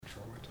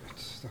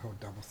the whole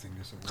double thing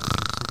isn't working.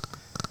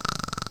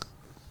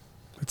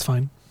 It's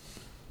fine.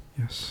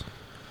 Yes.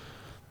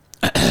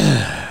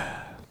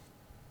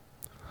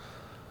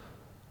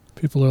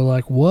 People are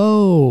like,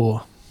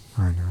 whoa.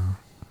 I know.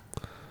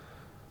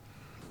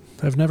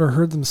 I've never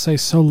heard them say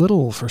so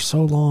little for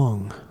so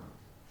long.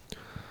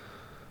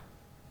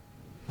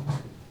 It's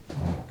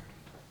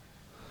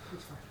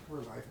fine. We're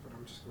live, but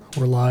I'm just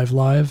going We're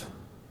live.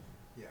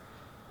 Yeah.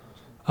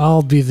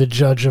 I'll be the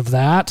judge of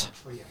that.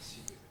 Oh, yes,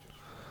 you do the judge.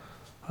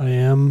 I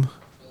am.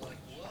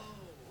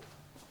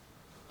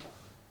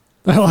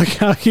 I like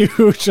how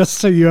you just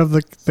say you have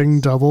the thing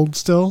doubled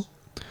still.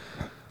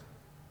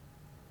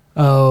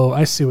 Oh,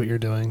 I see what you're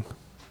doing.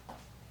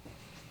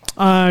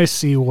 I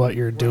see what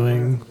you're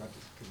doing. Got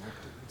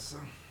disconnected, so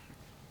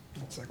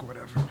it's like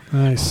whatever.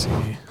 I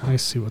see. I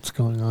see what's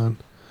going on.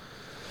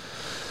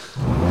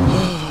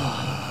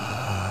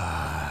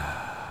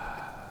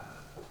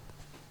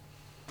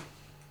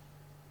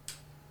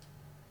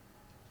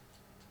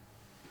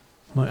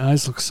 My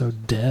eyes look so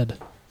dead.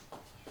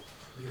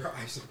 Your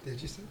eyes, did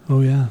you say?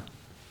 Oh, yeah.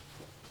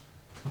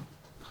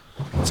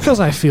 It's because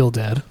I feel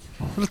dead,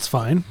 but it's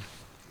fine.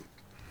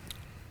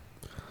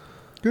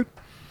 Good.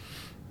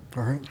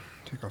 All right.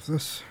 Take off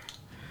this.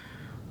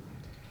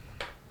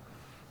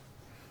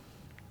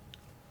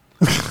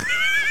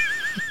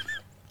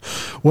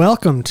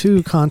 Welcome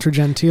to Contra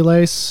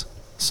Gentiles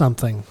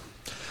something.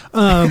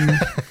 What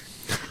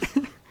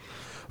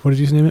did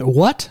you name it?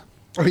 What?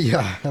 Oh,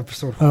 yeah.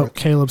 Episode 4. Oh,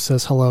 Caleb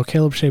says hello.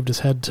 Caleb shaved his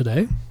head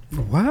today.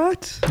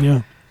 What?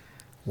 Yeah.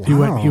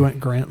 Wow. He went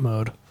Grant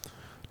mode.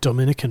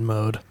 Dominican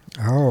mode.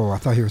 Oh, I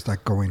thought he was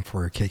like going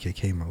for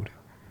KKK mode.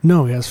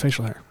 No, he has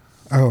facial hair.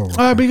 Oh.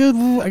 Okay. Because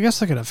I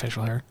guess I could have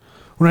facial hair.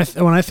 When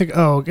I think,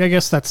 I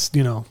guess that's,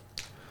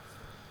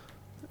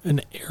 an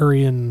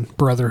Aryan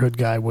Brotherhood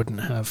guy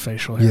wouldn't have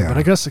facial hair. Yeah. But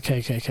I guess a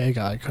KKK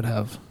guy could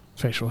have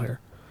facial hair.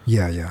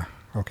 Yeah.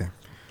 Okay.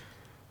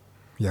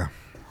 Yeah.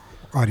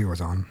 Audio was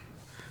on.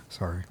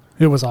 Sorry.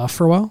 It was off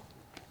for a while?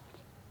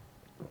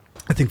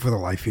 I think for the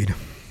live feed.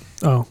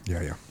 Oh.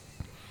 Yeah.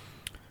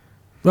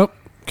 Oh,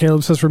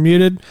 Caleb says we're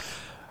muted.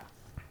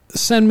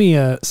 Send me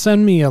a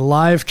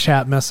live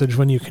chat message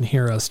when you can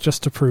hear us,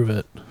 just to prove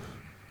it.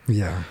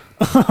 Yeah.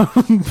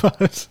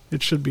 But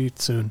it should be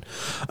soon.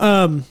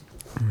 Well,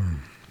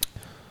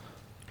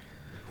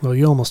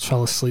 you almost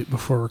fell asleep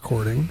before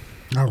recording,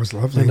 That was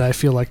lovely. and I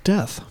feel like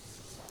death.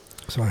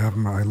 So I have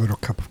my little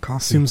cup of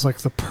coffee. Seems like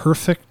the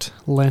perfect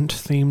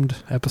Lent-themed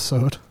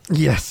episode.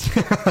 Yes.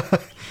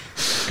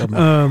 Got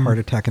my heart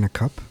attack in a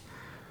cup.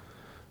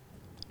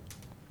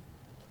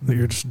 That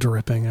you're just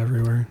dripping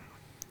everywhere.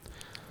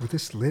 Well,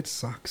 this lid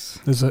sucks.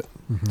 Is it?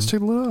 Mhm. Let's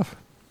take the lid off.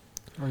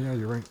 Oh, yeah,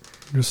 you're right.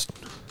 Just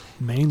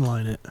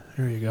mainline it.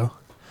 There you go.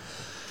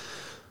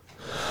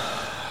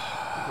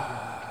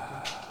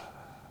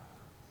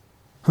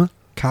 Huh?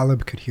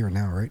 Caleb could hear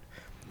now, right?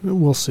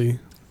 We'll see.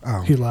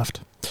 Oh. He left.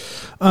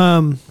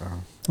 Oh.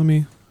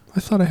 I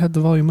thought I had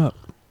the volume up.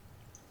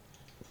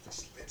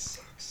 This lid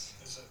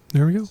sucks.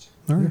 There we go.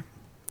 All right.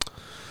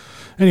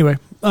 Anyway,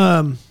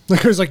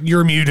 like it's like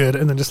you're muted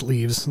and then just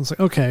leaves. And it's like,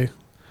 okay.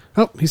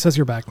 Oh, he says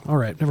you're back. All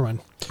right, never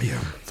mind. Yeah.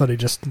 Thought he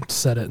just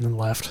said it and then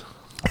left.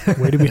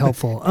 Way to be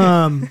helpful.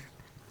 I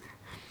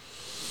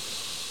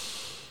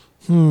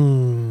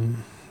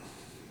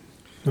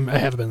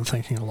haven't been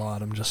thinking a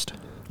lot. I'm just.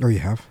 Oh, you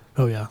have?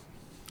 Oh yeah.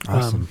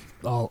 Awesome.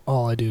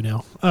 All I do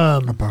now.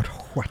 About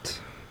what?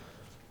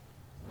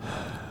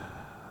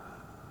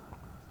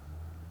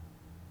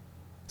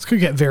 This could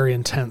get very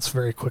intense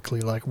very quickly.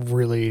 Like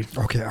really.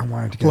 Okay, I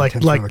wanted to get Like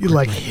intense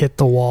really quickly. hit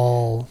the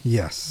wall.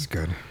 Yes,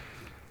 good.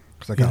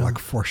 Because I got Yeah. like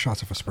 4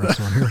 shots of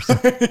espresso in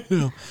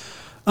here.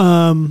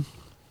 So.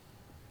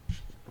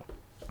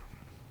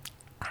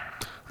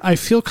 I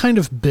feel kind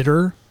of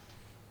bitter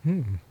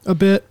a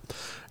bit,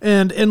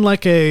 and in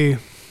like a I'm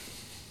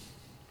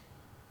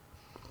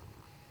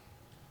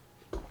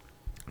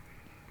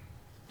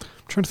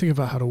trying to think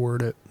about how to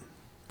word it.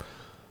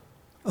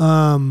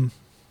 Wow,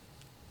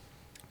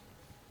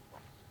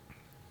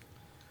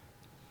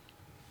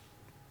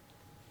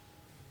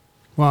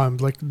 I'm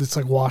like it's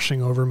like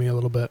washing over me a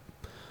little bit.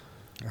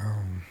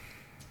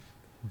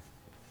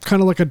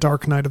 Kind of like a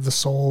Dark Night of the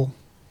Soul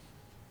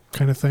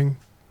kind of thing.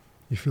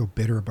 You feel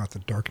bitter about the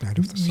Dark Night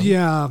of the Soul?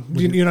 Yeah,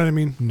 you know what I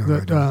mean? No,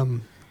 That, I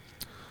don't.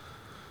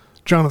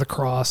 John of the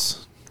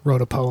Cross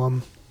wrote a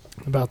poem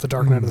about the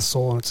Dark Night of the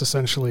Soul, and it's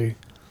essentially,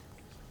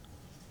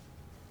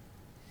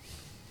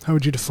 how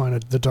would you define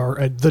it? The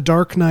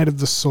Dark Night of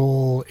the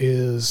Soul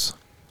is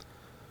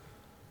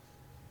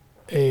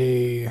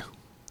a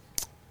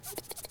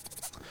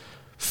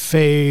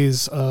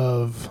phase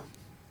of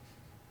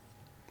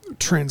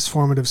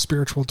transformative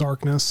spiritual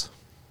darkness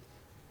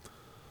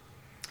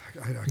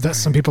that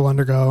some people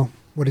undergo.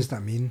 What does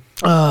that mean?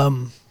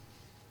 I'm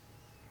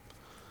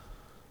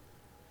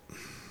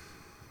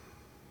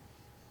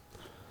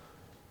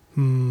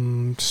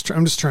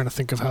just trying to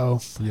think of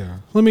how. Yeah.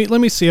 Let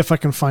me see if I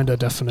can find a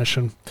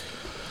definition,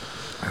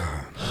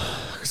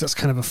 because that's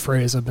kind of a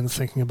phrase I've been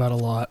thinking about a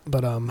lot.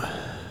 But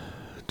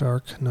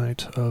Dark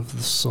Night of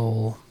the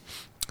Soul.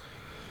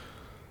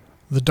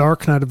 The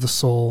dark night of the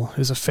soul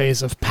is a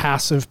phase of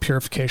passive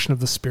purification of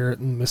the spirit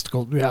and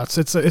mystical. Yeah,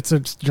 it's a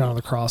John of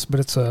the Cross, but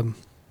it's a.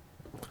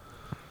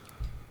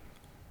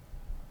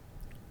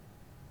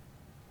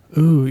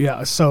 Ooh,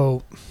 yeah.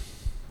 So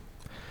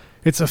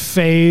it's a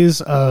phase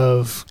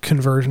of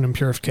conversion and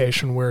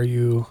purification where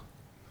you.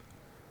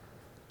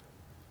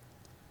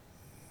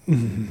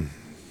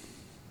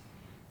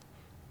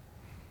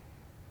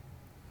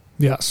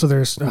 Yeah. So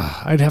there's.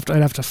 I'd have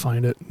to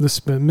find it.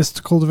 This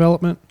mystical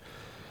development.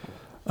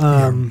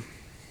 John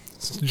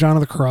of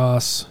the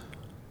Cross,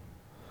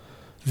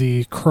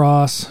 the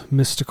cross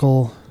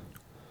mystical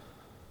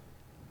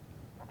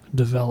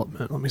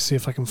development. Let me see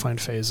if I can find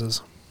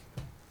phases.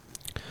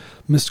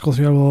 Mystical,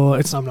 well,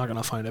 I'm not going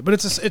to find it, but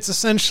it's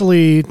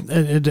essentially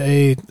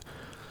a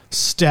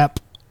step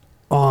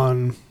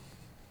on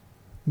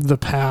the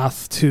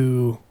path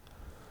to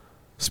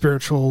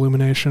spiritual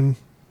illumination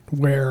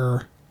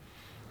where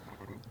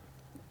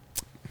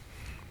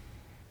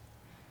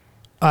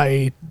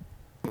I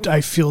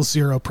feel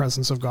zero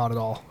presence of God at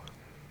all.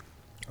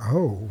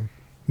 Oh.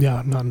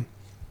 Yeah, none.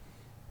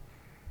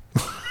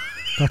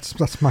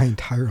 That's my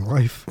entire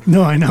life.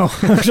 No, I know.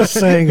 I'm just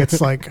saying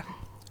it's like...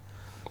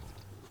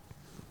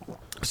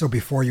 So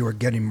before you were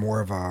getting more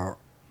of a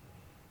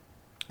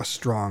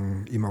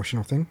strong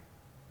emotional thing?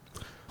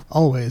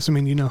 Always. I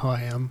mean, you know how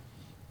I am.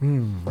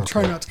 Okay.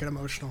 Try not to get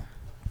emotional.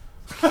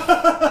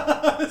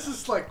 This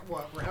is like,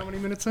 what? We're how many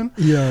minutes in?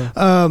 Yeah.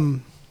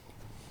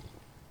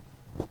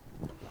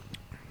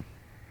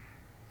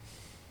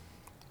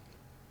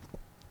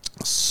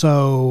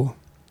 So,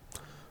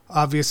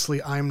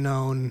 obviously, I'm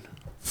known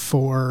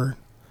for,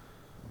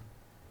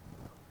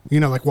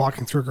 like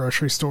walking through a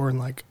grocery store and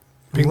like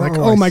being like,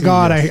 oh my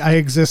God, yes. I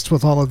exist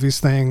with all of these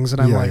things.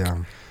 And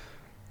I'm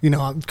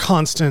I'm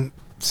constant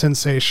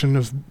sensation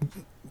of,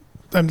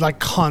 I'm like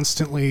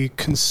constantly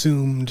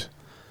consumed,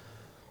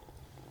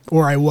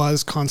 or I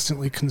was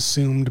constantly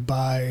consumed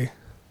by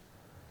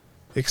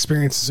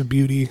experiences of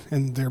beauty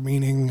and their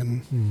meaning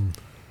and...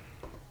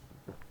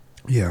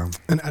 Yeah.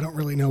 And I don't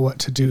really know what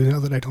to do now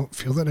that I don't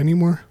feel that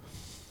anymore.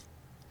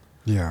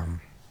 Yeah.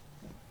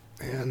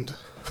 And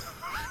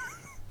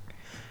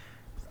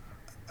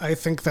I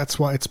think that's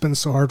why it's been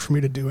so hard for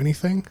me to do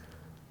anything.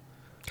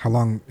 How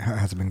long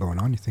has it been going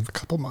on, you think? A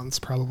couple months,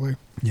 probably.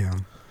 Yeah.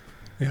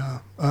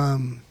 Yeah.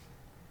 And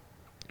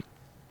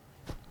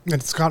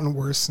it's gotten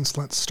worse since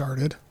Lent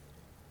started.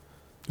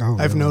 Oh,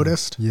 I've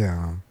noticed.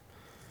 Yeah.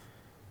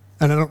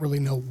 And I don't really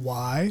know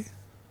why.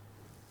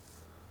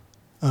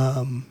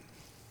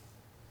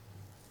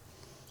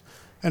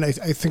 And I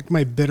think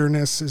my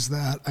bitterness is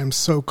that I'm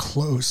so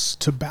close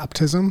to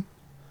baptism.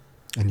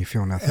 And you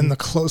feel nothing? And the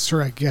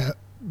closer I get,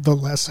 the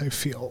less I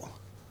feel.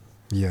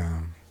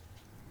 Yeah.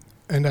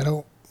 And I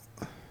don't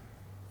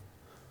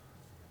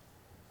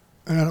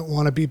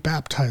want to be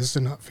baptized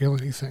and not feel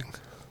anything.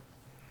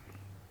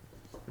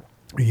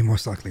 You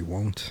most likely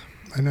won't.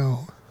 I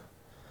know.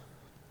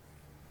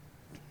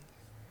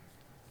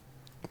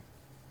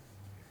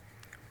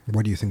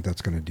 What do you think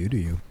that's going to do to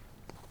you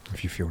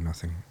if you feel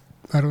nothing?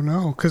 I don't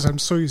know, because I'm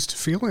so used to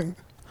feeling.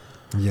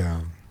 Yeah.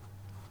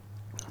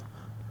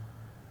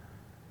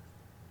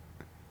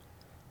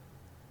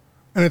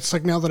 And it's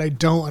like now that I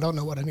don't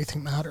know what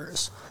anything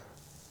matters.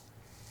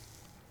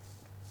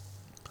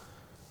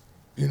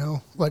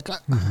 Like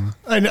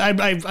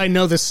I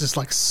know this is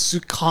like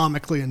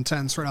comically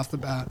intense right off the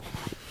bat,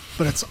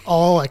 but it's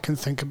all I can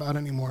think about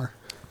anymore.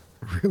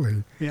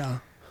 Really? Yeah.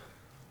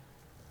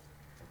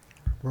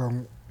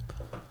 Well,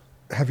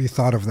 have you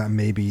thought of that?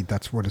 Maybe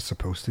that's what it's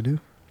supposed to do.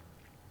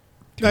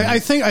 I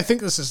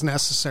think this is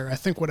necessary. I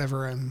think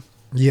whatever I'm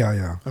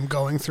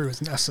going through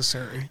is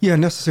necessary. Yeah,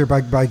 necessary.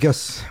 But I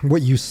guess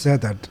what you said,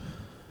 that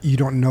you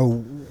don't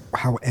know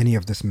how any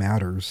of this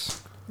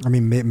matters. I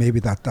mean, maybe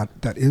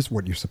that is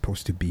what you're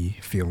supposed to be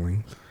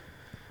feeling.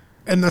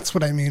 And that's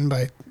what I mean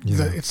by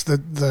it's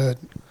the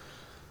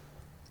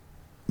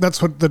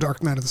that's what the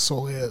dark night of the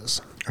soul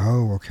is.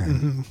 Oh, okay.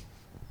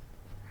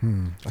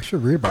 Mm-hmm. I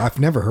should read about it. I've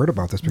never heard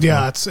about this before.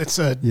 Yeah,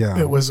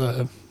 it was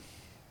a.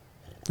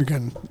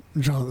 Again,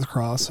 John of the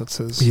Cross. That's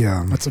his.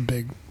 Yeah, that's a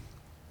big.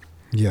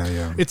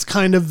 Yeah. It's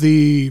kind of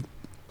the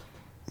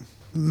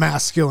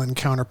masculine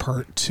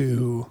counterpart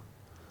to,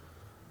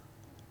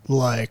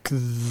 like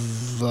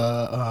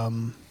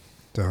the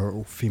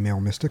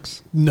female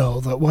mystics. No,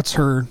 what's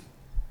her?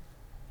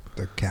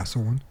 The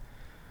castle one.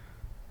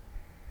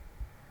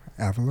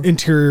 Avalon?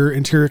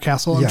 Interior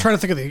Castle. I'm trying to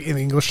think of the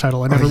English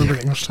title. I never remember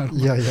the English title.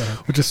 Yeah.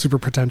 Which is super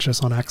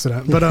pretentious on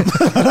accident, but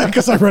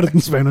because I read it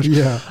in Spanish.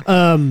 Yeah.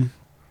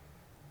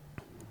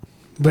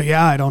 But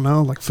yeah, I don't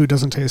know. Like, food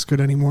doesn't taste good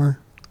anymore.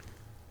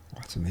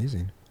 That's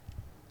amazing.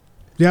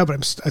 Yeah, but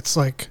it's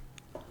like,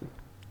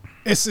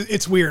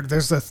 it's weird.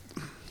 There's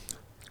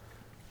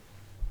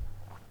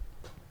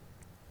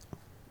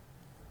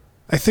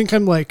I think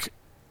I'm like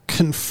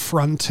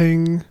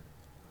confronting.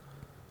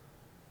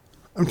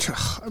 I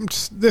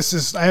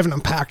haven't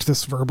unpacked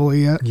this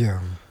verbally yet. Yeah.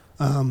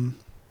 And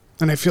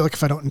I feel like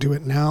if I don't do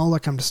it now,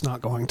 like I'm just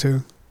not going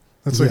to.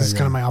 That's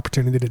kind of my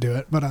opportunity to do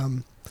it. But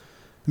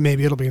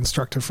maybe it'll be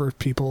instructive for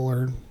people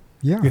or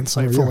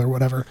insightful or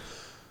whatever.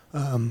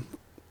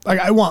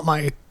 I want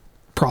my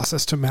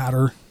process to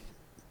matter.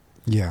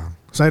 Yeah.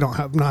 So I'm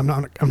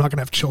not going to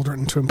have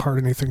children to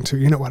impart anything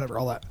to, whatever,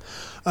 all that.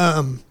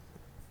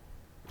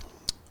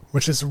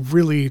 Which is a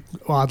really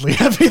oddly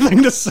heavy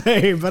thing to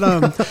say,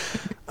 but,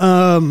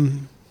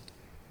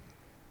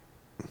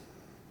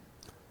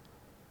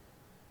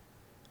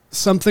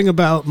 something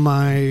about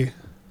I'm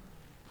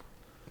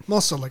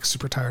also like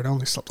super tired. I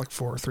only slept like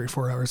 4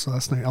 hours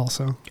last night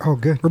also. Oh,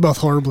 good. We're both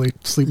horribly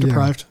sleep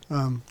deprived.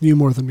 You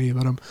more than me,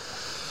 but,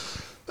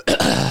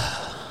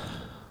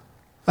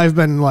 I've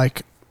been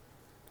like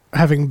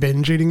having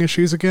binge eating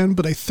issues again,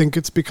 but I think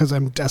it's because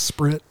I'm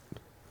desperate.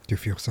 Do you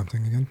feel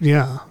something again?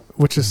 Yeah.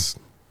 Which is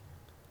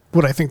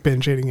what I think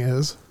binge eating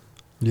is.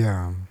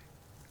 Yeah.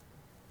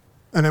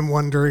 And I'm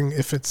wondering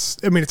if it's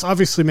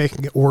obviously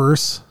making it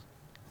worse.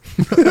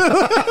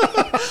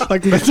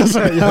 Like that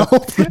doesn't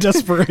help. The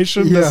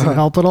desperation doesn't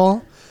help at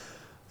all.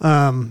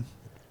 But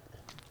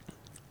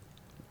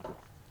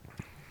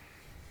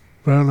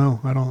I don't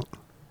know.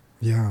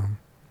 Yeah.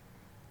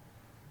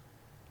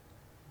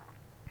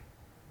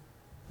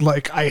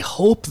 Like, I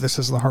hope this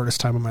is the hardest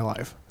time of my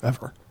life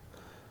ever.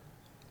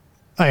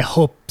 I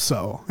hope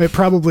so. It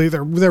probably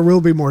there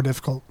will be more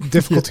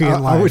difficulty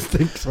in life. I would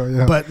think so.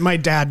 Yeah. But my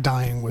dad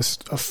dying was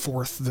a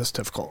fourth this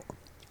difficult.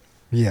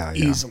 Yeah.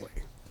 Easily.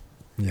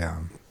 Yeah.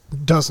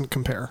 Doesn't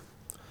compare.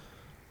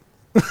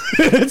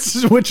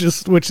 Which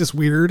is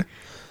weird.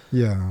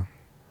 Yeah.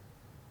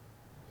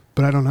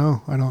 But I don't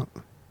know.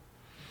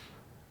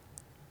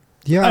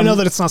 Yeah. I know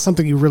that it's not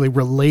something you really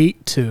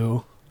relate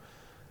to.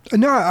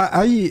 No,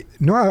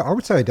 I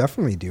would say I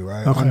definitely do.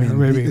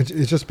 Maybe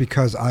it's just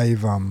because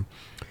I've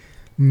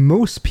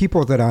most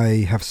people that I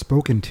have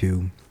spoken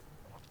to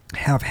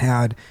have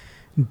had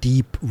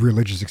deep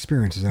religious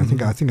experiences.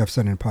 And I think I've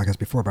said it in a podcast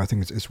before, but I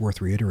think it's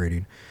worth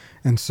reiterating.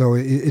 And so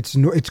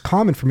it's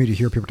common for me to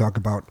hear people talk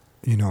about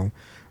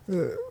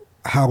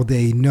how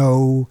they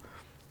know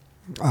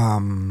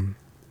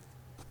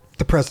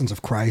the presence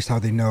of Christ, how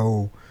they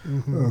know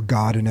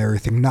God and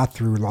everything, not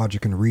through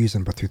logic and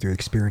reason, but through the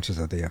experiences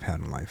that they have had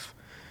in life.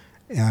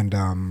 And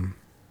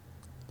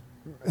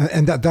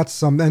that's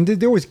some, and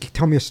they always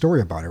tell me a story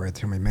about it, right? They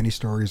tell me many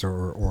stories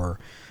or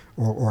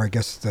I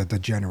guess the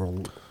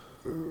general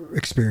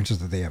experiences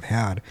that they have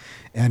had.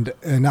 And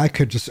I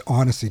could just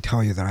honestly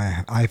tell you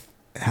that I've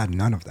had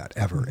none of that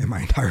ever in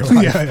my entire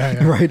life.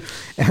 Right.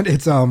 And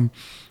it's, and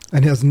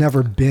it has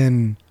never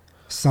been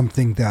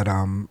something that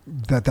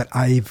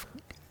I've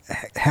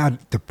had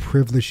the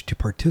privilege to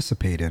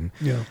participate in.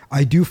 Yeah.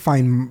 I do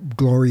find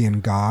glory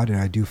in God, and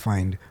I do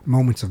find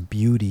moments of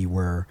beauty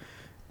where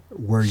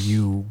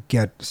you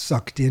get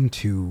sucked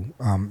into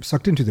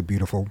the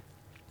beautiful,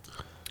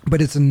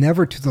 but it's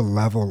never to the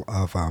level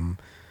of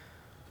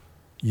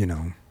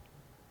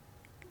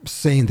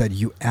saying that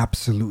you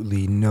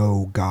absolutely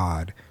know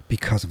God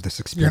because of this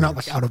experience. You're not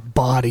like out of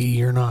body.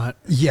 You're not.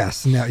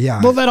 Yes. No.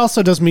 Yeah. Well, that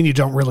also does mean you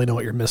don't really know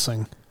what you're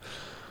missing.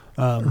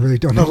 Really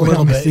don't know a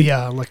little bit,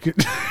 yeah. Like,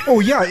 oh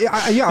yeah,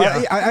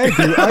 I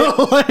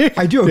agree.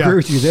 I do agree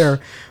with you there,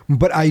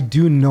 but I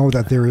do know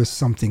that there is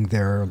something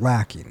there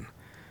lacking.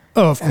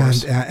 Oh, of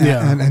course,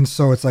 and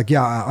so it's like,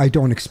 I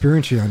don't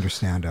experientially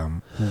understand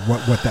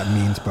what that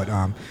means, but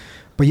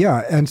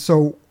yeah, and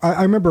so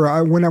I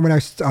remember when I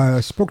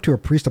spoke to a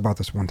priest about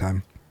this one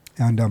time,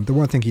 and the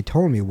one thing he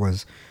told me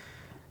was,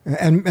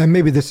 and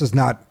maybe this is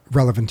not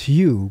relevant to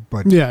you,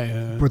 but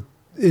but.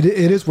 It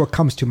is what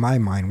comes to my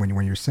mind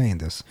when you're saying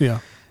this. Yeah.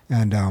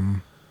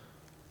 And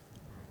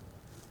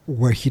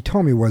what he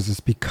told me was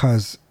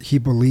because he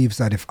believes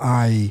that if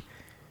I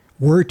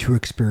were to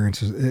experience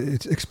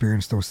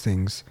those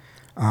things,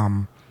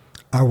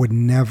 I would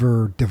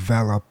never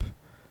develop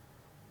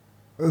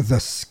the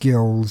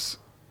skills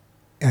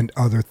and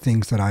other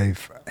things that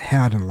I've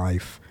had in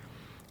life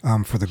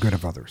for the good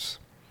of others.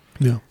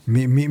 Yeah.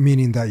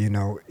 Meaning that,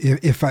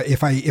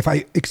 if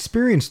I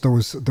experienced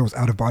those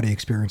out of body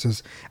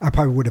experiences, I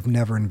probably would have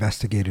never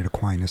investigated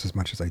Aquinas as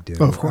much as I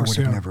did. Oh, of course,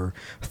 I would have never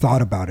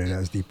thought about it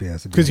as deeply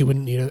as it did. Because you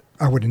wouldn't need it.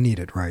 I wouldn't need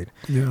it, right?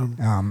 Yeah.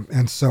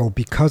 And so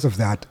because of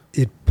that,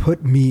 it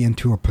put me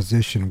into a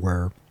position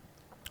where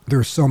there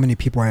are so many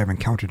people I have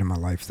encountered in my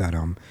life that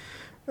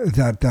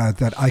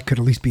that I could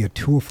at least be a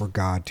tool for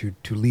God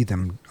to lead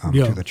them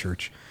to the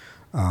church.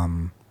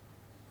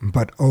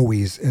 But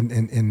always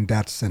in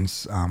that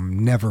sense,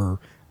 never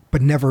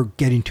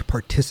getting to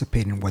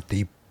participate in what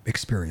they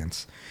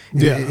experience.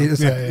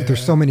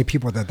 There's so many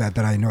people that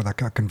I know that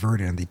got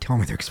converted, and they tell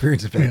me their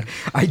experience of it.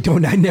 I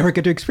never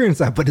get to experience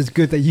that, but it's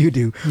good that you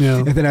do. Yeah.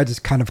 And then I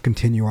just kind of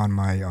continue on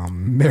my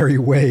merry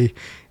way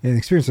in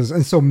experiences.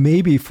 And so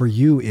maybe for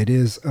you, it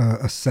is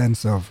a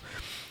sense of,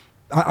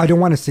 I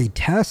don't want to say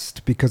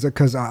test because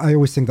I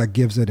always think that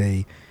gives it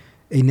a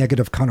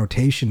negative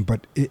connotation,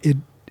 but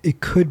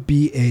it could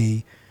be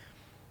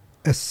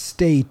a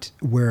state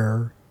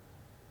where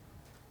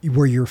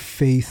your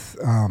faith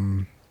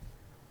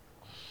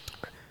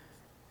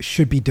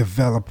should be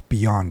developed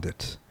beyond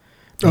it.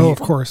 Oh,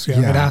 of course.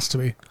 Yeah. It has to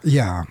be.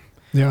 Yeah.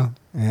 Yeah.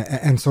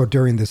 And so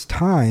during this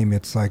time,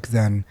 it's like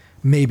then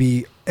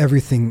maybe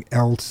everything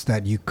else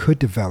that you could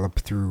develop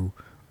through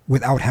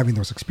without having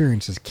those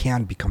experiences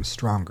can become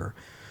stronger.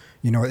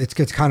 You know, it's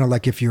kind of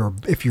like if you're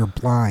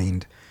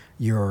blind,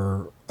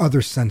 your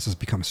other senses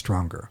become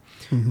stronger.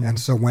 Mm-hmm. And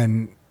so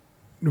when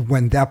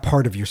that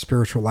part of your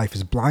spiritual life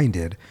is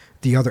blinded,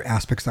 the other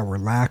aspects that were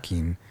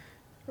lacking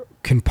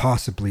can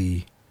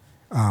possibly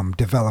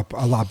develop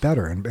a lot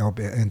better and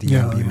in the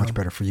end be much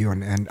better for you.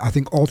 And I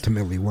think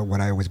ultimately what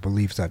I always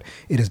believe is that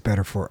it is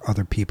better for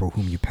other people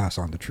whom you pass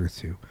on the truth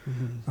to.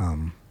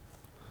 Mm-hmm.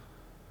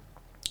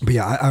 But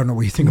yeah, I don't know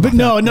what you think about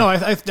that. No,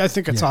 I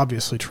think it's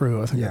obviously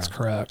true. I think that's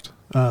correct.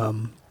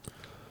 But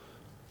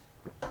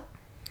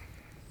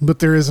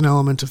there is an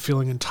element of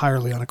feeling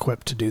entirely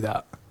unequipped to do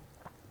that.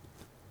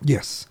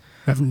 Yes.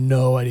 I have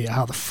no idea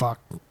how the fuck.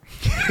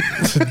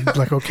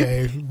 Like,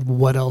 okay,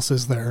 what else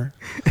is there?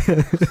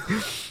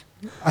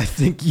 I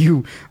think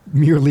you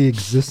merely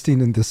existing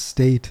in this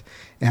state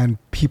and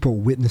people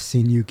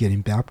witnessing you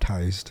getting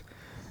baptized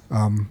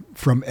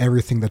from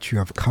everything that you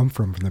have come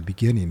from the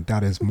beginning,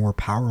 that is more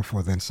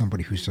powerful than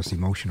somebody who's just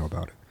emotional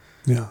about it.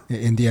 Yeah.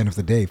 In the end of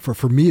the day,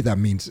 for me, that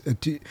means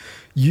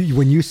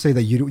when you say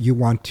that you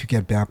want to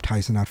get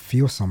baptized and not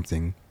feel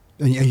something,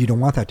 and you don't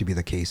want that to be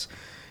the case.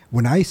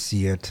 When I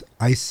see it,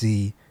 I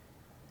see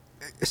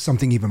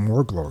something even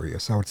more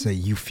glorious. I would say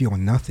you feel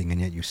nothing and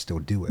yet you still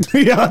do it.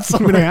 Yeah, that's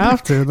something I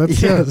have to.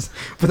 That's yes,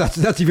 but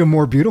that's even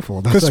more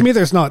beautiful. Because to me,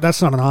 that's not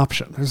an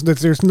option.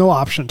 There's no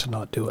option to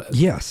not do it.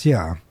 Yes,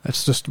 yeah.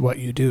 That's just what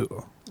you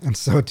do. And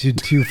so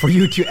for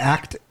you to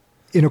act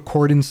in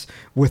accordance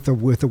with the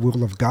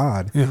will of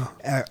God,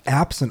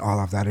 absent all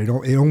of that, it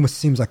almost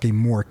seems like a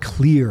more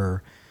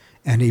clear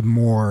and a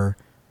more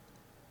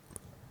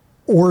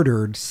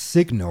ordered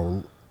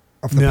signal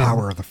of the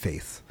power of the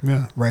faith.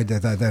 Yeah. Right.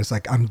 That's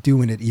like, I'm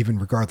doing it even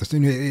regardless.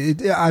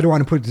 I don't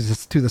want to put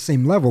it to the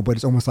same level, but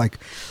it's almost like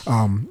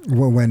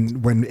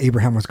when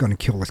Abraham was going to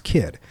kill his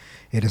kid,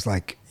 it is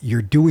like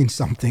you're doing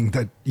something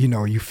that,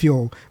 you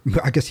feel,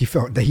 I guess he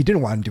felt that he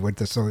didn't want to do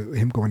it. So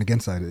him going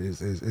against that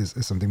is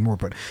something more,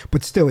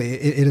 but still it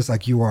is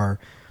like you are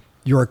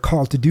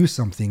called to do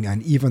something.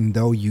 And even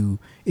though it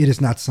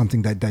is not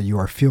something that you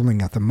are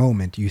feeling at the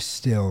moment, you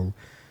still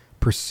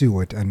pursue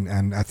it,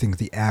 and I think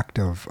the act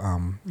of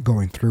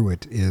going through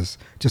it is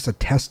just a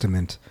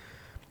testament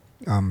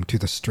to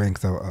the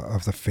strength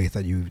of the faith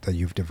that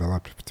you've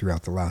developed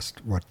throughout the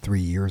last 3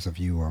 years of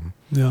you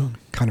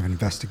kind of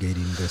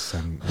investigating this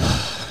and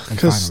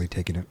finally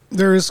taking it.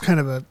 There is kind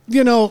of a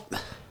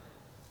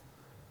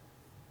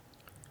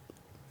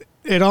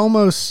it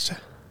almost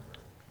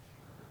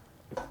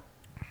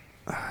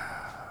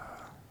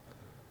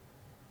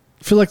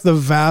I feel like the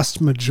vast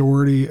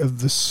majority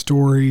of the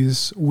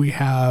stories we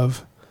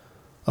have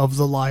of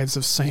the lives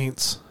of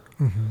saints,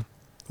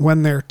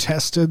 when they're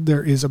tested,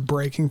 there is a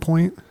breaking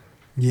point.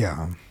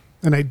 Yeah.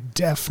 And I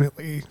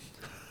definitely...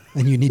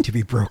 And you need to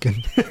be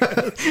broken.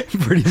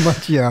 Pretty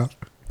much, yeah.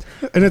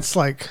 And it's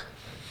like...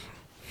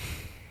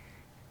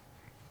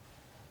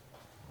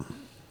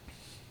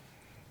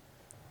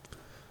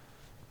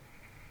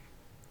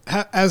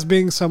 As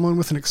being someone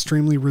with an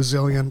extremely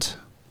resilient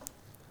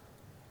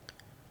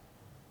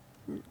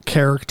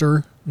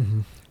character,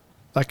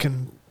 I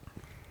can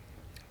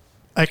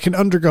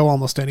undergo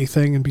almost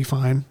anything and be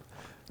fine.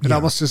 It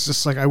almost is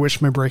just like, I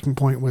wish my breaking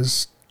point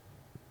was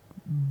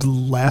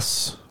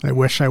less. I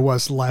wish I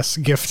was less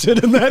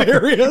gifted in that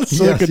area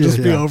so it could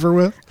just be over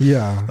with.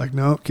 Yeah. Like,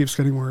 no, it keeps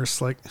getting worse.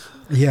 Like,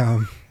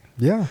 yeah.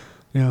 And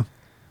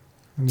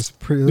it's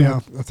pretty, I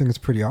think it's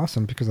pretty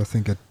awesome because I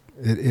think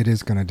it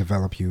is going to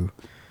develop you,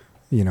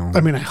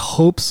 I mean, I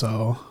hope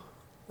so.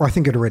 Or I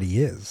think it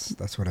already is.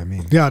 That's what I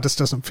mean. Yeah, it just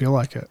doesn't feel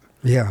like it.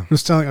 Yeah. I'm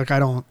just telling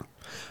you,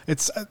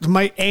 it's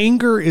my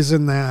anger is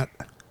in that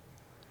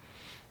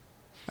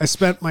I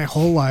spent my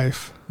whole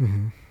life,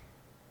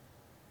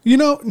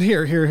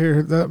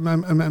 here,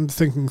 I'm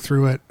thinking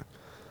through it.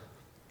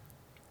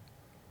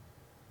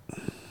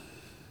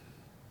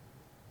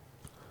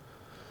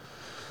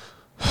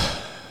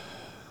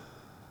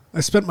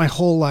 I spent my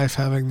whole life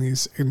having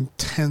these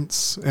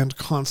intense and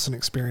constant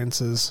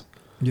experiences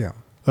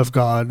of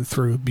God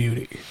through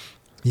beauty.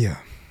 Yeah.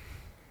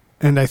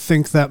 And I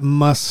think that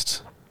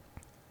must,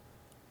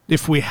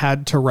 if we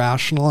had to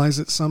rationalize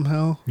it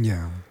somehow,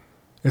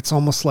 it's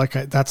almost like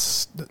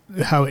that's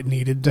how it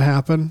needed to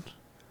happen.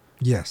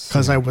 Yes.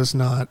 Because I was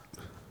not...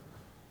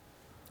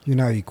 You're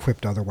not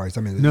equipped otherwise.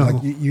 I mean,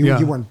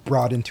 you weren't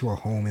brought into a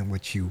home in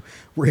which you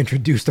were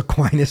introduced to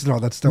Aquinas and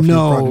all that stuff. No,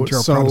 you were brought into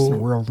a Protestant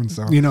world and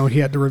so. He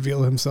had to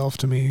reveal himself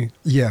to me.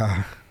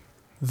 Yeah.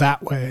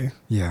 That way.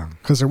 Yeah.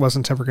 Because there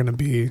wasn't ever going to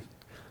be...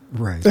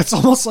 Right. It's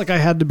almost like I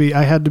had to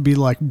be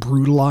like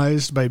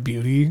brutalized by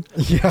beauty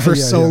for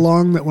so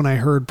long that when I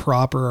heard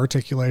proper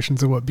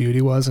articulations of what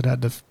beauty was, it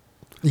had to...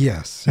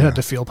 had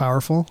to feel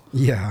powerful.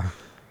 Yeah.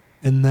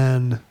 And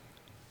then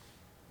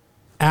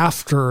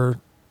after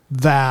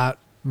that,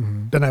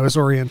 and I was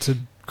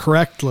oriented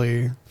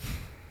correctly,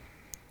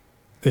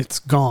 it's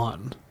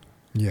gone.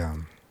 Yeah.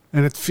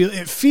 And it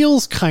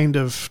feels kind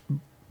of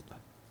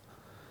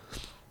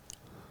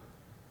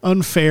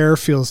unfair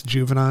feels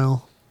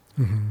juvenile.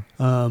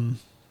 Mm-hmm.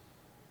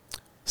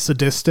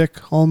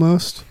 Sadistic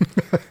almost.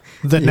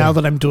 That now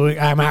that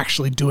I'm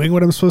actually doing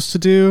what I'm supposed to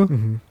do,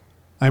 mm-hmm.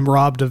 I'm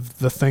robbed of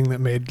the thing that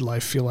made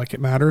life feel like it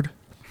mattered.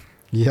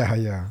 Yeah,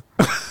 yeah.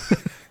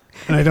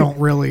 And I don't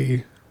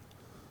really...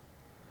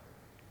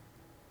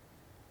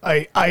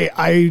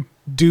 I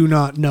do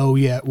not know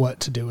yet what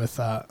to do with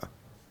that.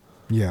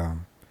 Yeah.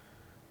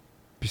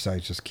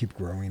 Besides just keep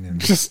growing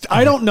and...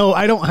 I don't know.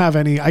 I don't have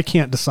any... I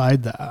can't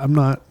decide that. I'm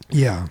not...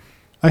 Yeah.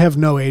 I have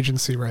no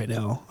agency right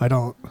now. I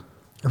don't...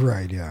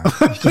 Right, yeah.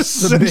 Just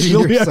submitting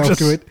yourself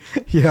to it.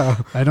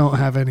 Yeah. I don't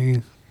have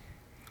any...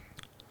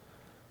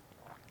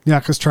 Yeah,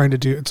 because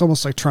it's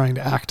almost like trying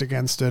to act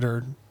against it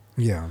or...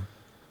 Yeah.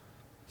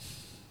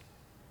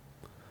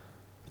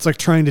 It's like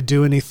trying to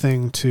do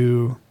anything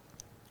to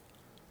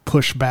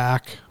push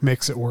back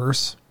makes it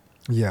worse.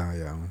 Yeah,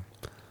 yeah.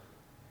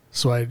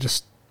 So I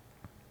just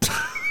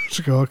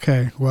go,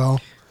 okay, well...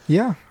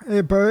 Yeah,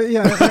 but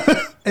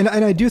yeah, and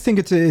I do think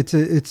it's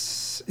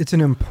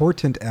an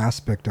important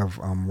aspect of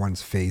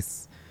one's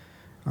faith,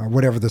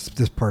 whatever this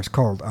part's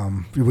called.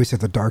 We say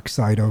the dark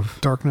side of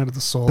dark night of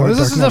the soul.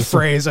 This is a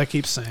phrase I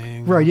keep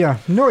saying. Right? Yeah.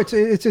 No, it's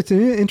an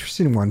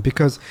interesting one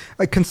because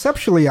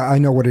conceptually I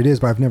know what it is,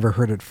 but I've never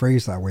heard it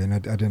phrased that way, and I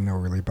didn't know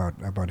really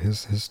about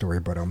his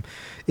story. But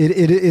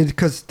it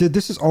because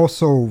this is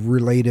also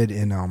related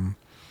in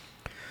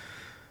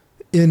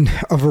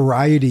a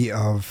variety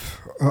of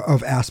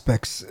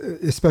aspects,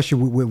 especially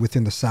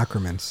within the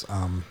sacraments,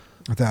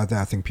 that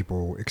I think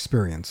people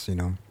experience,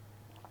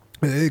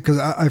 because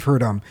I've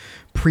heard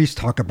priests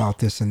talk about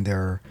this in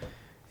their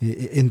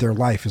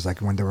life. Is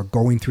like when they were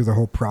going through the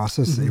whole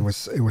process, mm-hmm.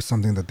 it was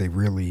something that they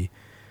really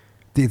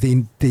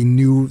they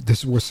knew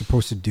this was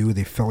supposed to do.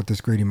 They felt this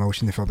great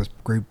emotion. They felt this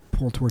great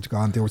pull towards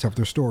God. And they always have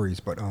their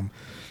stories, but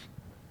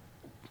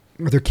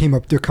there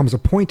comes a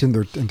point in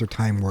their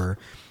time where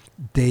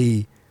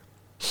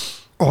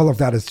all of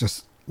that is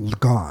just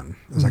gone.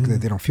 It's mm-hmm.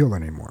 like they don't feel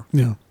that anymore.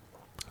 Yeah.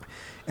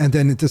 And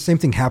then the same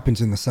thing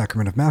happens in the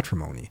sacrament of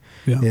matrimony.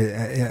 Yeah.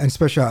 And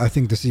especially, I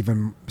think this is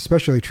even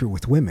especially true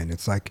with women.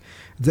 It's like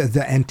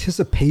the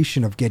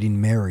anticipation of getting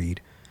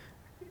married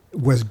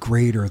was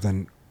greater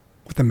than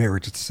the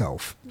marriage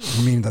itself.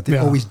 I mean, that they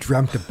always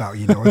dreamt about,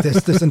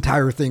 this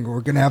entire thing.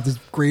 We're going to have this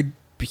great,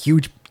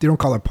 huge, they don't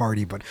call it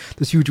party, but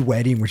this huge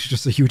wedding, which is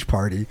just a huge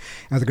party.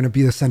 And they're going to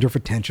be the center of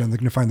attention. They're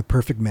going to find the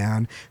perfect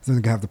man. They're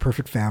going to have the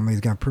perfect family.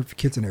 They're going to have perfect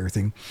kids and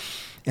everything.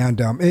 And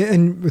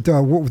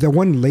the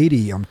one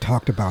lady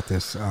talked about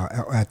this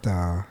at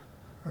that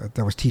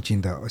was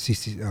teaching the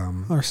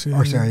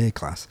RCIA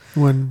class.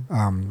 When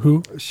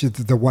who?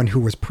 The one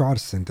who was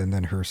Protestant, and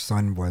then her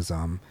son was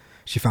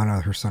she found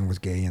out her son was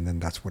gay, and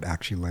then that's what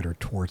actually led her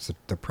towards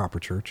the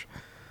proper church.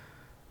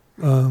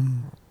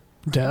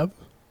 Deb?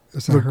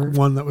 Is that her?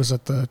 One that was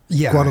at the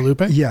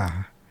Guadalupe?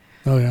 Yeah.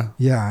 Oh, yeah.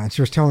 Yeah, and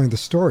she was telling the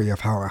story of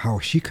how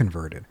she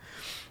converted.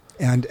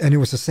 And it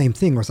was the same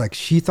thing. It was like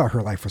she thought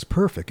her life was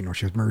perfect.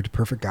 She was married to a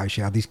perfect guy.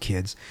 She had these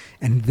kids.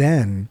 And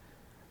then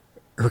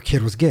her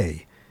kid was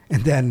gay.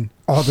 And then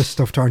all this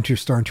stuff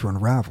starting to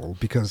unravel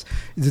because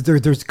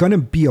there's going to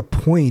be a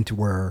point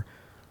where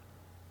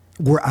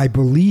I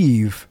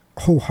believe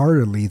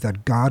wholeheartedly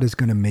that God is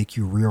going to make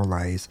you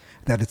realize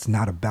that it's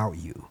not about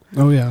you.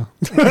 Oh yeah.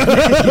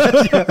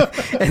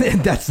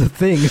 and that's the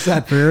thing is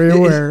that very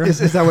aware is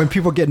that when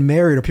people get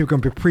married or people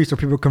become priests or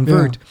people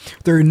convert,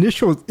 their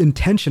initial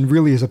intention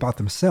really is about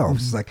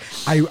themselves. Mm-hmm.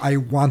 It's like I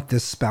want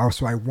this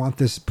spouse or I want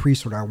this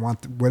priest or I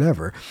want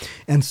whatever,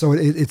 and so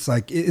it's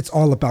like it's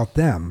all about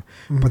them.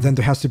 Mm-hmm. But then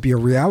there has to be a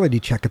reality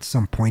check at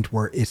some point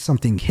where if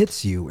something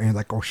hits you and you're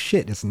like, oh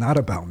shit, it's not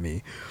about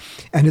me,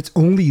 and it's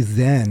only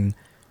then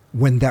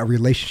when that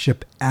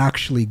relationship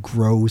actually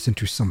grows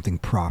into something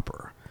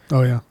proper.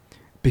 Oh yeah.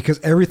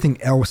 Because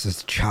everything else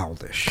is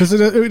childish. Because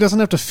it doesn't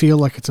have to feel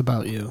like it's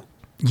about you.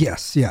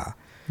 Yes, yeah.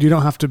 You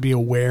don't have to be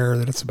aware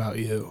that it's about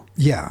you.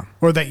 Yeah.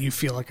 Or that you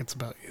feel like it's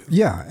about you.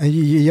 Yeah, and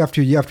you have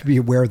to be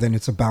aware that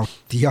it's about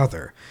the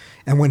other.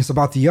 And when it's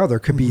about the other,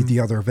 it could be the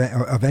other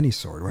of any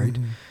sort, right?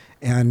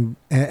 Mm-hmm.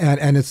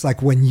 And it's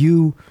like when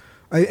you...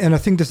 And I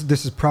think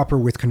this is proper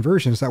with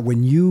conversion, is that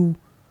when you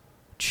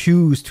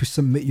choose to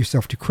submit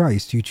yourself to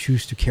Christ, you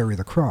choose to carry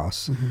the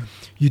cross. Mm-hmm.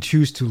 You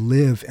choose to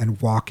live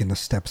and walk in the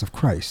steps of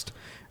Christ,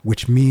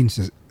 which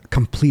means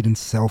complete and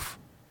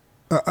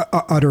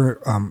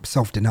utter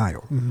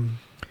self-denial. Mm-hmm.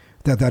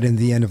 That in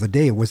the end of the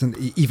day, it wasn't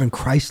even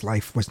Christ's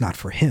life was not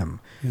for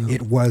him. Yeah.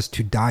 It was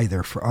to die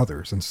there for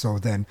others. And so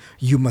then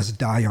you must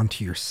die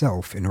unto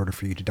yourself in order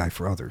for you to die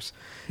for others.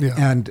 Yeah.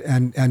 And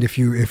if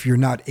you're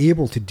not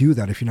able to do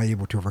that, if you're not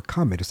able to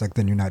overcome it, it's like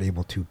then you're not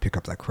able to pick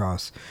up that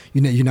cross.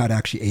 You're not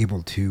actually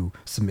able to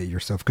submit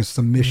yourself, because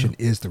submission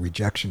is the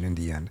rejection in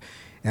the end.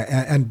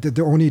 And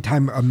the only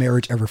time a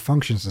marriage ever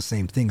functions the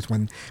same things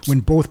when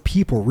both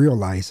people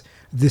realize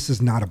this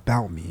is not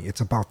about me,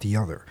 it's about the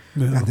other.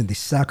 Yeah. And then they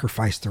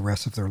sacrifice the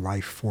rest of their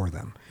life for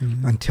them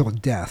until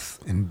death,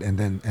 and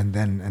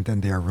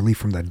then they are relieved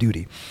from that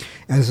duty.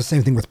 And it's the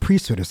same thing with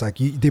priesthood. It's like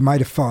they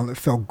might have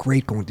felt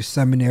great going to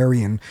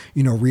seminary and,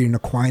 you know, reading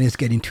Aquinas,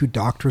 getting 2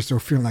 doctorates, they're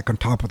feeling like on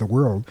top of the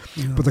world.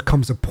 Yeah. But there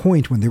comes a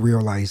point when they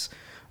realize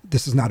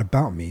this is not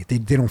about me. They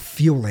don't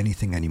feel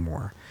anything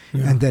anymore.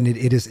 Yeah. And then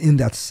it is in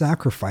that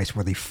sacrifice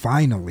where they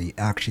finally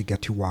actually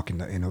get to walk in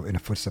the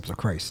footsteps of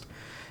Christ.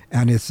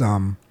 And it's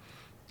and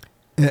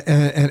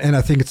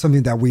I think it's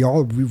something that we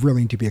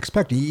really need to be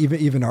expecting.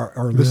 Even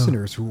our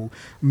listeners who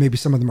maybe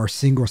some of them are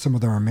single, some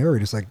of them are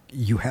married. It's like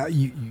you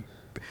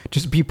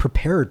just be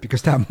prepared,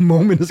 because that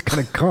moment is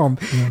going to come.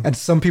 Yeah. And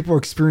some people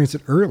experience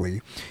it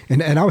early.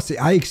 And I would say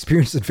I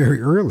experienced it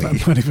very early. I'm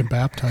not even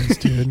baptized,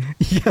 dude.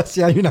 Yes,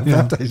 yeah, you're not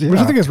baptized. Yeah. Which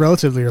I think is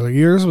relatively early.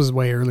 Yours was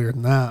way earlier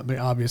than that, but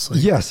obviously.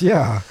 Yes,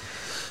 yeah.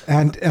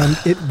 And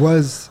it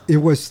was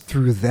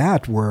through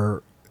that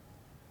where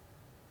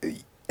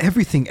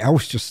everything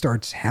else just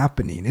starts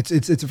happening.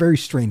 It's a very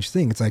strange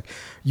thing. It's like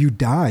you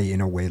die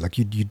in a way, like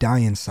you die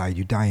inside,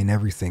 you die in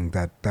everything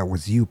that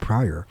was you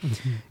prior.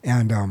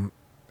 Mm-hmm.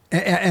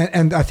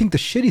 And I think the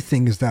shitty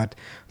thing is that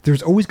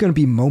there's always going to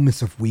be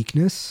moments of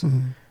weakness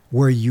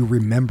where you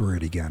remember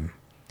it again,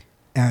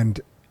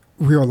 and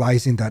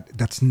realizing that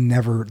that's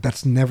never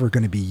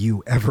going to be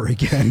you ever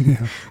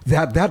again.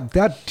 Yeah.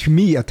 That to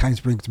me at times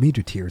brings me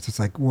to tears. It's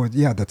like, well,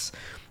 yeah,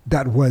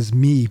 that was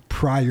me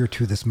prior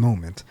to this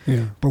moment.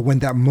 Yeah. But when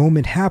that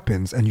moment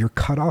happens and you're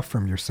cut off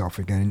from yourself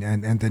again,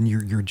 and then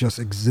you're just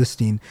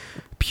existing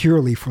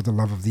purely for the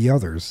love of the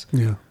others.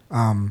 Yeah.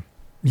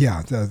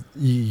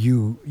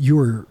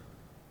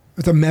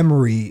 The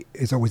memory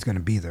is always going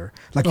to be there.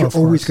 Like you're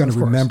always going to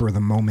remember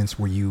the moments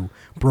where you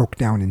broke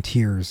down in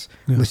tears,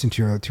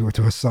 listening to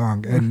a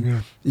song,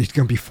 and it's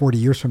going to be 40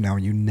 years from now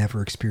and you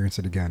never experience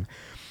it again.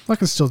 I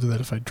can still do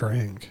that if I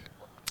drank.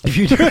 If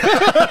you do,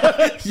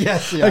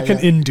 yes, I can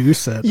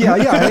induce it.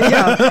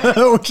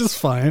 Yeah, which is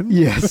fine.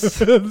 Yes,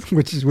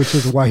 which is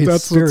why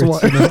he's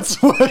spirits. That's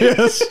why.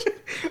 Yes.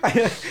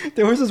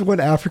 There was this one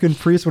African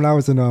priest when I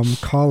was in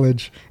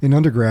college, in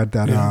undergrad,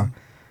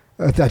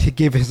 that he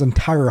gave his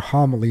entire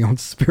homily on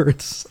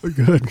spirits.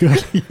 Good.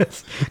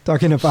 Yes,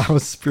 talking about how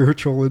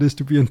spiritual it is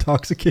to be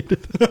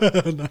intoxicated.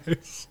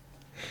 Nice.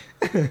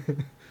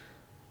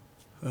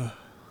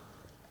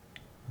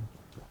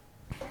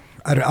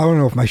 I don't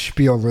know if my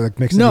spiel makes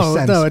any sense. No,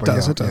 it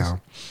does. It does.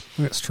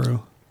 Yeah. It's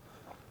true.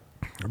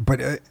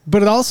 But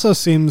it also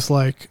seems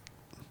like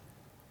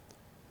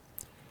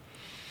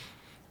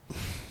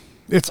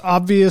it's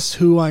obvious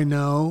who I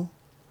know,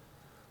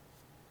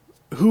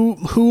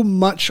 who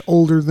much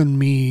older than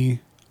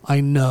me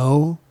I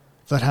know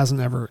that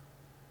hasn't ever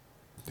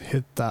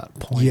hit that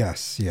point.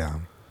 Yes, yeah.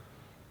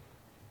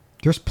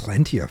 There's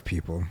plenty of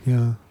people.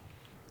 Yeah.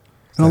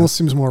 It almost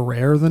seems more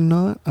rare than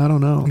not. I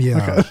don't know.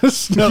 Yeah. I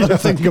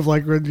think of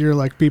like you're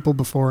like people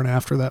before and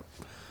after that.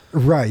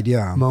 Right.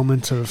 Yeah.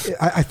 Moment of.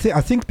 I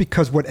think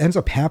because what ends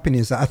up happening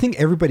is that I think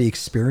everybody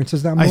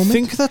experiences that moment. I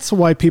think that's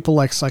why people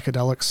like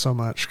psychedelics so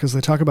much, because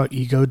they talk about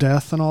ego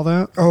death and all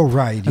that. Oh,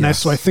 right. And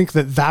so I think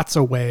that's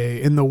a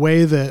way, in the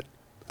way that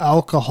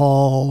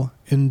alcohol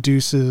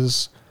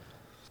induces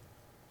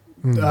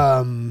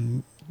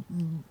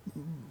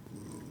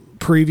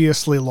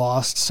previously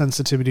lost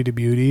sensitivity to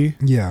beauty.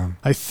 Yeah.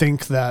 I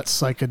think that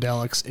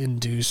psychedelics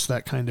induce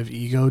that kind of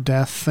ego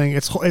death thing.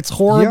 It's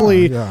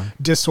horribly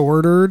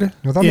disordered.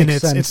 No, that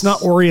makes sense. It's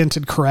not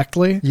oriented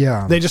correctly.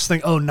 Yeah. They just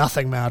think, oh,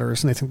 nothing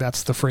matters, and they think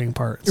that's the freeing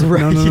part. It's like,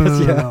 right.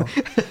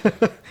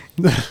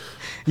 No.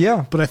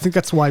 Yeah. But I think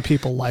that's why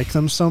people like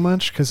them so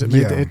much, because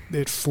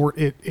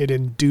it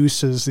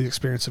induces the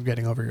experience of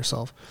getting over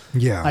yourself.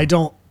 Yeah. I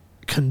don't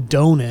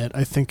condone it.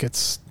 I think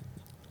it's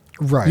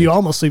right. You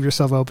almost leave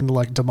yourself open to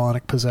like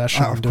demonic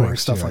possession and doing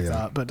stuff like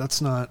that. But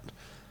that's not.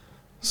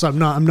 So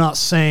I'm not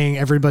saying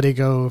everybody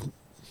go,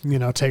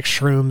 take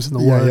shrooms in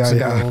the woods.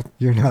 Yeah.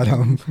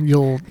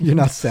 You're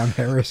not Sam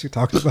Harris who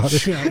talks about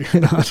it. Yeah,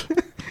 you're not.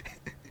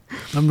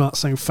 I'm not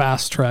saying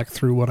fast track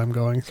through what I'm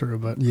going through,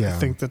 but I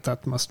think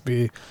that must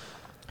be.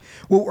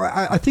 Well,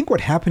 I think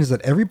what happens is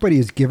that everybody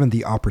is given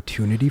the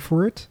opportunity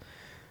for it,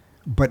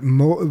 but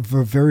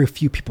very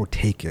few people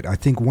take it. I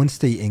think once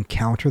they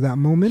encounter that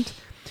moment,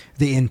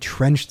 they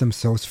entrench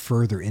themselves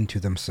further into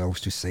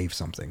themselves to save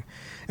something.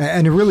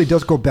 And it really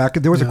does go back.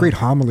 There was a great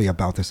homily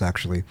about this,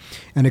 actually.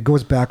 And it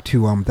goes back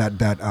to I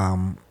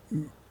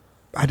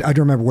don't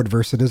remember what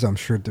verse it is. I'm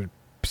sure that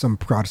some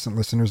Protestant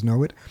listeners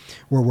know it,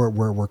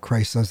 where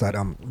Christ says that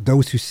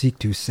those who seek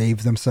to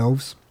save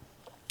themselves,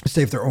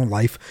 save their own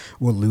life,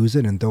 will lose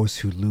it, and those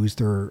who lose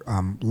their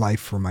life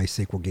for my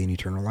sake will gain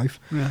eternal life.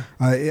 Yeah.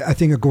 I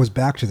think it goes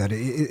back to that.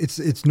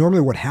 It's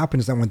normally what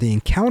happens is that when they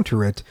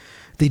encounter it,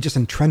 they just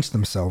entrench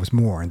themselves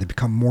more, and they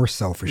become more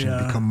selfish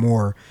and become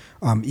more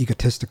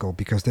egotistical,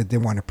 because they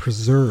want to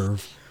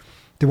preserve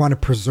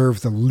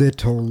the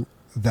little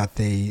that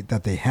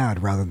they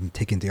had, rather than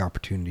taking the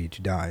opportunity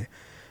to die.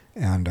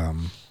 And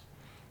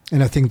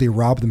And I think they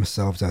rob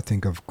themselves, I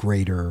think, of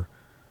greater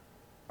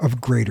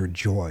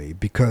joy,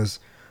 because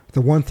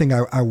the one thing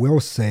I will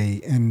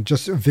say, and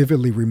just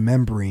vividly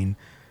remembering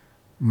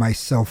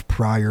myself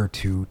prior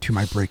to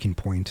my breaking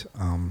point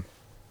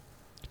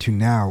to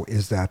now,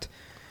 is that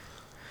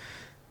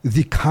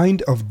the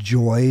kind of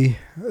joy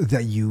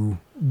that you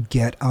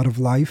get out of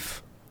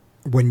life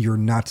when you're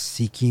not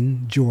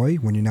seeking joy,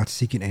 when you're not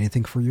seeking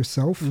anything for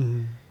yourself,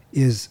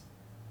 is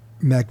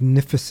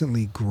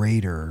magnificently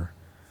greater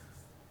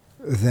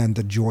than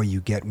the joy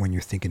you get when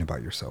you're thinking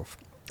about yourself.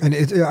 And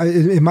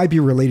it might be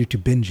related to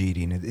binge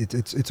eating.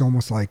 It's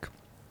almost like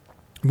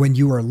when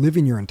you are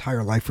living your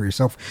entire life for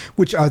yourself,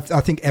 which I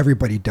think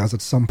everybody does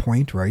at some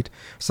point, right?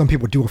 Some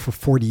people do it for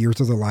 40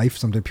 years of their life.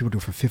 Some people do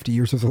it for 50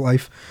 years of their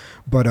life.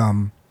 But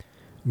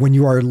when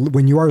you are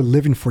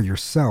living for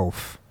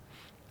yourself,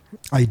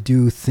 I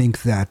do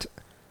think that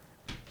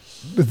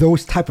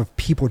those type of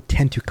people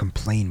tend to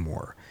complain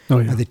more. Oh,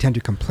 yeah. And they tend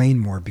to complain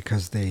more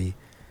because they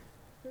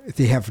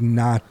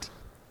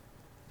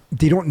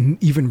don't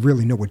even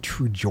really know what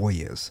true joy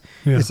is.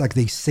 Yeah. It's like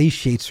they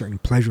satiate certain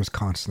pleasures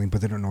constantly,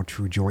 but they don't know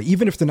true joy.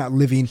 Even if they're not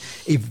living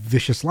a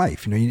vicious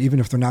life, even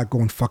if they're not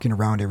going fucking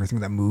around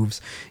everything that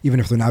moves, even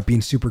if they're not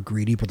being super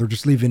greedy, but they're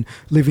just living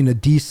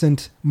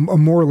a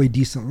morally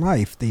decent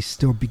life, they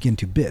still begin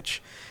to bitch.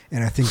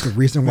 And I think the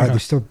reason why they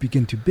still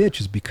begin to bitch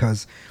is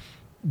because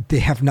they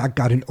have not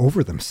gotten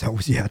over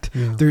themselves yet.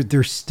 Yeah.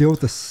 They're still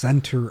the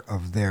center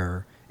of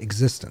their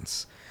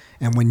existence.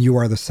 And when you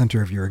are the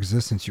center of your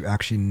existence, you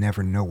actually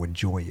never know what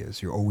joy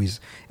is. You're always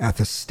at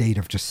the state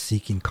of just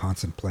seeking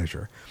constant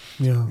pleasure.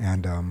 Yeah.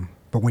 And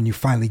but when you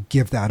finally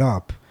give that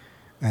up,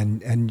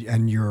 and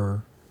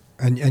you're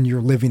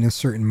living in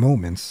certain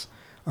moments,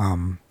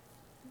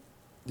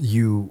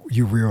 you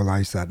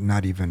realize that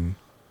not even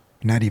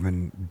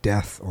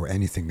death or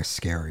anything is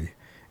scary.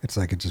 It's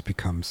like it just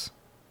becomes,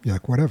 you're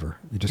like, whatever.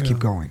 You just keep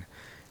going,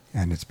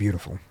 and it's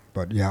beautiful.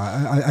 But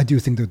yeah, I do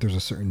think that there's a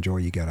certain joy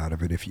you get out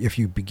of it if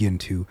you begin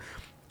to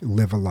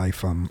live a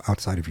life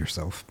outside of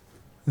yourself.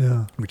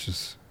 Yeah, which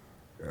is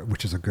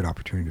a good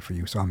opportunity for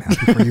you. So I'm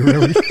happy for you,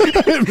 really.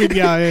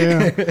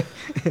 Yeah.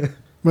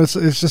 But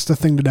it's just a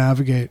thing to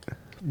navigate.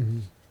 Mm-hmm.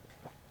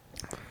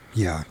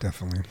 Yeah,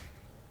 definitely.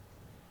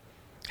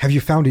 Have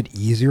you found it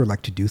easier,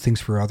 like, to do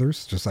things for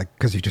others, just like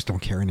because you just don't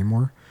care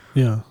anymore?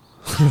 Yeah,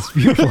 it's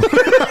beautiful.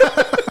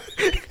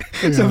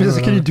 Somebody's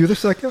like, "Can you do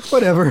this?" Like,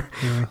 whatever.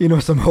 Yeah.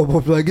 Some hobo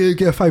will be like, "Hey,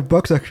 get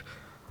 $5." Like,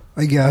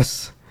 I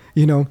guess.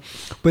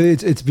 But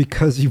it's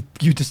because you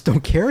just don't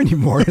care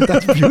anymore.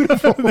 That's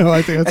beautiful. No,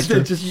 I think that's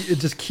true. It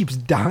just keeps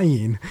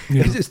dying.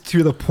 Yeah. It's just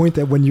to the point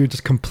that when you're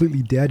just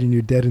completely dead and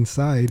you're dead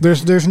inside.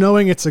 There's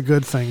knowing it's a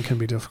good thing can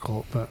be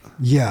difficult, but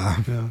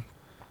yeah.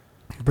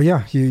 But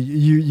yeah,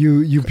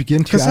 you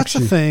begin to actually that's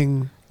the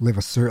thing. Live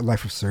a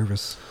life of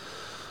service.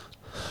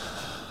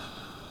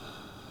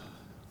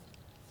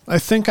 I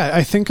think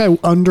I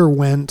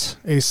underwent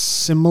a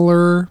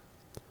similar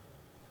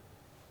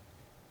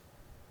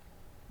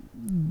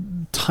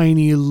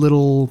tiny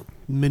little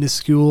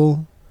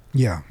minuscule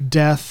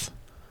death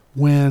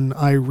when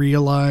I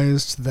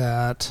realized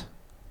that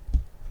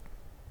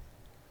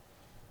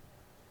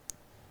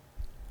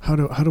how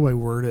do I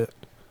word it?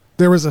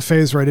 There was a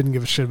phase where I didn't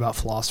give a shit about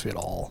philosophy at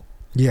all.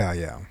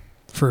 Yeah.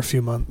 For a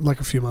few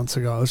months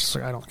ago, I was just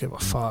like, I don't give a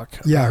fuck.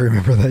 Yeah, I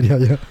remember that.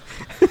 Yeah.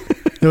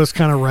 It was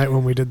kind of right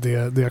when we did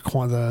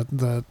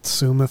the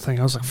Summa thing.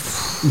 I was like,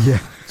 yeah,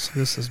 so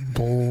this is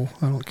bull.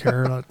 I don't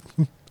care.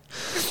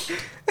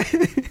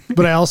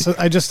 But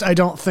I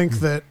don't think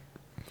that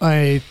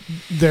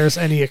there's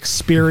any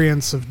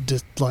experience of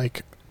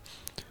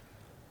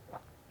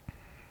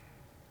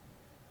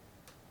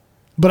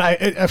But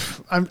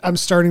I'm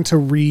starting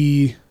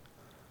to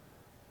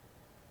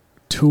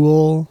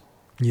retool.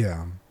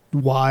 Yeah.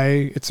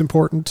 Why it's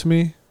important to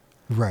me.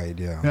 Right.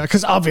 Yeah. Yeah,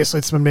 because obviously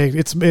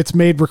it's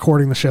made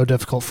recording the show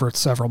difficult for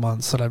several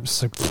months. That I'm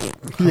just like,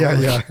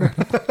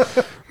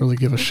 really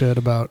give a shit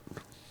about.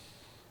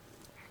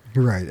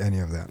 Right. Any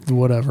of that.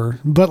 Whatever.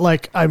 But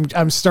like,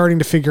 I'm starting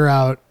to figure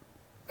out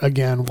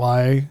again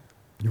why.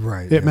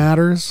 Right. It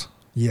matters.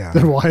 Yeah.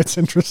 And why it's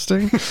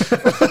interesting.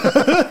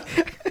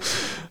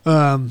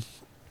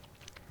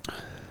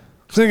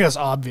 I think that's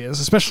obvious,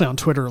 especially on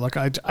Twitter. Like,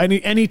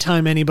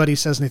 anytime anybody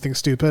says anything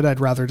stupid, I'd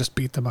rather just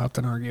beat them up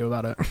than argue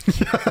about it.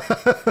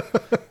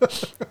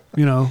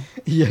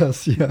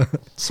 Yes, yeah.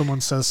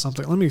 Someone says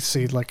something. Let me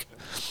see. Like,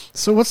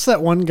 so what's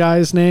that one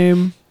guy's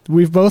name?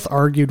 We've both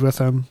argued with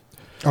him.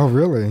 Oh,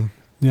 really?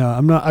 Yeah,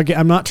 I'm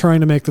not trying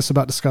to make this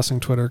about discussing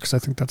Twitter because I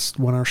think that's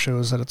when our show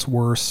is at its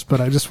worst.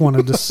 But I just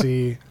wanted to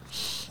see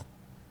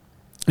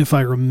if I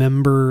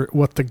remember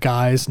what the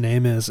guy's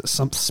name is.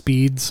 Some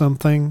Speed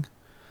something.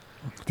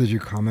 Did you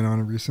comment on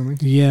it recently?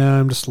 Yeah,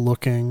 I'm just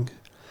looking.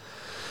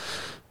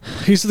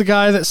 He's the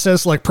guy that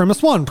says like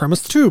premise 1,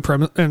 premise 2,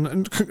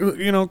 and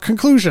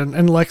conclusion,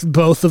 and like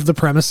both of the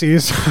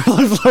premises.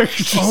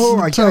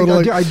 Like,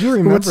 I do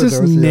remember. What's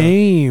his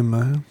name?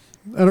 I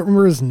don't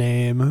remember his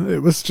name. It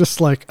was just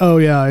like, oh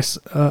yeah,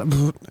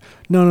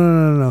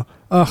 no.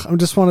 I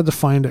just wanted to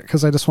find it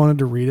because I just wanted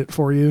to read it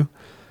for you.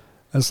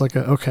 As like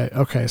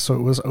okay, so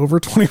it was over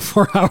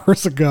 24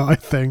 hours ago, I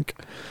think.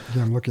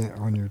 Yeah, I'm looking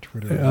on your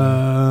Twitter.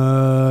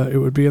 It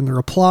would be in the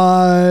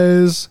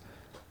replies.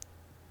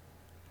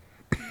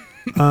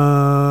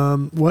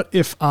 What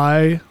if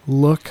I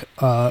look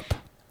up?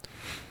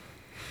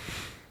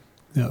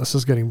 Yeah, this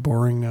is getting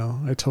boring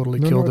now. I totally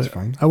killed it.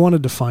 Fine. I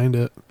wanted to find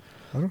it.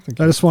 I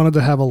just wanted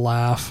to have a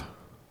laugh.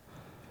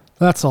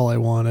 That's all I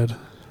wanted.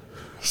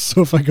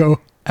 So if I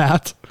go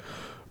at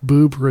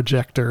boob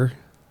rejector,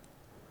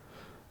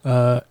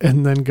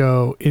 and then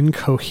go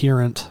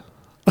incoherent,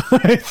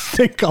 I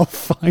think I'll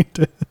find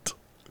it.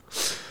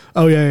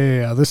 Oh,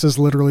 yeah. This is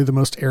literally the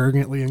most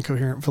arrogantly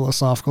incoherent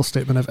philosophical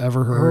statement I've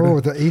ever heard.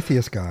 Oh, the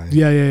atheist guy.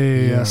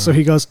 Yeah. So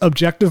he goes,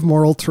 objective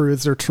moral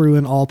truths are true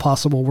in all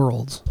possible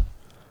worlds.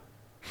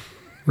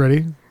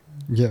 Ready?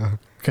 Yeah.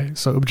 Okay,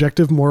 so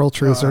objective moral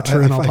truths are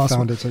true in all possible. I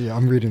found it, so yeah,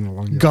 I'm reading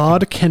along. Yeah.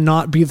 God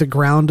cannot be the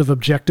ground of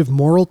objective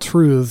moral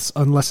truths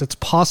unless it's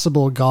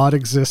possible God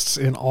exists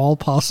in all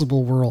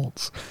possible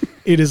worlds.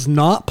 It is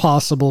not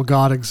possible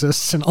God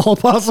exists in all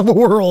possible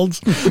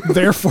worlds.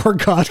 Therefore,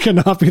 God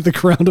cannot be the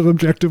ground of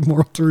objective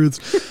moral truths.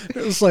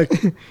 It's like,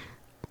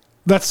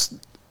 that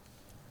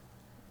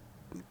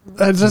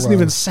doesn't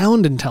even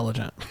sound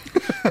intelligent.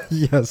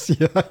 Yes,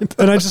 yeah.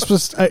 And I just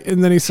was,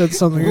 and then he said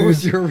something. What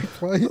was your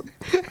reply?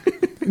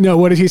 No,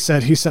 what did he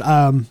said? He said,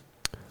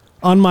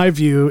 on my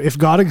view, if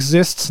God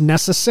exists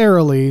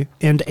necessarily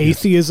and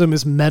atheism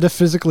is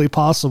metaphysically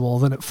possible,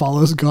 then it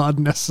follows God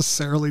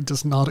necessarily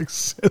does not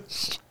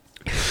exist.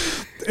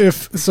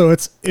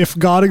 If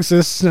God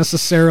exists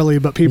necessarily,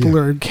 but people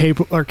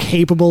are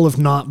capable of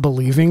not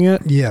believing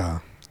it,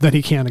 then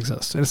he can't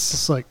exist. And it's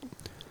just like,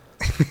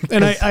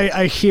 and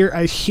I hear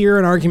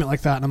an argument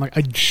like that, and I'm like,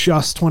 I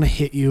just want to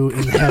hit you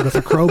in the head with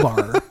a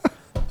crowbar.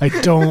 I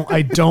don't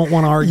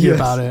want to argue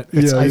about it.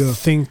 I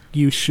think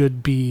you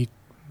should be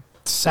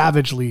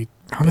savagely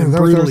and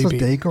brutally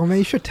beat. Man,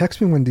 you should text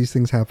me when these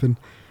things happen.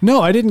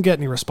 No, I didn't get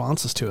any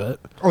responses to it.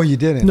 Oh, you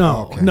didn't?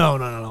 No, okay.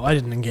 no. I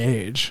didn't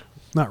engage.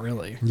 Not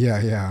really.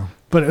 Yeah.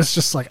 But it's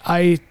just like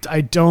I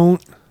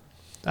don't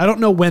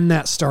know when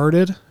that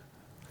started.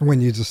 When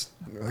you just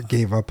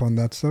gave up on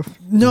that stuff?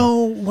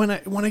 No, when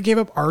I gave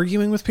up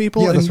arguing with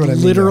people and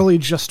literally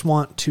just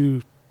want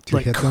to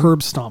like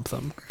curb stomp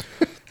them.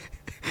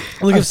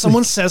 Like if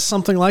someone says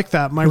something like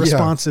that, my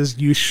response is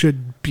you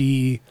should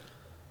be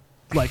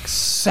like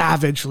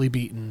savagely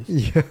beaten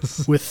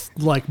with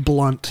like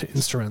blunt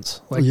instruments.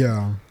 Like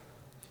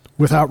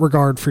without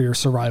regard for your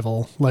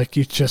survival. Like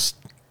you just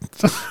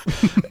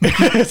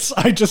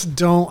I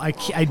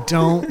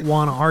don't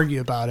want to argue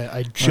about it.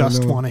 I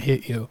just want to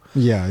hit you.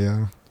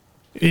 Yeah.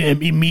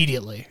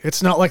 Immediately.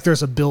 It's not like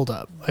there's a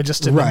buildup. I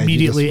just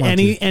immediately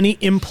any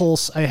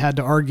impulse I had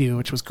to argue,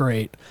 which was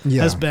great,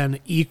 has been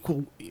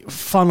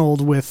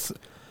funneled with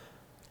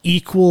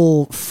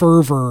equal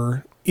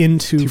fervor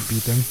into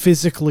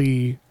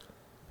physically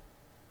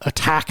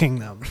attacking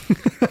them.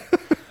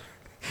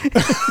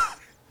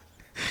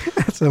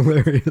 That's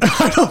hilarious.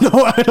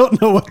 I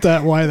don't know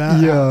why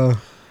that.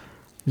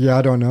 Yeah,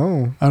 I don't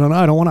know. I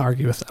don't want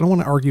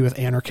to argue with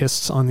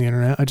anarchists on the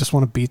internet. I just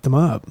want to beat them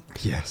up.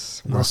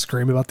 Yes. And I'll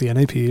scream about the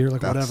NAP or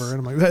like whatever. And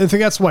I'm like, I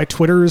think that's why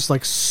Twitter is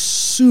like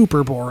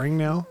super boring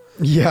now.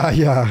 Yeah.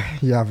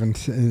 You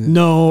haven't.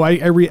 No,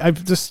 I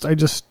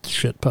just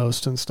shit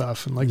post and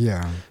stuff and like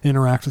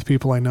interact with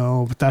people I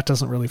know, but that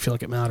doesn't really feel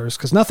like it matters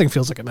because nothing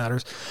feels like it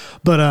matters.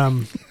 But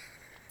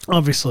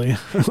obviously,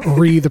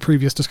 the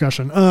previous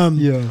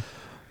discussion.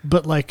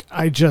 But like,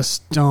 I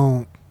just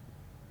don't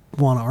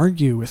want to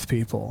argue with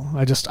people.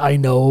 I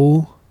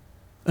know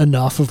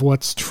enough of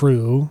what's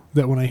true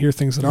that when I hear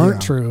things that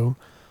aren't true,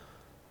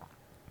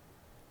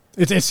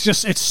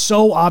 it's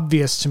so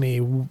obvious to me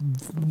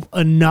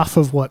enough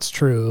of what's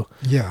true.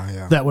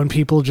 That when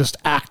people just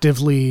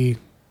actively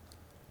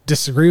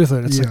disagree with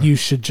it, it's like you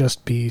should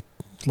just be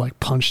like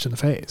punched in the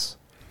face.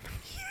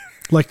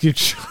 Like you.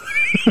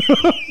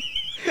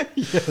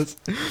 Yes.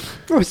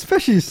 Oh,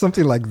 especially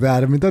something like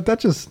that. I mean, that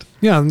just...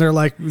 Yeah, and they're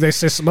like, they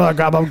say, God,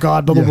 blah,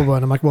 blah, blah, blah.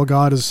 And I'm like, well,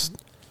 God is...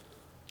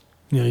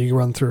 You know, you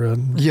run through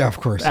an of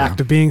course,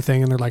 act of being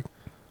thing, and they're like...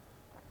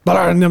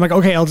 And I'm like,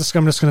 okay, I'm just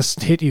going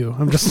to hit you.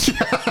 I'm just...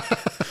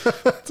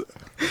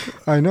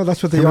 I know,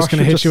 that's what I'm just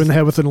going to hit you in the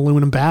head with an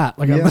aluminum bat.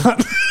 Like, I'm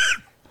not...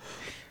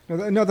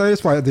 No, that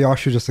is why they all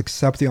should just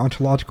accept the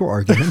ontological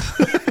argument.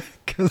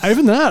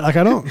 Even that, like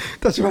I don't.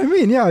 That's what I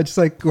mean. Yeah, it's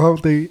like, well,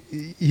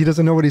 he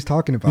doesn't know what he's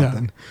talking about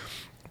then,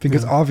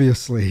 because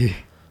obviously,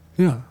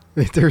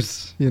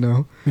 there's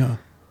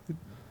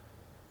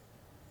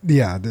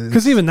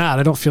because even that,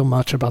 I don't feel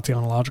much about the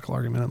ontological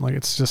argument. I'm like,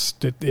 it's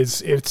just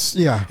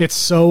it's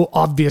so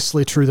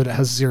obviously true that it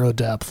has zero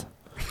depth.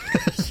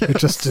 It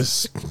just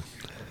is.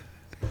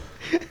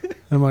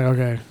 I'm like,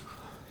 okay.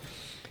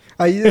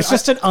 It's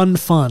just an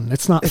unfun.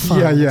 It's not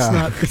fun.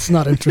 It's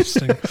not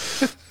interesting.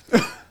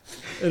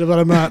 But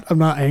I'm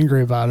not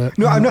angry about it.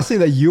 No, I'm not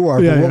saying that you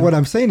are. But what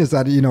I'm saying is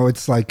that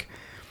it's like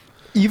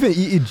even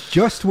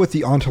just with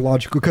the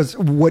ontological, because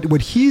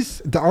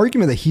the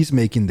argument that he's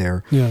making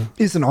there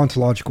is an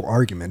ontological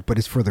argument, but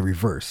it's for the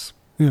reverse.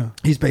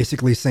 He's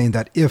basically saying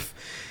that if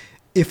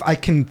I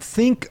can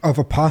think of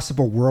a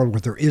possible world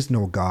where there is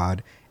no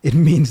God, it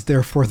means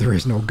therefore there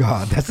is no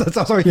God.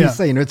 That's what he's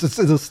saying. It's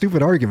a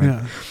stupid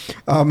argument.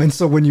 Yeah. And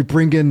so when you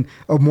bring in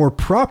a more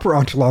proper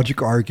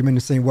ontological argument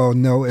and saying, well,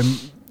 no,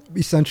 and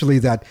essentially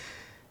that,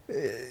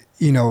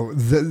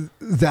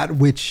 that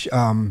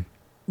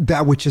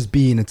which is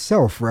being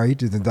itself, right?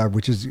 That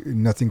which is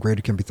nothing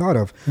greater can be thought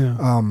of.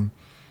 Yeah.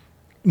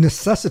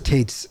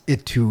 Necessitates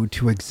it to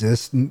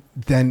exist,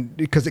 then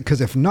because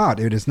if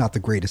not, it is not the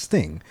greatest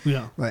thing.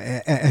 Yeah,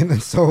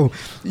 and so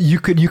you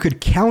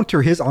could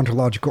counter his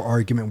ontological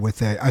argument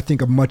with I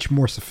think a much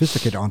more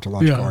sophisticated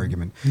ontological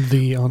argument.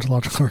 The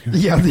ontological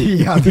argument.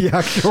 The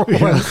actual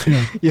one.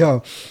 Yeah.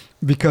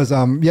 Because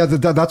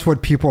that's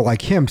what people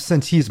like him,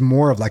 since he's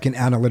more of like an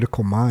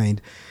analytical mind.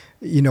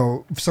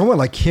 Someone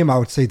like him, I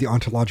would say the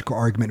ontological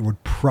argument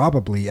would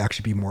probably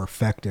actually be more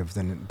effective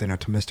than a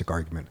Thomistic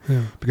argument,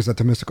 because a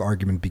Thomistic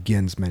argument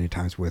begins many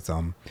times with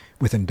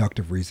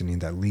inductive reasoning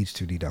that leads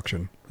to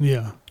deduction.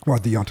 Yeah. Or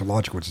the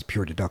ontological, which is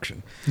pure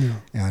deduction. Yeah.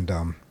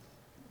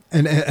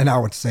 And I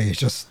would say it's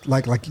just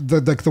like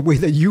the way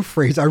that you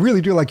phrase. I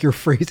really do like your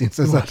phrasing. It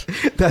says that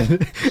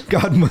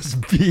God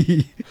must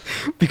be,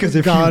 because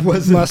if God he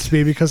wasn't, must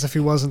be, because if he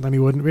wasn't, then he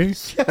wouldn't be.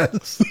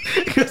 Yes,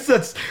 because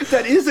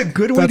that is a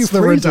good way to phrase it. That's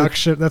the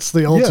reduction. That's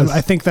the ultimate. Yes.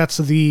 I think that's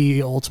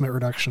the ultimate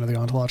reduction of the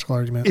ontological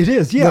argument. It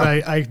is, yeah.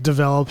 That I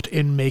developed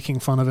in making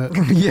fun of it.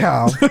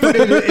 Yeah, but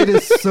it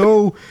is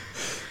so.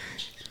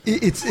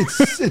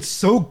 It's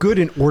so good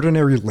in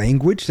ordinary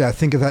language that I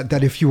think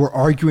that if you were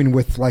arguing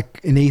with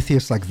like an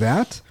atheist like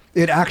that,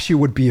 it actually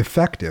would be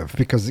effective,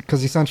 because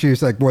essentially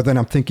it's like, well, then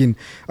I'm thinking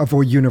of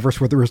a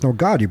universe where there is no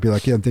God. You'd be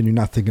like, yeah, then you're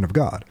not thinking of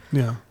God.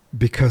 Yeah.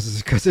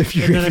 Because if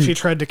you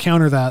tried to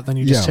counter that, then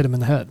you just hit him in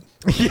the head.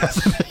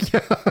 Yes.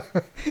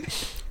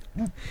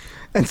 Yeah.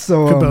 And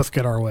so could both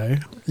get our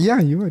way.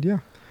 Yeah, you would. Yeah.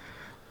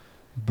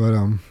 But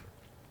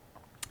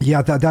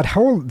that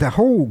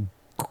whole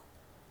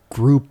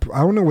group,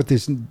 I don't know what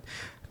this,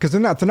 because they're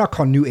not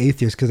called new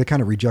atheists, because they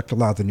kind of reject a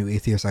lot of the new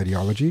atheist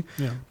ideology.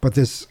 Yeah. But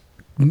this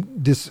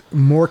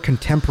more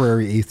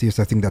contemporary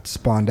atheist, I think, that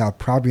spawned out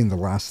probably in the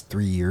last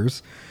 3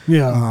 years.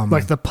 Yeah,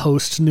 like the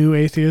post new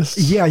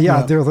atheists.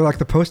 Yeah. They're like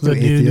the post new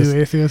atheists.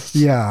 New atheists.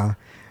 Yeah,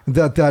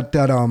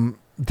 that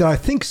I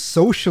think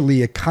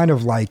socially it kind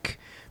of like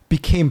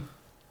came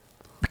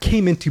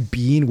into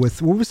being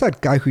with, what was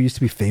that guy who used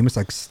to be famous,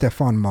 like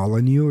Stefan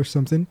Molyneux or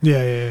something?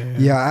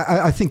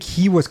 Yeah. I think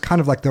he was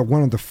kind of like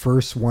one of the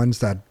first ones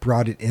that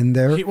brought it in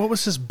there. What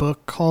was his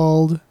book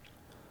called?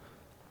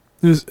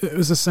 It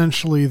was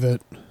essentially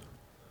that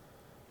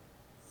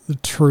the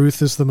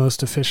truth is the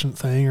most efficient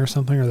thing, or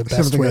something, or the best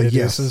something way to do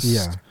this.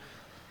 Yeah.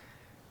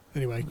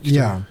 Anyway.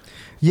 Yeah.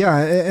 Yeah,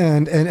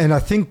 and I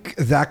think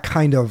that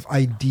kind of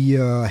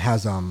idea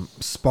has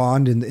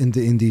spawned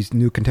in these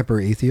new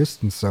contemporary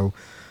atheists, and so.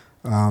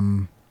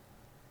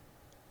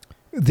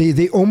 They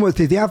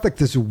have like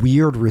this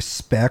weird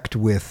respect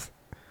with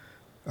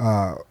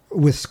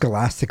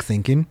scholastic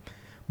thinking,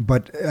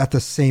 but at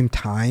the same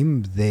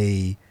time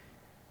they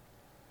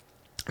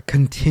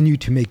continue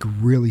to make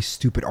really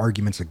stupid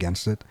arguments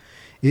against it.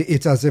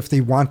 It's as if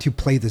they want to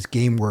play this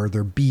game where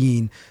they're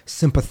being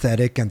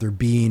sympathetic and they're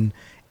being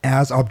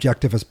as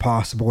objective as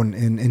possible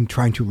and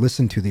trying to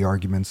listen to the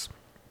arguments.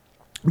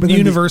 But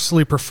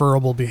universally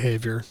preferable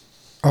behavior.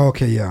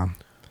 Okay, yeah.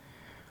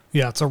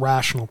 Yeah, it's a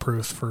rational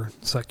proof for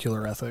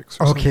secular ethics.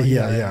 Okay,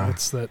 yeah.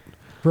 It's that.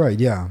 Right,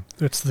 yeah.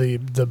 It's well,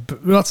 it's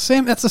the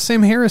same. That's the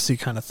same heresy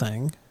kind of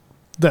thing.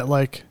 That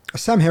like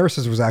Sam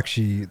Harris's was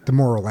actually The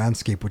Moral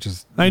Landscape, which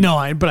is. I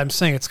know, but I'm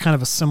saying it's kind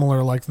of a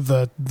similar, like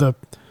the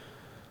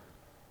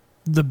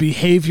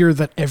behavior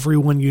that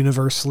everyone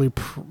universally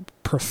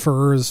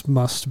prefers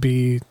must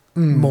be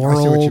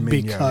moral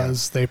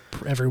because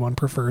everyone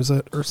prefers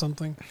it or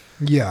something.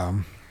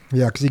 Yeah.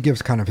 Yeah, because he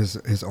gives kind of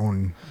his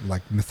own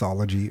like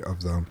mythology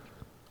of the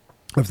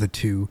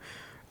two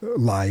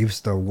lives,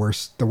 the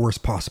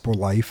worst possible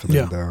life, and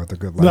then the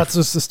good life. That's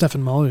just the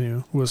Stefan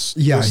Molyneux was.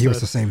 Yeah, he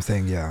was the same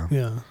thing. Yeah.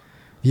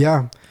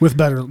 Yeah. With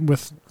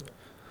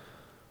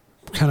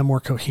kind of more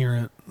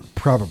coherent,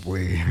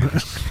 probably,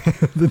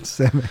 than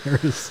Sam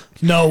Harris.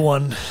 No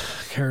one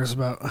cares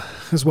about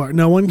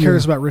No one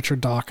cares about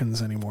Richard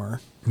Dawkins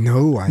anymore.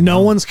 No,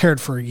 no one's cared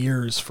for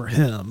years for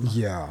him.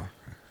 Yeah.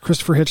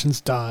 Christopher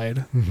Hitchens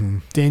died. Mm-hmm.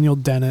 Daniel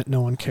Dennett,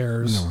 no one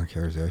cares. No one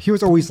cares, yeah. He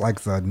was always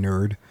like the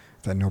nerd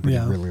that nobody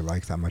really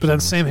liked that much. But then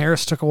Sam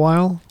Harris took a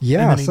while.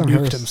 Yeah, and then he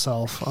nuked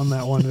himself on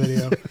that one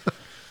video.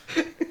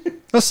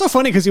 That's so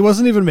funny because he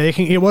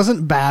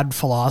wasn't bad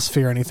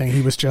philosophy or anything.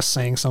 He was just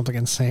saying something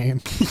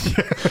insane.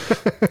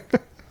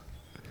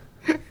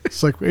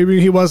 It's like,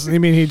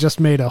 he just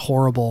made a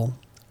horrible...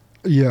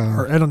 Yeah.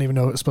 Or I don't even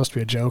know if it was supposed to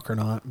be a joke or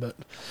not, but...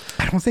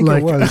 I don't think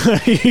it was.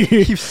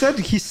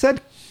 He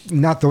said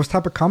not those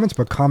type of comments,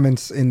 but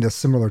comments in a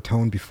similar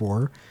tone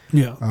before.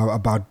 Yeah.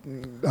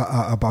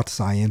 About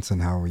science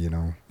and how,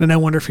 And I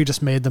wonder if he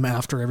just made them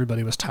after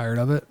everybody was tired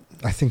of it.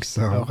 I think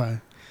so. Okay.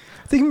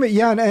 I think,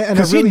 yeah. And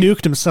because he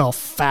nuked himself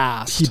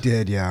fast. He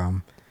did, yeah.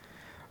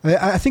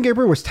 I think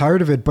everyone was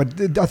tired of it,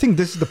 but I think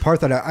this is the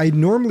part that I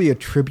normally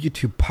attribute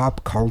to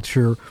pop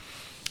culture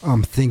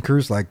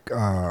thinkers like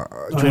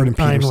Jordan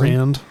Peterson. Ayn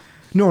Rand.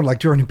 No, like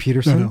Jordan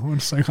Peterson. No, I'm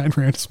saying Ayn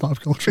Rand is pop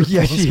culture.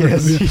 Yeah, she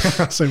is.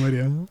 Yeah. Same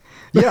idea.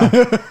 Yeah.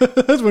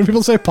 When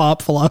people say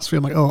pop philosophy,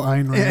 I'm like, oh,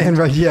 Ayn Rand. And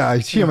right, yeah,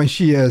 I mean,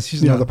 she is.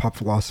 She's another pop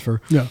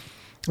philosopher. Yeah.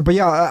 But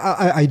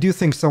yeah, I do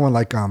think someone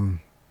like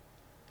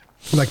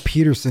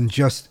Peterson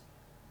just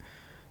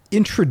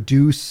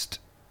introduced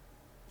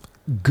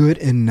good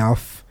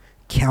enough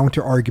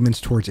counter arguments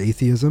towards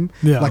atheism.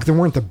 Yeah. Like they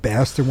weren't the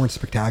best, they weren't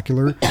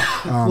spectacular.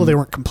 Well, they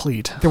weren't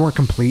complete. They weren't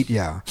complete,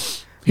 yeah.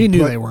 He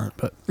knew they weren't,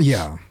 but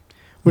yeah.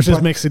 Which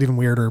just makes it even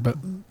weirder, but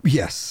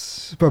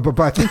yes. But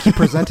I think he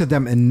presented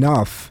them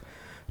enough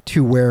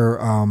to where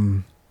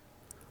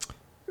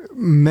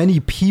many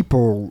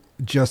people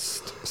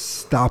just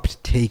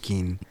stopped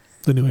taking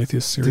the New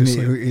Atheist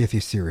seriously. The New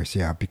Atheist serious,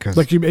 yeah, because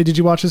like did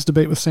you watch his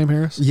debate with Sam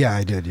Harris? Yeah,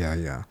 I did.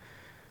 Yeah.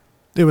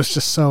 It was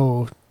just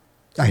so.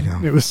 I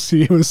know. It was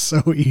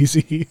so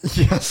easy.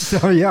 Yes.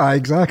 Oh, yeah,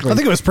 exactly. I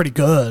think it was pretty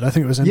good. I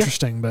think it was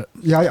interesting, but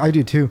yeah, I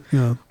do too.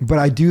 Yeah. But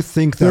I do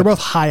think that they're both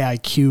high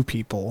IQ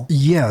people.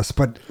 Yes,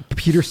 but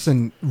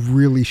Peterson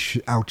really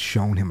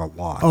outshone him a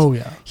lot. Oh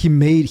yeah.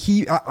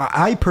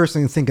 I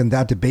personally think in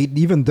that debate,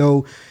 even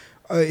though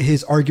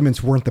his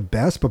arguments weren't the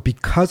best, but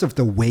because of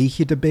the way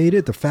he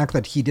debated, the fact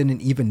that he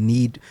didn't even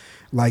need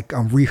like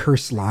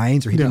rehearsed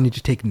lines or he didn't need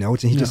to take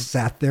notes and he just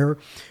sat there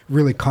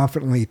really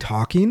confidently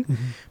talking,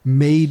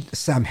 made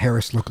Sam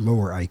Harris look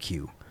lower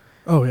IQ.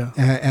 Oh yeah.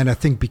 And I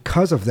think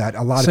because of that,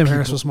 a lot of Sam people,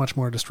 Harris was much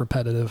more just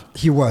repetitive.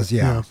 He was,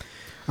 yeah.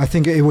 I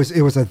think it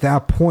was at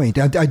that point.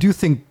 I do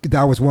think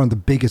that was one of the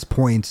biggest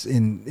points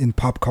in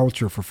pop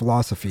culture for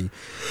philosophy,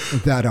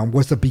 that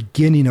was the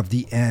beginning of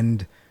the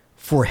end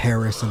for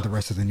Harris and the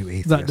rest of the New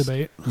Atheists. That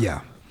debate.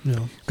 Yeah.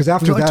 Yeah. Because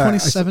after that,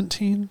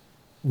 2017.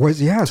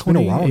 It's been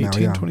a while now.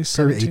 Yeah,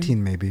 2017?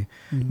 18 maybe.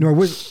 No, I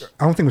don't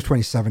think it was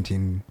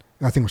 2017.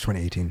 I think it was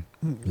 2018.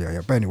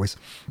 Yeah. But anyways,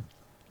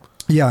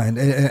 yeah, and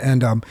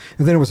then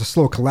it was a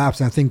slow collapse,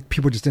 and I think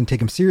people just didn't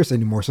take him serious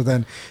anymore. So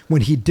then, when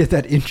he did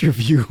that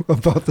interview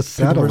about the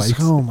satellites,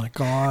 oh my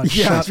god,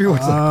 yeah, people was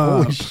like,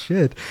 holy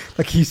shit,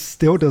 like he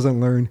still doesn't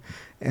learn.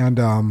 And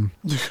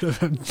you could have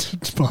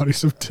had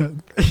bodies of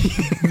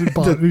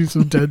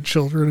dead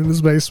children in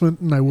his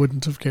basement, and I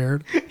wouldn't have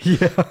cared.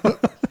 Yeah,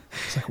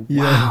 it's like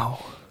wow.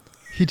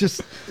 He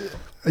just,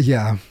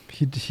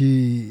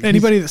 he.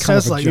 Anybody that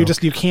says like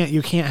you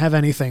can't have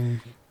anything.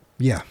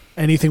 Yeah.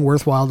 Anything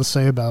worthwhile to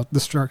say about the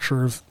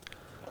structure of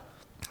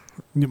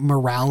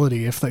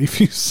morality if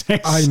you say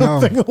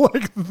something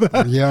like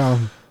that. Yeah.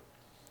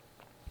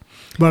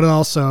 But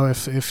also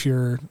if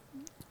your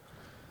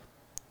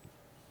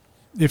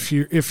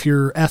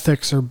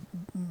ethics are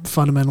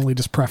fundamentally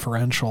just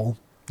preferential.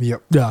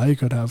 Yep. Yeah, you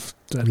could have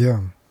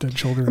dead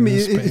children. I mean,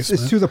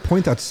 it's to the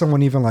point that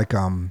someone even like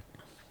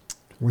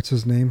what's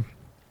his name?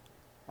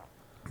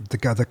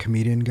 The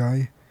comedian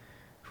guy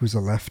who's a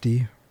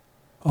lefty.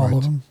 All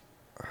of them.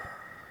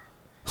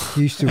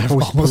 He used to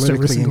post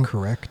politically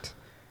incorrect.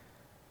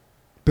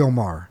 Bill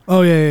Maher.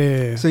 Oh,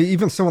 yeah. So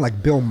even someone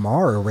like Bill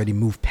Maher already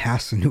moved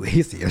past the New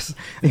Atheist.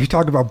 And you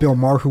talk about Bill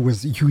Maher, who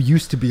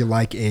used to be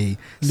like a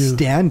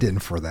stand-in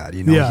for that.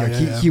 You know,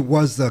 he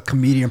was the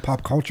comedian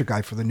pop culture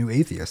guy for the New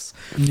Atheists.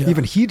 Yeah.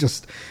 Even he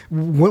just,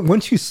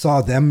 once you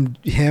saw him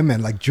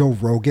and like Joe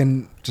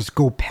Rogan just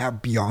go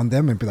beyond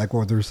them and be like,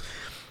 well,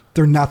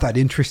 they're not that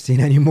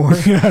interesting anymore.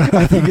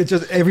 I think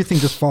everything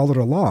just followed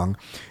along.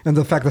 And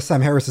the fact that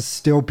Sam Harris is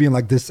still being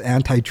like this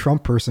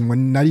anti-Trump person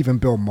when not even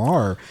Bill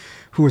Maher,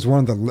 who is one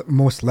of the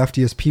most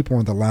leftiest people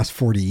in the last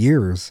 40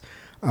 years,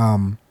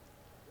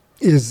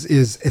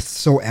 is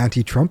so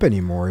anti-Trump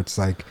anymore. It's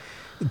like,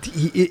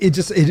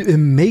 it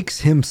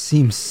makes him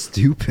seem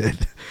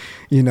stupid,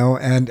 you know,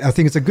 and I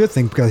think it's a good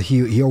thing because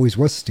he always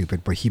was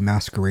stupid, but he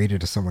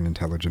masqueraded as someone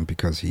intelligent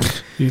because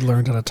he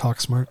learned how to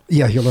talk smart.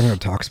 Yeah, he learned how to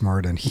talk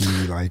smart, and he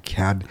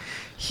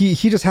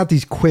he just had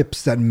these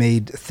quips that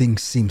made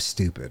things seem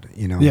stupid,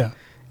 you know. Yeah,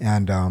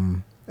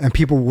 and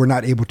people were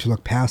not able to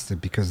look past it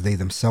because they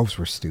themselves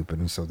were stupid,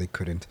 and so they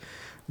couldn't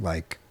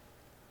like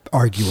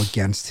argue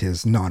against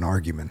his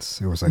non-arguments.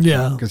 It was like,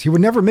 because he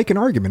would never make an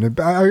argument.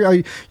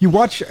 You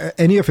watch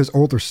any of his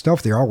older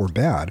stuff; they all were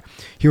bad.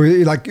 He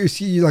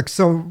would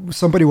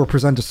somebody will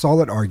present a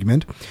solid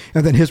argument,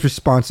 and then his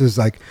response is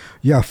like,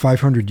 "Yeah,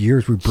 500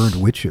 years we burned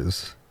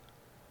witches."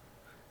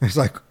 It's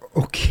like,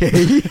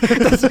 okay,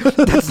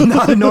 that's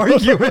not an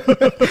argument.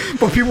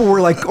 But people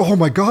were like, "Oh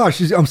my gosh,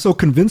 I'm so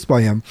convinced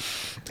by him,"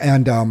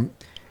 and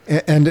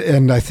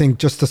I think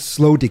just a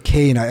slow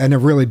decay, and I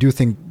really do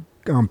think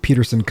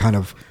Peterson kind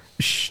of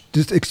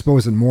just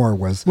exposed it more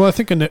was. Well, I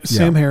think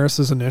Sam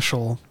Harris's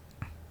initial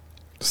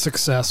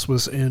success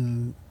was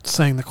in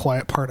saying the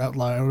quiet part out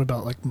loud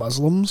about like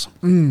Muslims.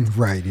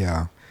 Right.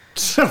 Yeah.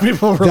 So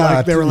people were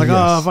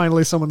oh,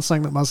 finally someone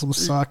saying that Muslims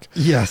suck.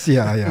 Yes.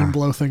 Yeah. And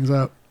blow things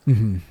up.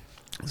 Mm-hmm.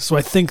 So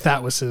I think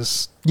that was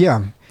his.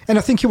 Yeah. And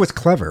I think he was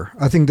clever.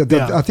 I think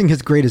I think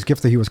his greatest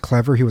gift that he was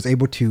clever. He was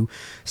able to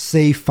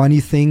say funny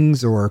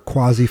things or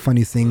quasi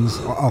funny things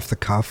off the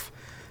cuff.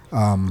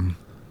 And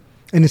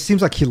it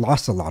seems like he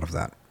lost a lot of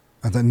that.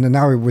 And then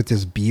now with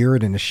his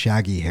beard and his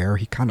shaggy hair,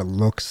 he kind of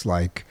looks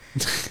like...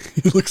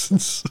 he looks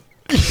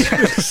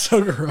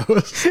so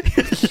gross.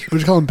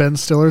 Would you call him Ben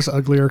Stiller's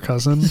uglier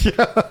cousin?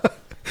 Yeah.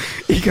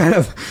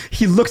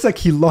 He looks like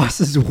he lost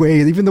his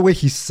way. Even the way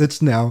he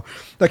sits now,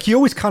 like he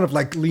always kind of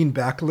like leaned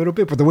back a little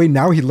bit, but the way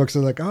now he looks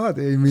is like, I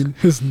mean,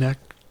 his neck.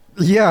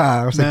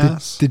 Yeah, I was like,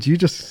 did you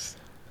just?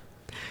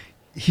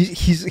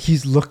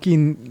 He's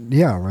looking,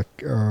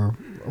 like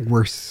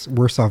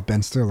worse off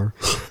Ben Stiller,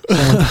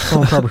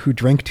 someone probably who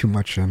drank too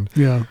much and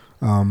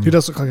he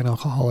does look like an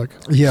alcoholic.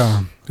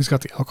 Yeah, he's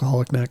got the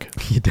alcoholic neck.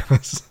 He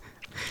does,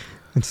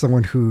 and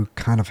someone who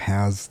kind of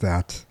has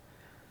that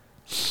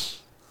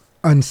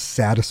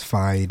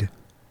unsatisfied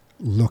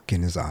look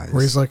in his eyes,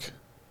 where he's like,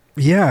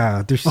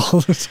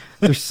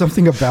 there's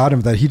something about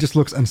him that he just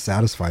looks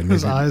unsatisfied.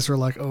 His eyes are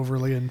like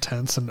overly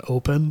intense and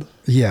open.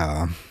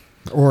 Yeah,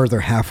 or they're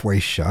halfway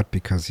shut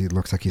because he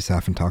looks like he's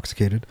half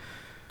intoxicated.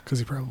 Because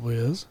he probably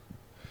is.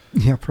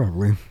 Yeah,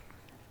 probably.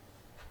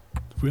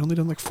 We only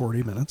done like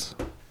 40 minutes.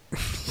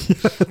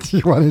 Do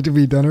you want it to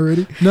be done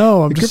already?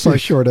 No, I'm just like a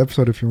short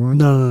episode if you want.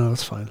 No,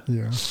 it's fine.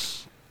 Yeah.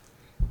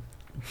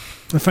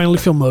 I finally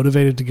feel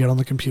motivated to get on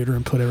the computer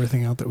and put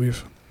everything out that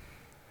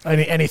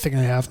anything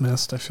I have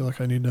missed. I feel like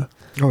I need to.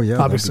 Oh yeah,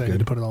 obviously I need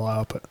to put it all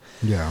out, but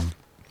yeah.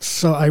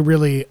 So I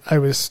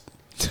was,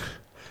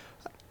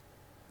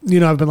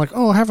 I've been like,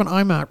 I have an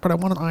iMac, but I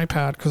want an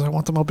iPad because I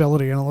want the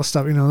mobility and all this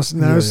stuff. And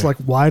I was like,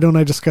 why don't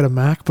I just get a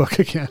MacBook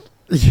again?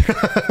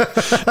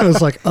 Yeah. I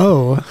was like,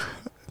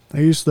 I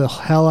used the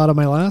hell out of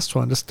my last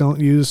one. Just don't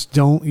use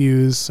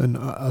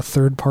a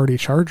third-party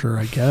charger,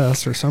 I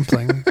guess, or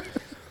something.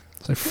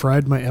 So I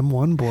fried my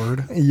M1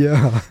 board.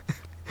 Yeah.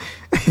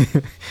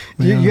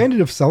 You ended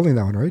up selling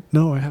that one, right?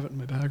 No, I have it in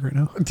my bag right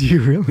now. Do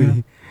you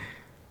really?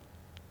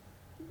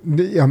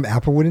 Yeah.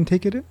 Apple wouldn't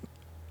take it in?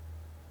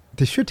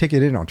 They should take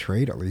it in on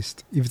trade at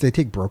least. If they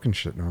take broken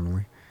shit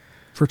normally.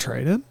 For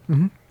trade-in?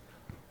 Mm-hmm.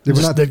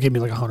 They'd give me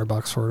like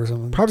 $100 for it or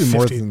something. Probably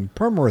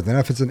more than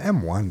if it's an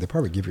M1, they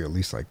probably give you at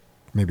least like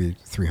maybe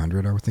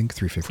 300, I would think,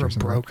 350 for or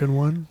something. For a broken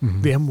one?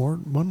 Mm-hmm. The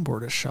M1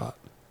 board is shot.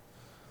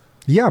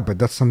 Yeah, but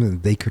that's something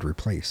that they could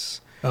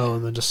replace. Oh,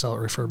 and then just sell it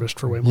refurbished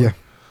for way more? Yeah.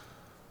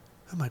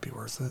 That might be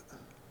worth it.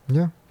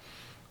 Yeah.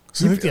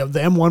 So I think the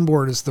M1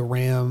 board is the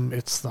RAM,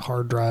 it's the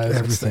hard drive,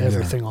 it's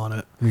everything on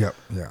it. Yep,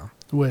 yeah.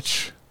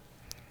 Which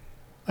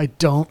I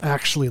don't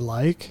actually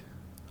like.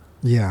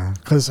 Yeah.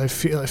 Because I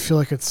feel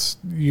like it's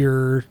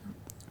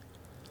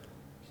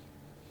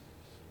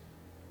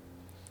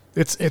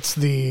It's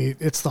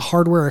the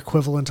hardware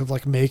equivalent of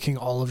like making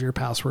all of your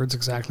passwords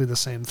exactly the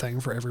same thing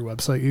for every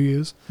website you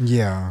use.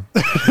 Yeah.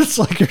 It's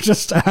like you're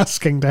just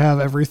asking to have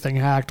everything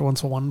hacked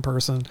once one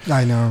person.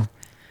 I know.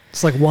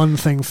 It's like one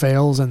thing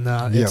fails and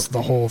it's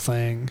the whole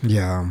thing.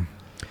 Yeah.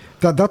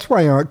 That's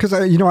why because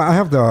I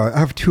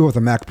have two of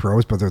the Mac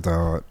Pros, but they're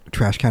the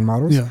trash can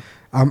models. Yeah.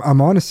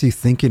 I'm honestly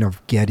thinking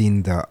of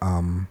getting the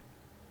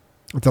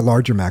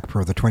larger Mac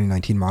Pro, the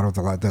 2019 model,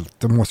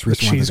 the most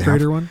recent one. The cheese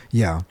grater one?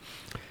 Yeah.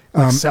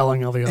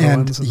 Selling all the other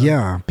ones.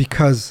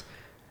 Because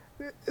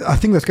I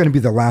think that's going to be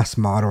the last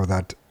model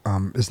that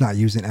is not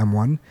using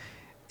M1.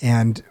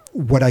 And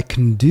what I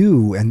can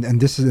do,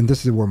 and this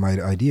is where my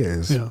idea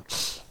is. Yeah.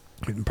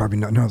 Probably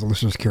none of the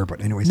listeners care,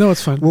 but anyways. No,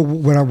 it's fine. Well,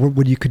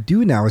 what you could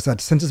do now is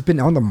that since it's been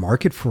on the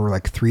market for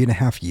like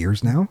 3.5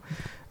 years now.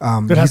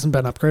 It hasn't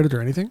been upgraded or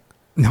anything?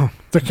 No.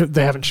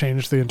 They haven't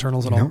changed the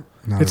internals at all?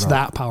 It's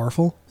that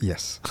powerful?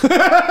 Yes.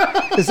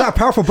 It's that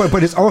powerful,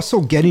 but it's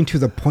also getting to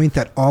the point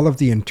that all of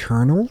the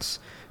internals,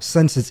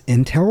 since it's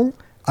Intel,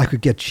 I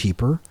could get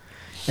cheaper.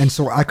 And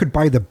so I could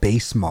buy the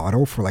base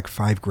model for like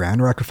 $5,000,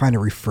 or I could find a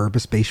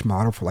refurbished base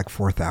model for like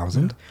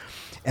 $4,000,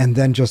 and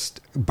then just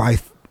buy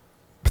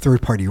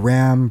third-party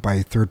RAM,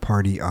 buy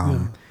third-party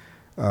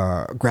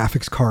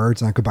graphics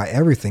cards, and I could buy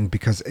everything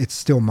because it's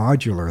still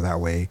modular that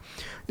way.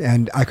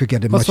 And I could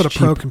get it much cheaper. That's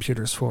what a pro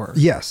computer's for.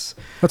 Yes.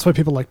 That's why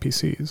people like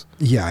PCs.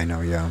 Yeah, I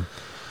know, yeah.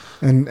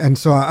 And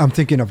so I'm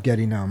thinking of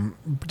getting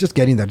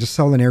just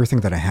selling everything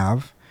that I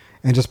have,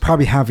 and just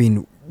probably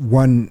having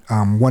one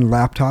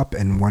laptop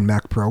and one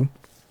Mac Pro,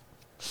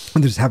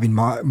 and just having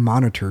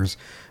monitors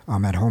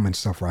at home and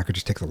stuff where I could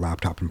just take the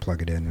laptop and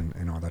plug it in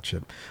and all that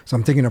shit. So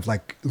I'm thinking of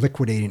like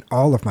liquidating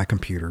all of my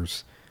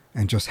computers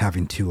and just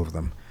having two of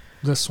them.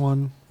 This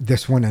one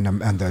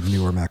and the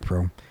newer Mac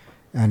Pro,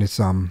 and it's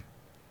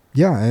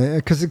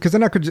because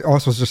then I could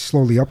also just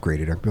slowly upgrade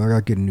it. I'd be like,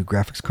 I'll get a new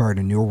graphics card,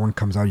 a newer one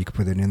comes out, you could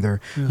put it in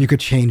there. Yeah. You could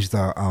change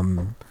the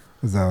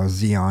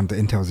Xeon, the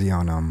Intel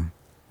Xeon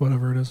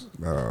whatever it is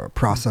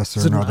processor.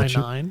 Is it and all an that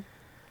i9? Shit.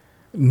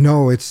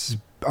 No, it's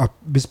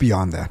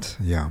beyond that.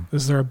 Yeah.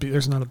 There's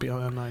not a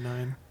beyond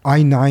i9?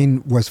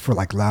 i9 was for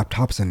like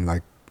laptops and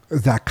like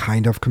that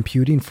kind of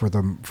computing for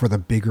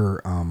the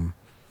bigger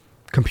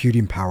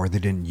computing power. They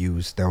didn't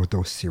use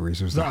those series.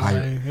 There was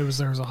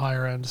there was a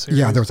higher end series.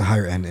 Yeah, there was a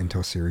higher end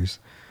Intel series.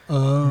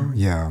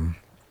 Yeah.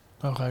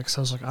 Okay, because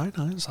I was like,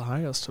 i9 is the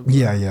highest of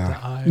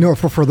yeah. No,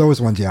 for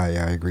those ones, yeah,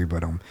 I agree.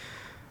 But okay,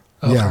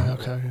 yeah,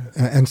 okay.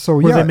 And so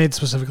were they made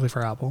specifically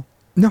for Apple?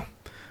 No,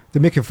 they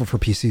make it for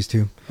PCs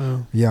too.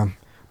 Oh, yeah.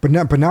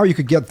 But now you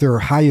could get their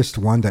highest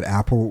one that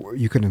Apple,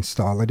 you could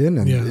install it in.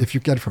 And if you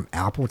get it from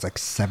Apple, it's like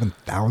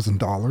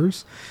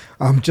 $7,000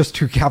 just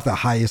to have the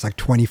highest, like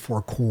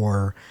 24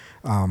 core,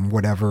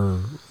 whatever,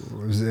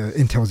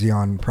 Intel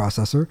Xeon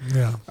processor.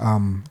 Yeah.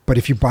 But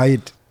if you buy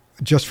it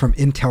just from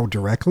Intel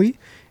directly,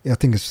 I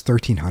think it's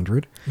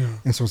 $1,300. Yeah.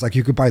 And so it's like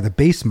you could buy the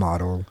base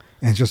model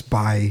and just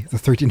buy the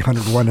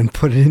 $1,300 one and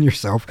put it in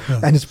yourself.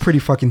 Yeah. And it's pretty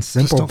fucking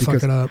simple. Just don't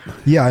fuck it up.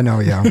 Yeah, I know,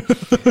 yeah.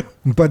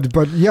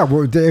 but yeah,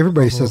 well,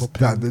 everybody says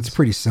that it's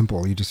pretty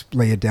simple. You just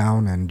lay it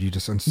down and you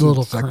just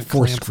install it's like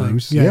 4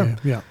 screws.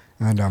 Yeah.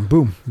 And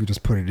boom, you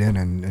just put it in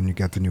and you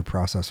get the new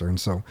processor. And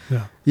so,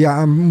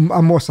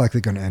 I'm most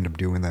likely going to end up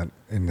doing that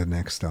in the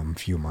next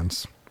few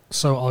months.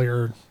 So all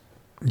your...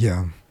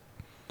 Yeah.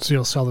 So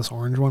you'll sell this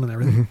orange one and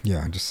everything? Mm-hmm.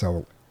 Yeah, just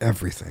sell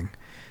everything.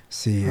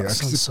 See, that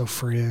sounds so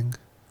freeing.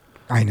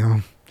 I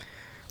know.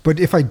 But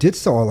if I did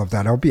sell all of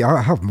that, I'll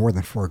have more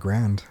than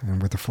 $4,000.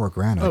 And with the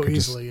 $4,000, I could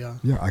easily,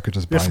 I could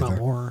just buy if not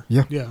more.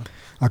 Yeah.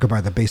 I could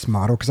buy the base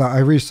model because I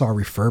already saw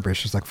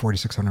refurbished. It's like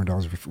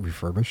 $4,600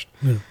 refurbished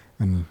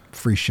and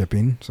free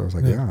shipping. So I was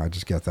like, I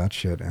just get that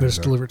shit. And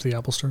just deliver it to the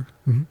Apple Store?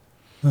 Mm-hmm.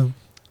 Oh.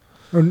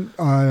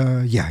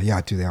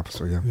 To the Apple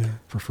Store,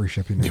 for free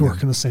shipping. You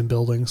work in the same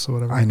building, so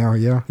whatever. I know,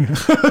 yeah.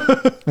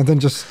 And then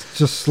just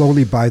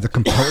slowly buy the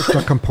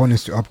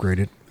components to upgrade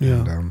it. Yeah.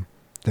 And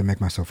then make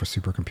myself a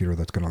supercomputer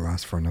that's going to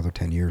last for another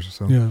 10 years or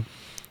so. Yeah.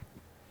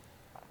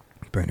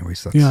 But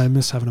anyways, that's... Yeah, I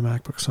miss having a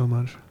MacBook so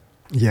much.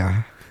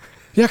 Yeah.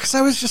 Yeah, because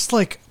I was just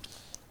like...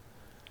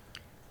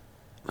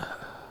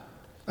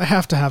 I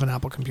have to have an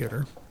Apple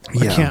computer.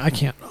 I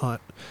can't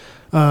not.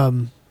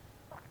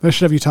 I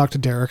should have you talk to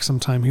Derek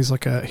sometime. He's a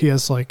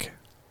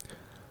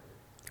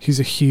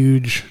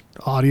huge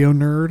audio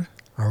nerd.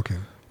 Okay.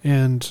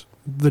 And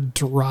the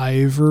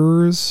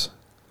drivers,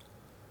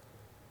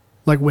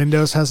 like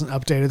Windows hasn't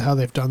updated how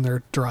they've done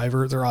their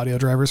audio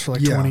drivers for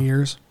like 20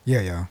 years.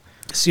 Yeah.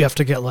 So you have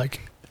to get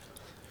like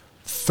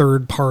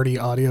third-party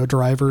audio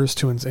drivers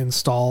to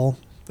install,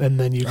 and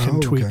then you can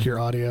tweak your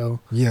audio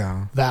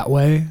that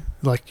way,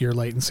 like your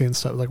latency and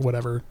stuff, like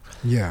whatever.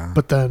 Yeah.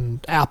 But then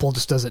Apple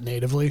just does it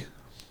natively.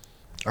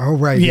 Oh,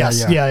 right.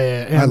 Yes. Yeah.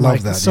 And I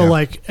love that. So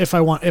like if I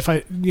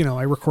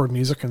I record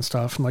music and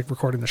stuff and like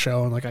recording the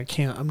show and like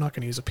I'm not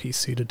going to use a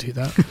PC to do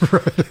that.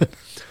 Right.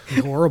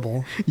 It's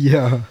horrible.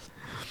 Yeah.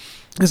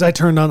 As I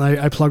turned on,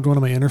 I plugged one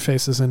of my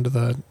interfaces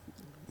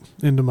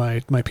into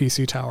my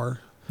PC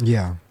tower.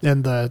 Yeah.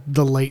 And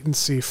the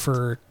latency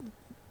for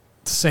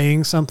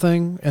saying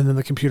something and then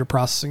the computer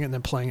processing it and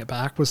then playing it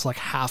back was like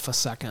half a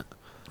second.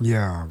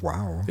 Yeah.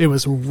 Wow. It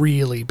was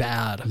really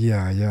bad.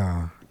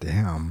 Yeah.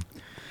 Damn.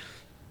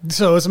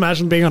 So let's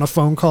imagine being on a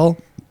phone call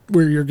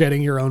where you're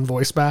getting your own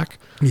voice back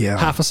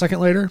half a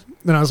second later.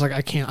 Then I was like,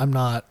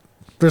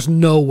 there's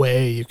no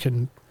way you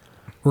can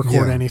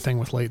record anything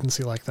with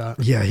latency like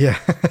that. Yeah.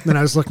 Then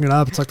I was looking it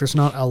up. It's like, there's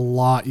not a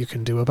lot you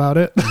can do about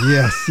it.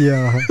 Yes.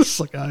 Yeah. It's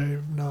like,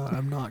 I'm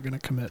not going to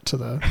commit to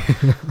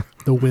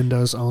the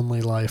Windows only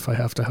life. I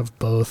have to have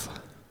both.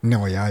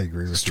 No, yeah, I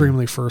agree with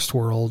Extremely first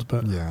world,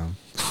 but yeah.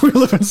 We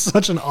live in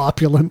such an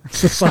opulent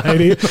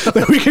society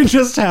that we can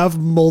just have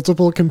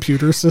multiple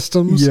computer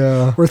systems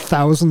for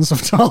thousands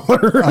of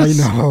dollars. I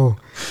know.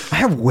 I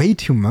have way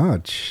too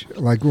much.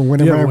 Like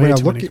when I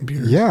look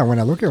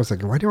at it, I was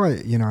like, why do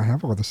I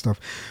have all this stuff?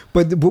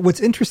 But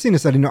what's interesting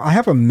is that I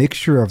have a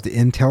mixture of the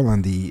Intel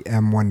and the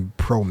M1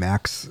 Pro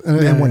Max,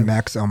 M1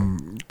 Max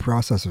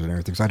processors and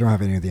everything. So I don't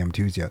have any of the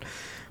M2s yet.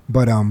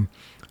 But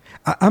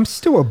I'm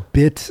still a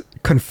bit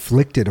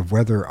conflicted of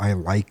whether I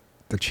like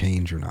the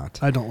change or not.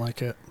 I don't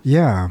like it.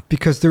 Yeah,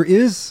 because there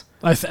is...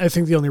 I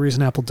think the only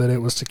reason Apple did it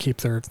was to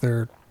keep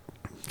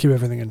keep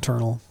everything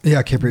internal. Yeah,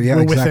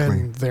 exactly.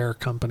 Within their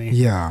company.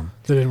 Yeah.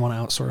 They didn't want to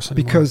outsource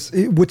anymore. Because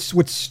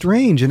what's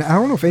strange, and I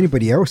don't know if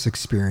anybody else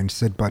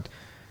experienced it, but...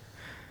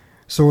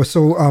 So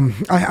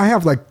I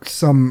have like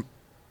some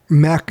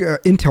Mac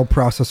Intel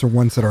processor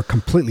ones that are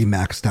completely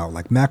maxed out,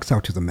 like maxed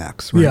out to the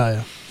max, right?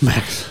 Yeah.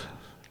 Max.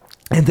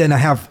 And then I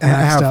have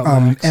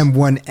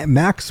M1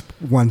 Max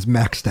ones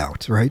maxed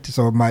out, right?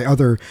 So your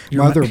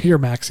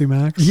Maxi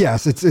Max.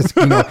 Yes, it's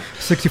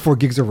 64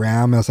 gigs of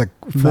RAM. It's like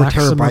 4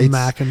 terabytes.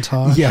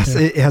 Macintosh. Yes,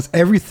 it has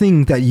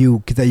everything that you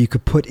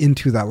could put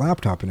into that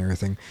laptop and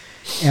everything.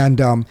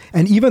 And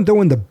even though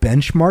in the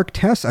benchmark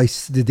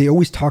tests, they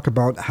always talk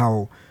about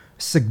how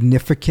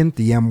significant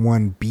the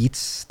M1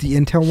 beats the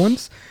Intel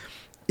ones.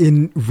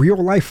 In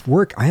real life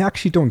work, I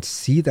actually don't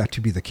see that to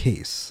be the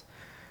case.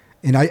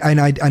 And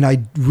I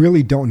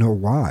really don't know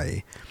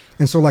why.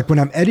 And so like when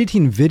I'm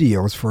editing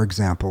videos, for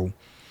example,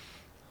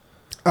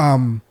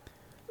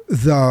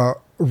 the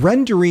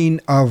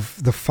rendering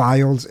of the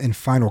files in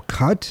Final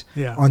Cut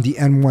on the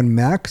M1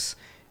 Max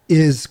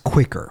is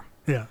quicker.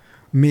 Yeah.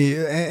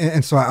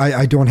 and so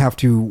I don't have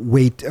to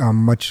wait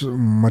much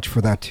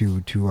for that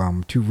to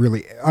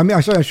really. I mean,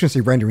 I shouldn't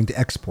say rendering, to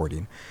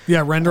exporting.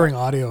 Yeah, rendering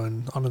audio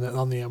and on the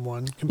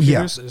M1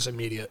 computers is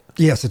immediate.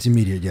 Yes, it's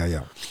immediate.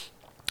 Yeah.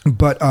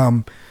 But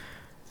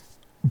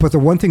the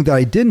one thing that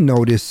I did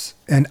notice,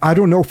 and I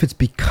don't know if it's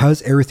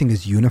because everything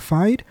is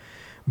unified,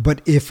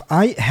 but if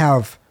I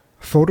have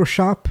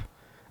Photoshop,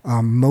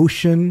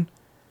 Motion,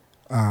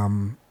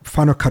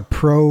 Final Cut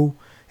Pro,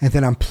 and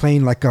then I'm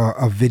playing like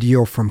a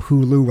video from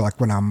Hulu, like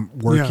when I'm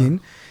working,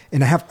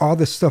 and I have all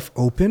this stuff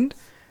opened,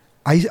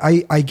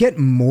 I get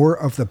more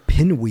of the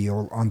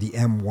pinwheel on the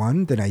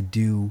M1 than I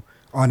do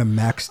on a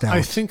maxed out.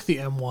 I think the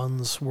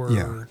M1s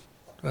were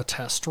a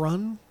test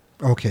run.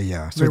 Okay,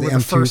 yeah. So they were the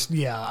first.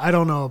 Yeah, I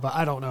don't know.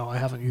 I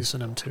haven't used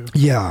an M2.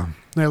 Yeah.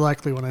 They're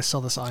likely when I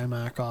sell this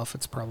iMac off,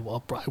 it's probably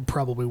I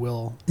probably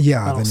will.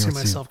 Yeah. I don't see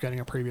myself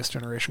getting a previous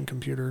generation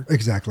computer.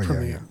 Exactly.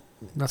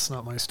 That's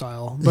not my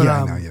style. But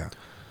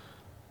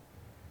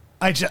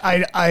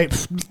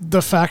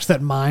the fact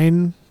that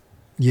mine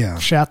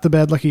shat the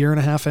bed like a year and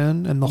a half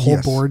in, and the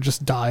whole board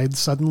just died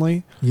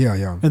suddenly.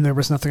 Yeah. And there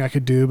was nothing I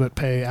could do but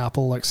pay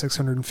Apple like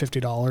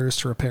 $650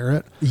 to repair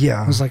it.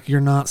 Yeah. I was like, you're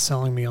not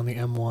selling me on the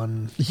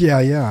M1.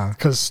 Yeah.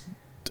 Because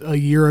a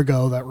year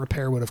ago that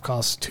repair would have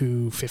cost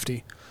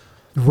 $250.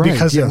 Right.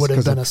 Because it would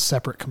have been a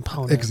separate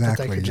component that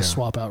they could just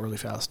swap out really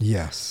fast.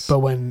 Yes. But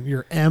when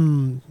your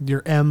M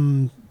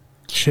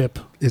chip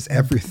is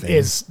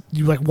everything,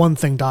 like one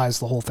thing dies,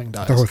 the whole thing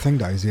dies. The whole thing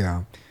dies,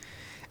 yeah.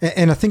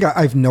 And I think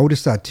I've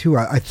noticed that too.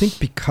 I think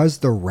because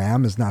the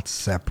RAM is not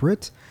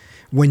separate,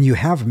 when you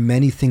have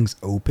many things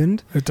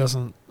opened, it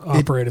doesn't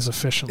operate as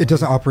efficiently. It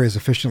doesn't operate as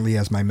efficiently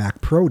as my Mac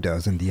Pro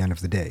does in the end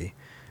of the day.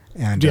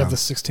 And do you have the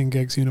 16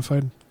 gigs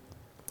unified?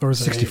 Or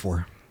is it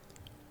 64?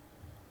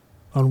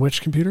 On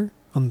which computer?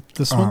 On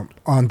this one?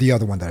 On the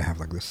other one that I have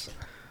like this.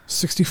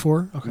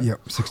 64? Okay.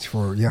 Yep,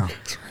 64, yeah.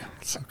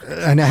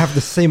 And I have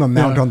the same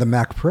amount on the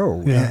Mac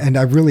Pro. Yeah. And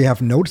I really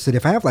have noticed it.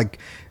 If I have like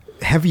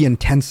heavy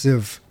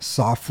intensive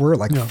software,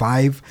 like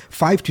 5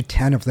 to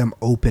 10 of them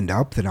opened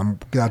up, then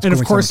that's and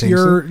of course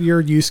your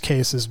use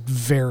case is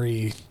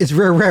it's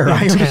very rare.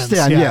 Intense. I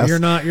understand. Yeah,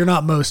 yes. you're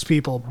not most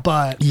people,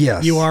 but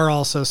you are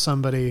also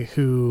somebody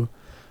who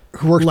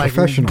works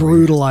professionally,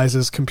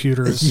 brutalizes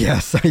computers.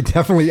 Yes,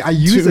 I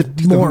use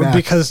it more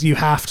because you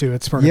have to.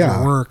 It's part of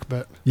your work,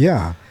 but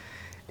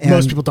and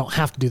most people don't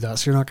have to do that,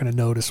 so you're not going to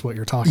notice what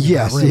you're talking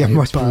about. Really,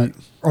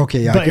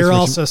 but you're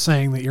also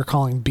saying that you're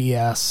calling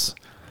BS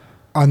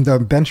on the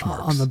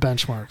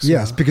benchmarks.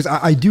 Yes, because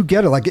I do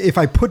get it. Like if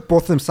I put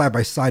both of them side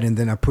by side and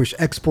then I push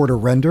export or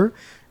render,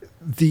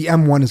 the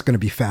M1 is going to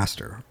be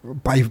faster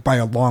by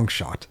a long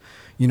shot.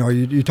 You know,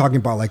 you're talking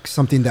about like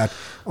something that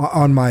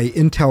on my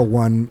Intel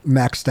one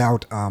maxed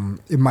out,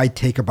 it might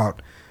take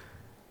about,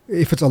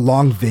 if it's a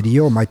long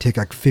video, it might take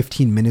like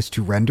 15 minutes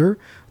to render.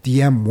 The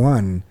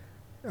M1,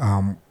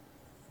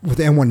 with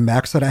the M1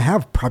 Max that I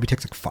have, probably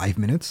takes like 5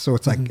 minutes. So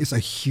it's like, it's a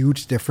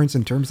huge difference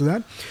in terms of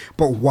that.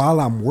 But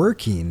while I'm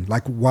working,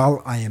 like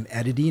while I am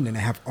editing and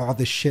I have all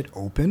this shit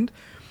opened,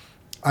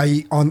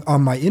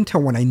 on my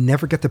Intel one, I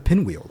never get the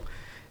pinwheel.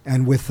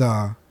 And with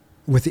the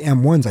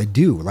M1s, I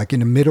do. Like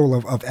in the middle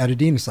of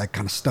editing, it's like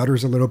kind of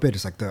stutters a little bit.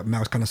 It's like the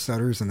mouse kind of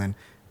stutters and then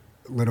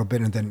a little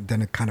bit, and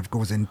then it kind of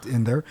goes in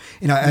there.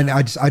 And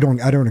I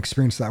don't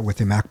experience that with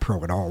the Mac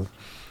Pro at all.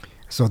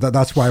 So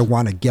that's why I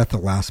want to get the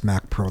last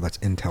Mac Pro that's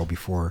Intel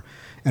before,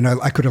 and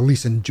I could at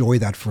least enjoy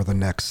that for the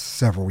next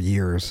several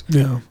years.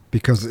 Yeah.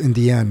 Because in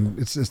the end,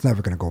 it's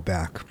never going to go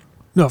back.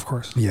 No, of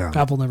course. Yeah.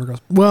 Apple never goes.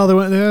 Well,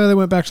 they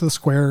went back to the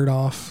squared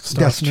off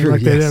stuff. That's true.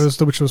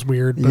 Which was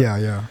weird. But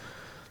yeah.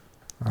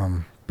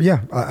 But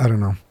yeah, I don't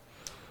know.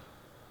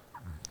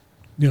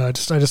 You know, I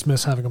just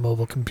miss having a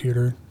mobile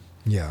computer.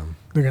 Yeah.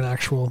 Like an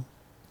actual.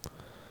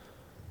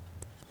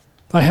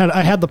 I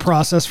had the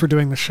process for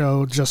doing the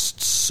show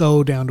just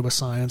so down to a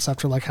science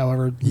after like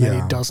however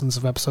many dozens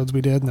of episodes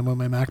we did, and then when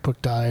my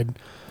MacBook died,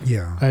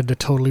 I had to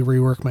totally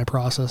rework my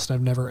process, and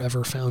I've never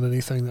ever found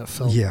anything that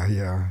felt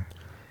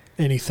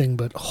anything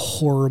but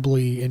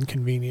horribly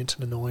inconvenient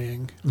and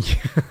annoying.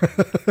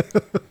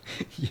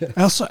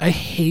 Yes. I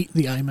hate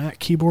the iMac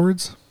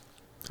keyboards.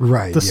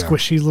 Right. The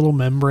squishy little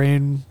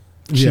membrane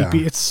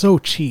cheapy. It's so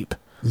cheap.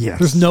 Yes.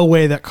 There's no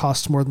way that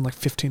costs more than like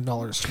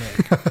 $15 to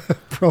make.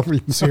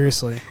 Probably not.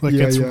 Seriously. Like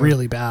it's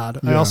really bad.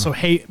 I also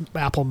hate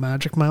Apple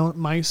Magic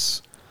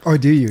mice. Oh,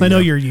 do you? I know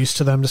you're used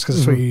to them just because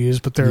it's what you use,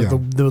 but they're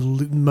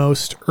the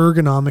most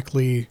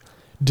ergonomically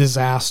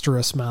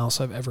disastrous mouse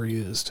I've ever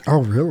used.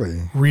 Oh,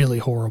 really? Really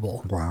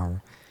horrible.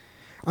 Wow.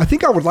 I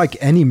think I would like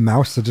any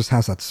mouse that just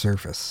has that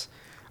surface.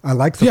 I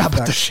like the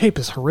but the shape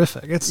is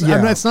horrific. It's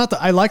it's not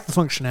that I like the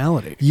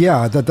functionality.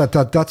 Yeah,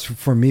 that's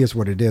for me is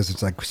what it is.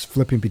 It's like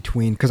flipping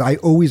between, because I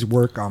always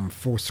work on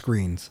full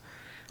screens.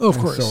 Oh, of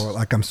course. So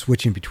like I'm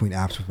switching between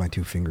apps with my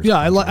two fingers. Yeah,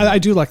 I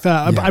do like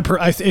that. Yeah.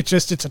 It's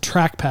a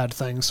trackpad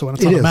thing. So when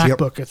it's on a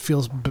MacBook, it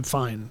feels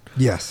fine.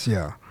 Yes,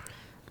 yeah.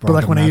 But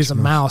like when I use a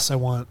mouse, I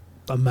want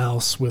a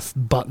mouse with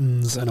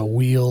buttons and a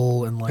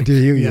wheel and like. Do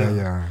you?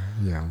 Yeah.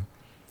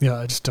 Yeah,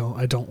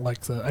 I don't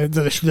like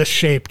the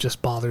shape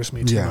just bothers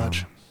me too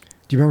much.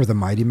 Do you remember the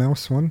Mighty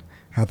Mouse one?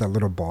 Had that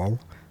little ball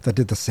that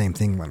did the same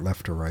thing, went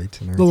left or right.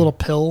 And the little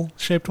pill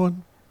shaped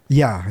one?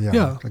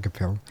 Yeah. Like a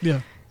pill.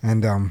 Yeah.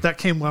 And that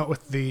came out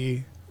with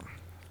the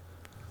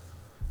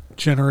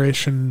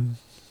Generation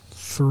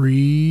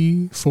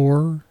 3,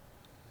 4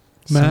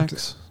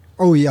 Max.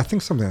 Oh yeah, I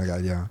think something like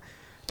that. Yeah,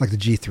 like the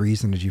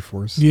G3s and the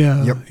G4s.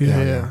 Yeah. Yep.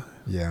 Yeah.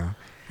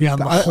 Yeah.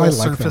 The whole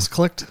surface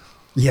clicked.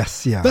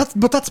 Yes. Yeah.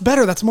 That's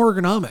better. That's more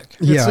ergonomic.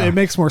 It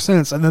makes more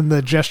sense. And then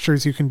the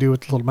gestures you can do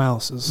with the little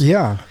mouses.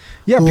 Yeah.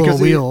 The because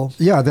wheel.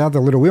 They have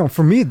the little wheel.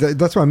 For me,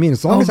 that's what I mean.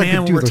 As long as I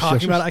can do when we're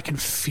talking about it, I can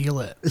feel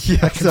it.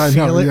 Yes, I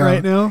can feel it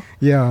right now.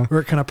 Yeah.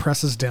 Where it kind of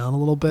presses down a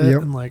little bit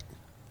and like.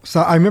 So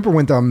I remember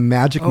when the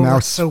Magic Mouse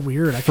that's so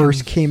weird.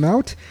 first came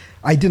out,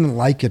 I didn't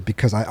like it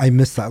because I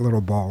missed that little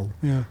ball.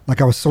 Yeah.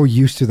 Like I was so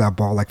used to that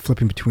ball, like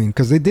flipping between,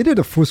 because they did it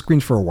a full screen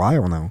for a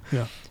while now.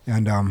 Yeah.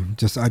 And I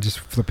just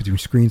flip between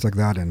screens like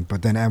that,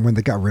 but then when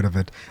they got rid of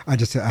it, I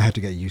had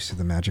to get used to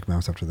the Magic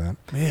Mouse after that.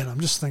 Man, I'm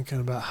just thinking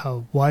about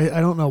why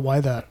I don't know why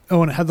that.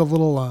 Oh, and it had the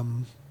little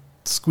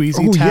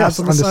squeezy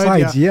tabs on the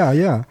sides.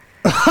 Yeah.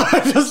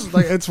 Just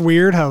like it's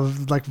weird how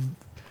like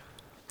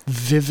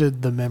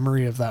vivid the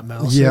memory of that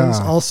mouse is.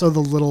 Also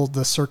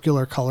the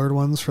circular colored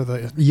ones for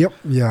the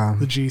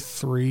the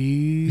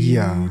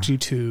G3,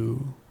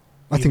 G2.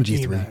 I think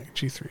G3.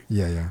 G3.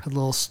 Yeah.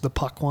 The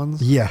puck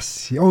ones.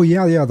 Yes. Oh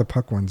yeah, the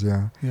puck ones.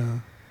 Yeah.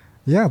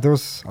 Yeah,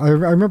 those I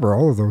remember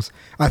all of those.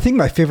 I think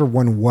my favorite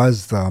one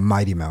was the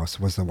Mighty Mouse.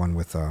 Was the one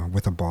with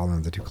a ball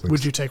and the two clicks.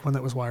 Would you take one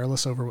that was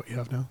wireless over what you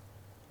have now?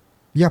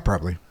 Yeah,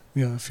 probably.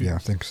 Yeah, I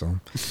think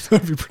so.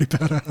 That'd be pretty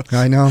badass.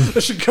 I know.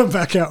 They should come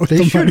back out with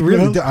they should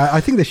really.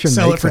 I think they should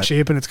sell it for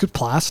cheap, and it's good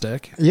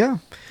plastic. Yeah,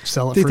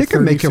 sell it. They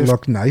could make it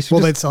look nice.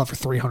 Well, they'd sell it for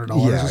 $300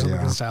 or something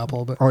against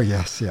Apple. But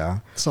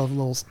sell a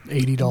little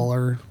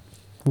 $80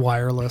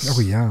 wireless.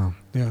 Oh yeah.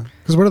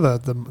 Because what are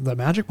the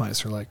Magic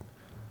Mice are like?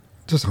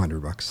 Just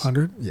 $100.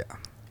 100? Yeah,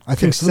 I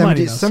think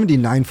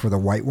 79 for the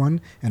white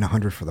one and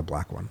 100 for the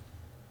black one.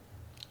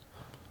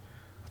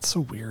 That's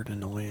so weird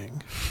and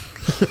annoying.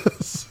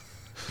 Yes.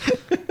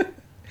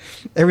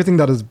 Everything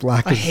that is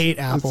black. I hate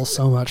Apple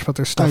so much, but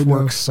their stuff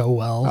works so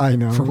well. I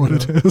know for what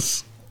it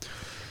is.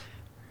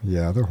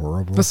 Yeah, they're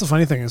horrible. That's the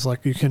funny thing is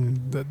like you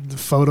can the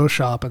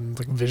Photoshop and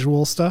like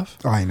visual stuff.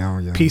 I know.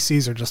 Yeah,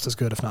 PCs are just as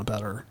good, if not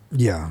better.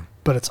 Yeah,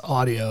 but it's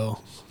audio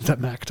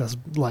that Mac does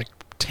like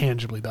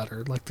tangibly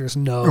better. Like there's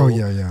no.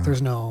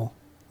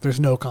 There's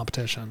no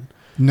competition.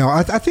 No,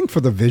 I think for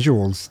the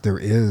visuals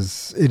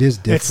it is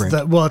different.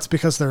 It's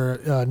because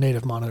their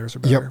native monitors are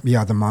better. Yep,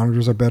 yeah, the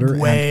monitors are better.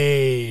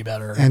 Way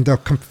better. And the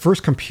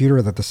first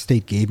computer that the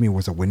state gave me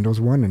was a Windows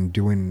one, and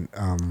doing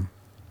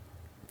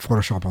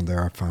Photoshop on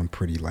there I found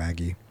pretty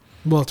laggy.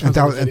 Well, it turns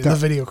out the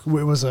video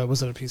was it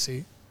a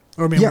PC?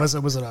 Or I mean,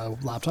 was it a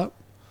laptop?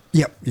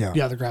 Yep, yeah.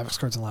 Yeah, the graphics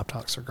cards and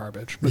laptops are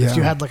garbage. But if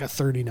you had like a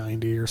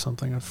 3090 or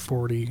something, a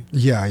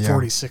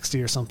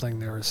 4060 or something,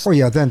 there was... Oh,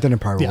 yeah, then it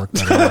probably worked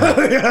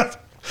better. Yeah.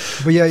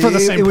 But yeah, for the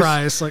same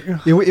price. Like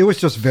it was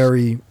just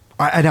very...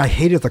 and I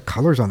hated the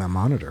colors on that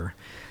monitor.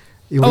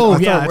 It's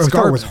garbage.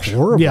 It was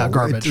horrible. Yeah,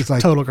 garbage. It's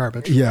like, total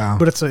garbage. Yeah.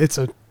 But it's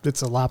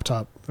a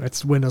laptop.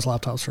 It's Windows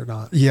laptops are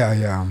not.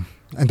 Yeah.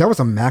 And that was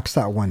a maxed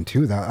out one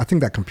too. I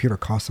think that computer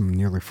cost them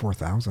nearly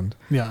 $4,000.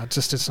 Yeah,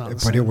 it's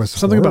not. But it was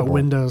something horrible.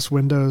 About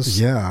Windows.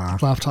 Yeah,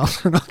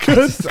 laptops are not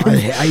good.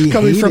 I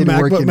coming from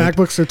MacBook.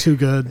 MacBooks are too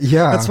good.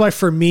 Yeah, that's why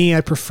for me,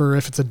 I prefer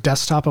if it's a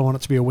desktop, I want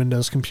it to be a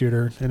Windows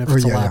computer, and if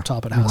it's a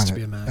laptop, it has to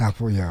be a Mac.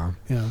 Apple, yeah.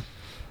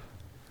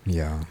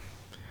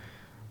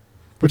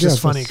 Which is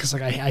funny because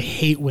like I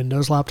hate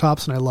Windows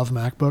laptops and I love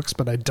MacBooks,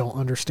 but I don't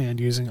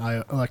understand using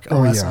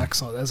OS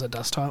X as a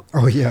desktop.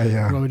 Oh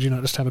yeah. Why would you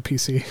not just have a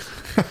PC?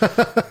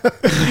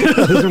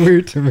 That's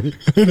weird to me.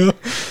 You know?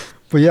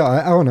 But yeah,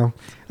 I don't know.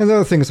 And the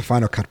other thing is the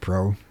Final Cut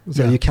Pro.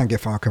 So you can't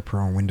get Final Cut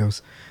Pro on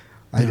Windows.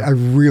 I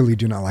really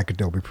do not like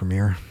Adobe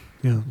Premiere.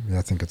 Yeah,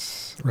 I think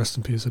it's... Rest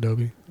in peace,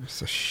 Adobe.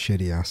 It's a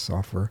shitty ass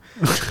software.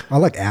 I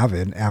like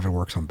Avid. Avid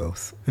works on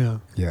both. Yeah,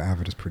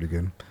 Avid is pretty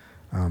good.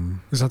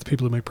 Is that the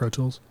people who make Pro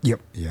Tools?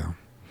 Yep. Yeah.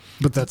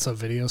 But that's a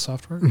video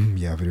software?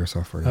 Yeah, video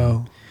software. Yeah.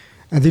 Oh.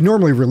 And they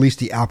normally release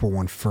the Apple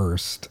one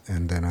first,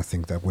 and then I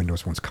think that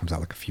Windows one comes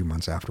out like a few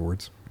months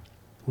afterwards.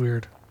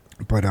 Weird.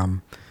 But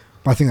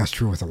I think that's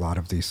true with a lot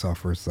of these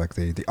softwares. Like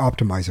they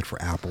optimize it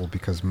for Apple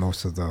because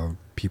most of the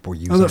people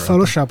use. That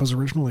Photoshop was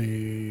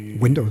originally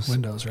Windows,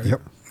 right?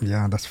 Yep.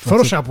 Yeah, that's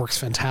Photoshop works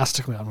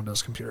fantastically on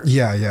Windows computers.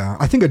 Yeah.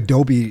 I think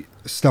Adobe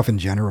stuff in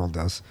general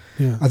does.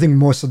 Yeah. I think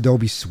most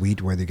Adobe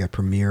Suite, whether you get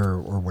Premiere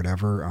or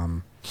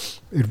whatever,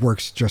 it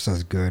works just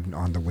as good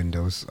on the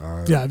Windows.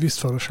 I've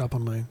used Photoshop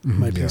on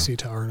my PC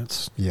tower, and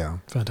it's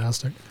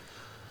fantastic.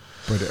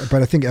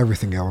 But I think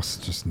everything else,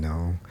 just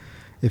no.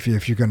 If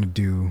you're gonna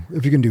do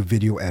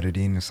video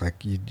editing, it's like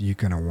you're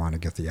gonna want to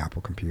get the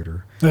Apple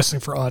computer. This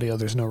thing for audio,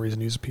 there's no reason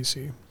to use a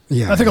PC.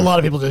 Yeah, I think a lot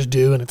of people just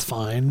do, and it's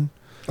fine.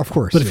 Of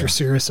course. But if you're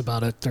serious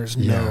about it, there's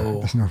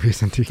no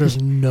reason to.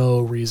 There's no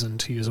reason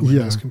to use a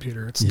Windows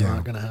computer. It's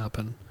not going to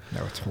happen.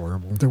 No, it's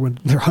horrible.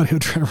 Their audio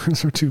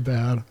drivers are too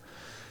bad.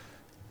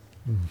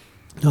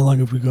 How long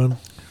have we gone?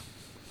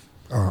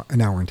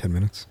 An hour and 10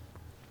 minutes.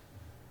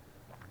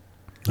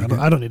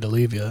 I don't need to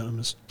leave yet. I'm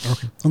just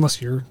okay.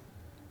 Unless you're.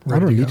 I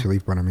don't need to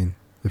leave, but I mean,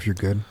 if you're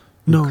good.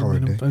 No,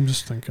 I'm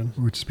just thinking.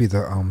 It would just be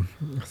the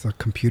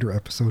computer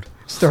episode.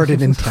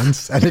 Started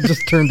intense, and it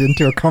just turned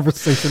into a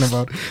conversation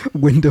about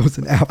Windows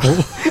and Apple.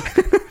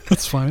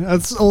 That's fine.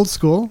 That's old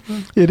school.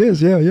 It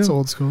is, yeah. It's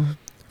old school.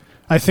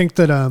 I think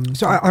that.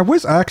 So I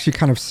was actually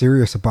kind of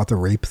serious about the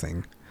rape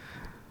thing.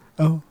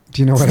 Oh.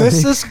 Do you know what I mean?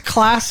 This is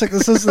classic.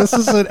 This is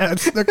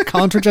a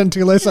Contra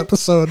Gentiles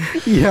episode.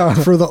 Yeah.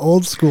 For the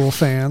old school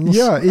fans.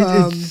 Yeah.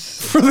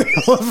 It's for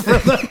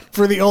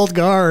the old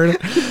guard.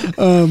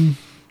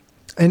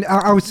 And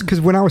I was, because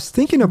when I was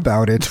thinking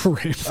about it,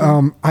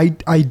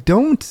 I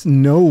don't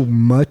know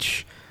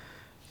much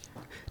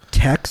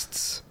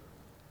texts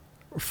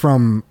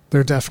from.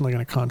 They're definitely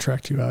going to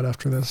contract you out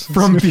after this.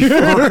 From before.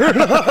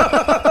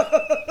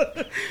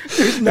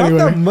 There's not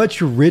that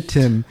much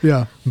written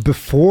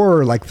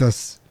before like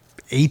this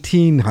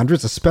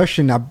 1800s,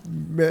 especially not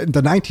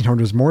the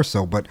 1900s more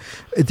so, but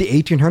the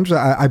 1800s,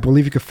 I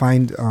believe you could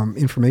find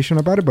information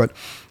about it, but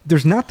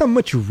there's not that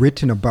much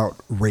written about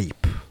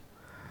rape.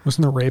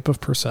 Wasn't the rape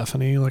of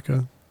Persephone like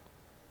a...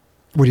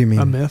 What do you mean?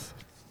 A myth?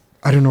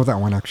 I don't know that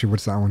one, actually.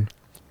 What's that one?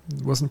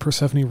 Wasn't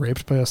Persephone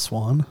raped by a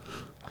swan?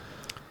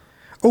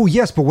 Oh,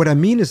 yes, but what I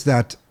mean is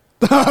that...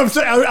 I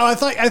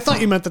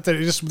thought you meant that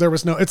there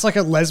was no... It's like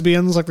a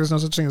lesbians, like there's no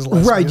such thing as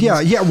lesbians.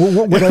 Right, yeah.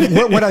 Well,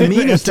 what I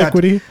mean is that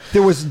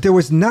there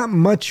was not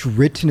much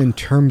written in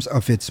terms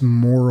of its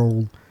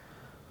moral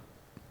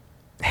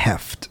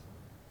heft.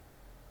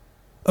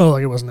 Oh,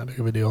 like it wasn't that big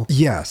of a deal.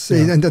 Yes,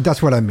 and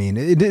that's what I mean.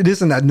 It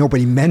isn't that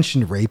nobody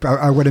mentioned rape.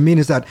 What I mean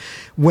is that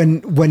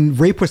when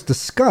rape was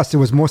discussed, it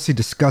was mostly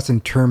discussed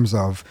in terms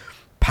of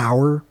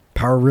power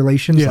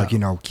relations, like,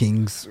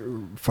 kings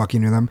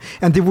fucking with them,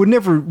 and they would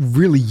never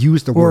really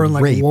use the word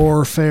like rape.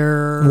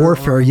 Warfare,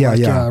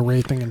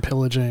 raping and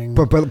pillaging.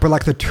 But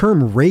like the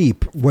term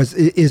rape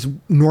is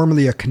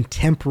normally a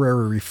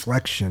contemporary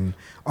reflection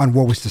on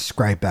what was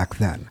described back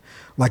then.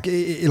 Like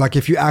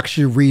if you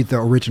actually read the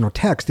original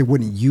text, they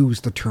wouldn't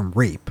use the term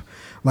rape.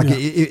 Like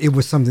it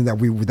was something that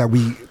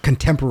we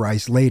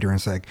contemporized later and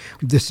say, like,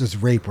 this is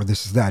rape or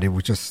this is that. It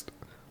was just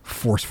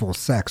forceful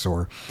sex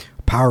or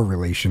power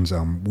relations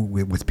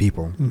with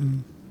people. Mm-hmm.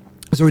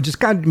 So it just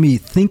got me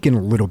thinking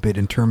a little bit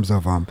in terms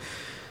of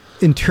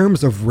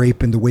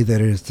rape and the way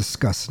that it is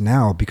discussed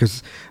now,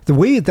 because the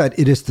way that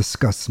it is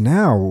discussed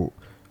now,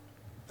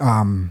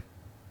 I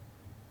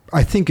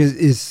think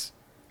is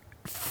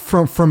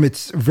from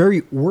its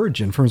very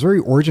origin of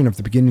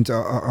the beginnings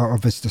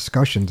of its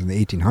discussions in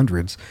the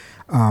 1800s,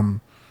 I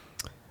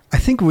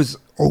think it was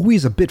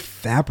always a bit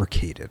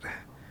fabricated.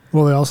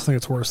 Well, they also think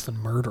it's worse than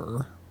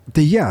murder.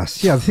 I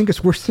think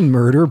it's worse than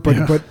murder,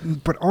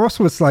 but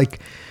also it's like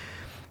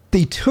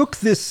they took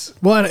this.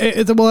 Well,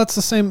 that's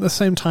the same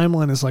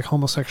timeline as like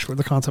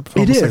the concept of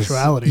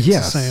homosexuality. It is.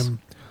 Yes. It's the same.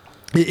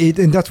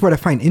 And that's what I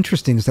find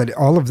interesting is that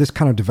all of this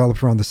kind of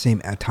developed around the same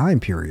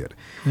time period.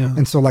 Yeah.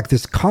 And so like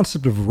this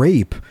concept of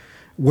rape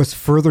was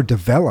further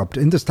developed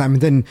in this time.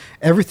 And then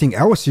everything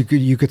else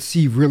you could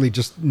see really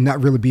just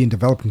not really being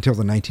developed until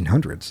the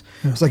 1900s.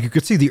 Yeah. It's like you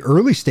could see the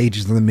early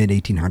stages of the mid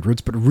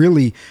 1800s, but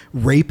really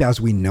rape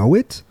as we know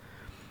it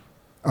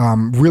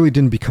really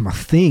didn't become a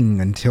thing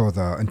until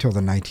the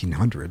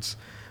 1900s.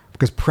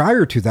 Because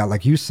prior to that,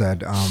 like you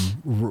said,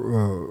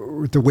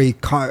 the way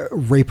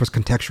rape was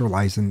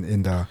contextualized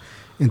in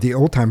the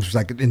old times was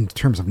like in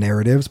terms of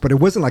narratives, but it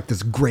wasn't like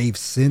this grave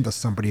sin that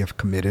somebody have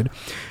committed.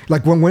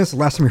 Like when was the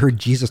last time you heard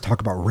Jesus talk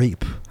about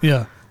rape?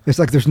 Yeah. It's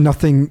like there's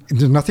nothing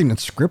in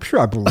Scripture,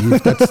 I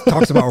believe, that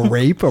talks about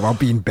rape, about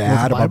being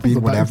bad, about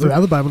being whatever.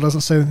 The Bible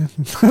doesn't say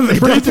that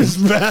rape is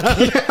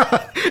bad.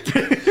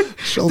 Yeah.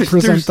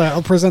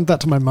 I'll present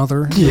that to my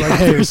mother. Yeah, like,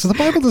 hey, so the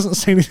Bible doesn't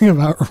say anything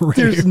about rape.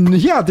 There's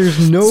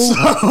no.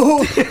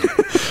 So,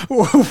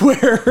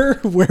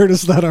 where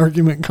does that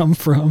argument come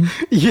from?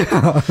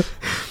 Yeah.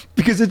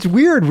 Because it's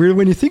weird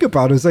when you think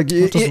about it. It's like,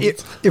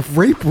 if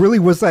rape really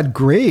was that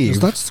grave. Is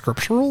that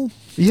scriptural?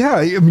 Yeah.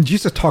 I mean,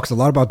 Jesus talks a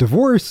lot about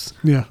divorce.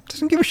 Yeah.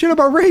 Doesn't give a shit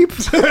about rape.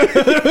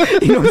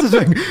 It's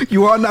like,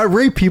 you ought not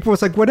rape people.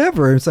 It's like,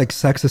 whatever. It's like,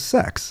 sex is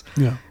sex.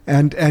 Yeah.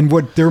 And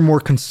what they're more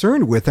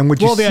concerned with and what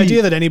you see. The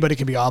idea that anybody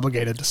can be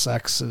obligated to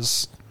sex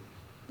is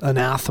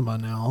anathema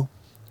now.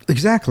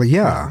 Exactly.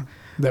 Yeah.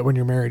 That when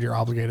you're married, you're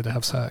obligated to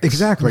have sex.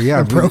 Exactly, yeah.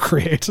 And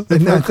procreate. The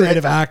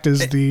procreative act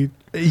is the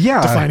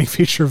defining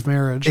feature of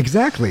marriage.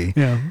 Exactly.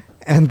 Yeah.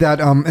 And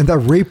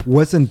that rape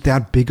wasn't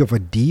that big of a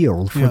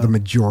deal for the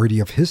majority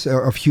of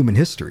human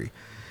history.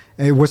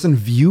 It wasn't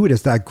viewed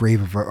as that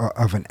grave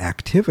of an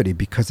activity,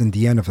 because in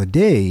the end of the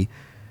day,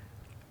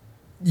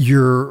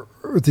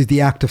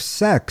 the act of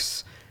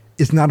sex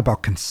is not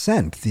about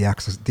consent. The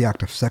act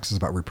of sex is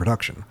about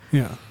reproduction.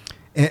 Yeah.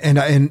 And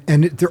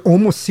there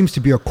almost seems to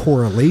be a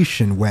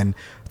correlation when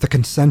the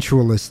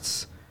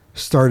consensualists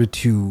started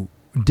to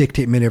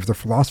dictate many of their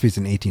philosophies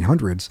in the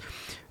 1800s,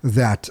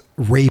 that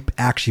rape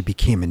actually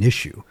became an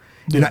issue.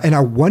 Yeah. And I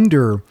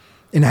wonder,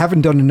 and I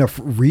haven't done enough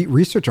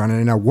research on it,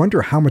 and I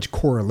wonder how much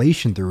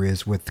correlation there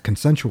is with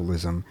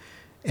consensualism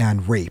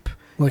and rape.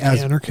 Like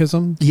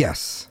anarchism?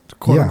 Yes.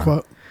 Quote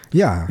unquote.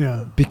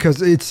 Yeah.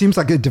 Because it seems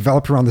like it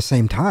developed around the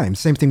same time.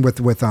 Same thing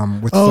with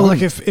oh,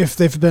 like if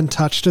they've been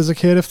touched as a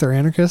kid, if they're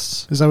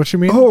anarchists? Is that what you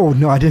mean? Oh,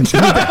 no, I didn't say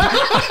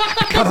that.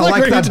 I kind of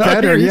like that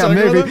better. Yeah,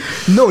 maybe.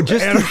 No,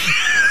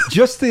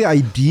 just the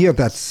idea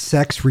that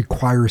sex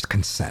requires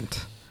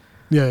consent.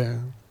 Yeah.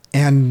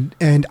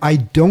 And I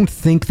don't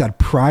think that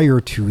prior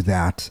to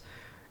that,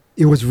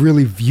 it was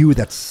really viewed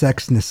that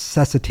sex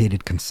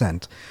necessitated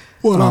consent.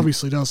 Well, it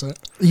obviously doesn't.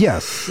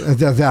 Yes,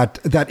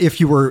 that if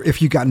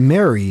you got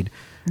married,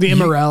 the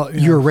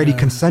immorality, you already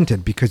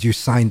consented because you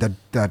signed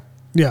that.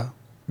 Yeah.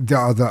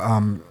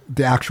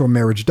 The actual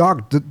marriage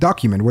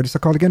document. What is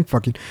it called again?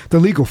 Fucking the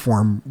legal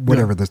form,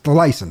 whatever this, the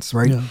license,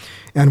 right? Yeah.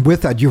 And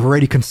with that, you've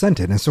already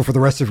consented, and so for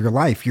the rest of your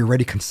life, you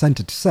already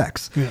consented to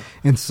sex. Yeah.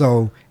 And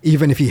so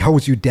even if he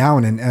holds you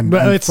down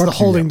but it's the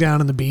holding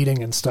down and the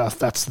beating and stuff.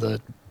 That's the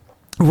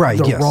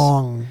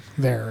wrong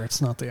there.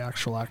 It's not the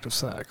actual act of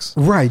sex.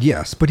 Right.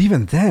 Yes. But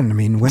even then, I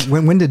mean,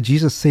 when did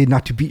Jesus say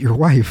not to beat your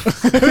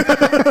wife?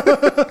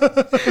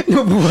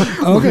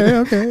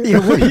 Okay. Yeah.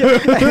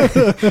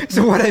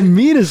 So what I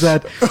mean is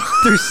that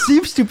there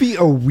seems to be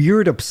a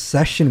weird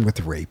obsession with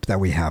rape that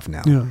we have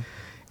now. Yeah.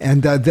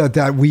 And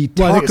that we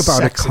talk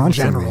about it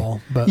constantly.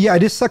 General, but yeah,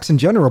 it is sex in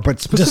general, but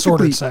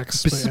specifically disordered sex,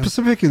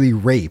 specifically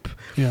rape.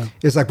 Yeah.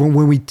 It's like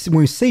when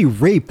we say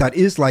rape, that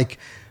is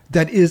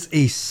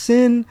a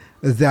sin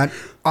that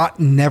ought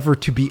never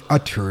to be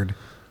uttered,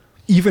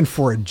 even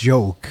for a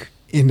joke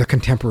in the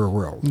contemporary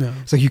world. No.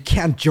 So you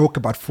can't joke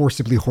about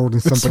forcibly holding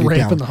somebody rape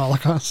down. In the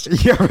Holocaust.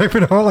 Yeah, rape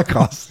in the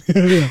Holocaust.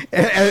 Yeah.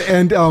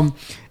 And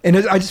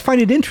I just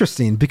find it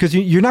interesting because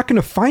you're not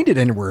going to find it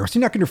anywhere else.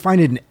 You're not going to find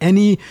it in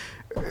any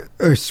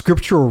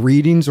scriptural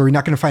readings, or you're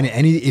not going to find it in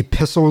any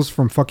epistles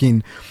from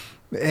fucking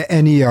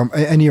any of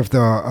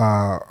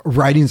the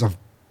writings of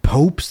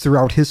popes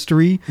throughout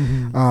history,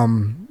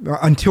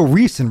 until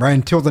recent, right?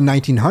 Until the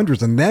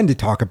 1900s, and then they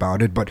talk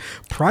about it. But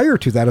prior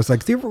to that, it's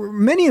like there were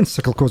many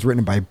encyclicals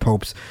written by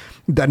popes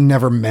that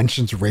never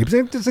mentions rape.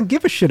 It doesn't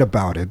give a shit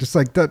about it. It's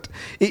like that.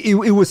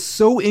 It was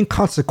so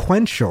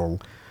inconsequential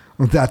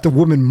that the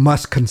woman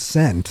must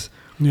consent.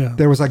 Yeah,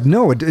 there was like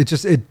no.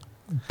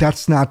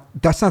 That's not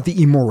the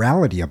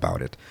immorality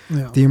about it.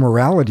 Yeah. The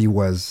immorality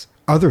was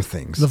other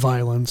things. The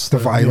violence.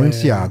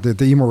 Yeah.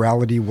 The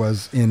immorality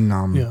was in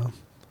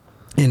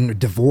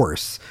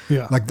divorce.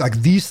 Yeah.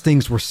 Like these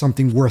things were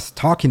something worth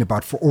talking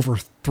about for over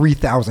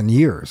 3,000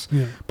 years.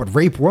 Yeah. But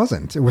rape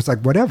wasn't. It was like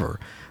whatever.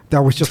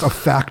 That was just a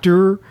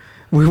factor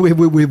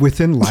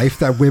within life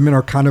that women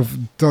are kind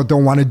of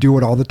don't want to do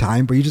it all the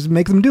time, but you just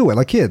make them do it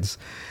like kids.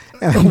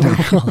 And, oh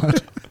my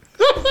God.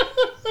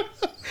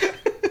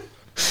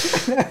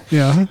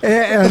 Yeah.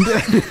 And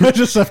I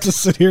just have to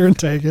sit here and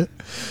take it.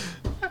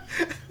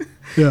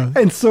 Yeah.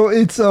 And so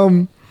it's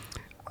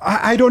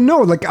I don't know.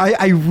 Like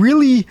I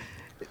really,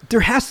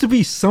 there has to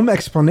be some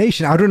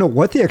explanation. I don't know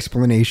what the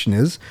explanation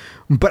is,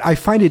 but I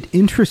find it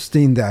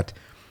interesting that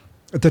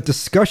the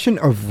discussion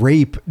of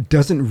rape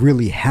doesn't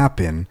really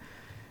happen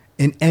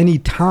in any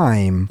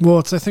time. Well,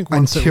 it's, I think,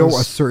 until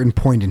a certain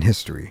point in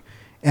history.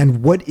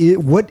 And what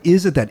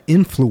is it that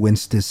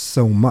influenced this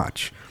so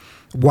much?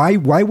 Why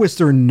was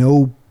there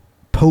no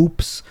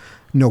popes,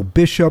 no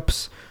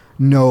bishops,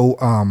 no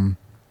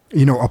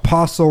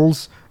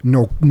apostles,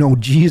 no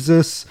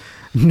Jesus,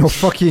 no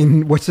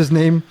fucking what's his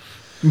name?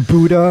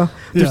 Buddha.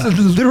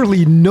 There's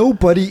literally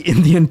nobody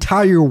in the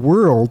entire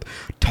world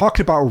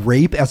talked about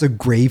rape as a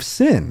grave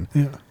sin.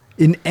 Yeah.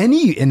 In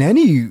any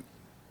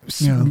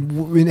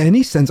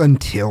sense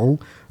until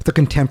the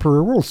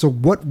contemporary world. So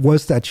what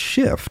was that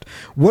shift?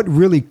 What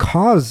really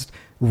caused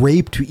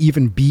rape to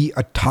even be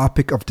a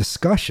topic of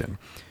discussion?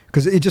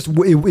 Because it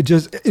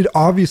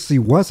obviously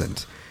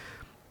wasn't,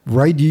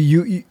 right?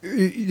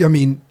 I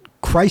mean,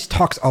 Christ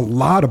talks a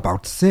lot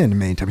about sin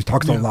many times. He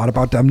talks a lot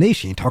about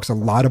damnation. He talks a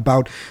lot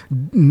about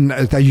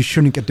that you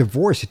shouldn't get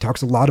divorced. He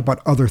talks a lot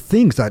about other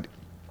things that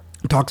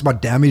talks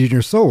about damaging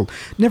your soul.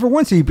 Never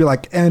once did he be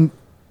like, and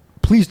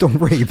please don't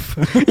rape.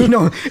 It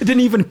didn't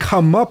even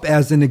come up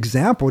as an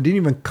example. It didn't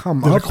even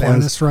come up as... Did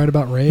Aquinas write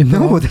about rape?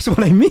 No, that's what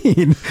I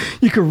mean.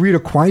 You could read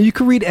Aquinas. You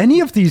could read any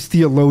of these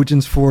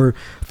theologians for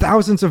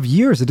thousands of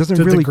years. It doesn't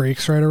really... Did the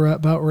Greeks write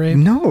about rape?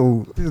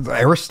 No.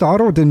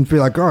 Aristotle didn't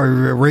feel like,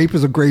 rape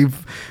is a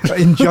grave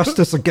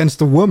injustice against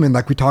a woman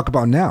like we talk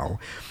about now.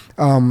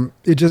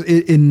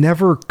 It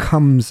never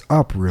comes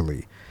up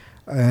really.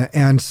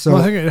 And so...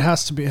 Well, I think it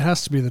has to be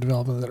the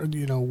development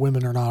that,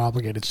 women are not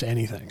obligated to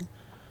anything.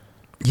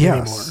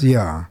 Yes,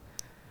 anymore. Yeah.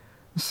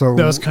 So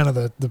that was kind of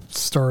the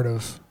start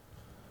of,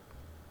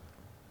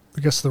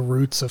 I guess, the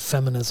roots of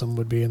feminism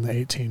would be in the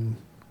mid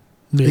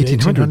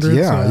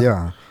 1800s.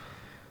 Yeah.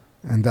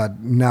 And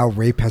that now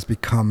rape has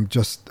become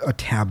just a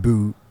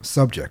taboo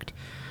subject.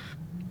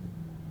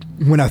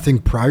 When I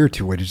think prior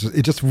to it,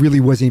 it just really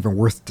wasn't even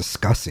worth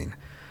discussing.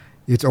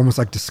 it's almost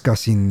like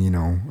discussing,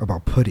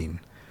 about pudding.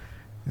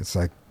 It's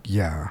like,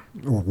 yeah,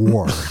 or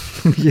war,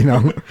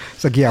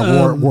 it's like,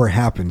 yeah, war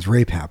happens,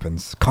 rape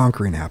happens,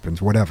 conquering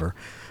happens, whatever.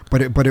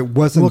 But it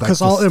wasn't. Well,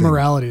 because all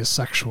immorality is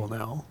sexual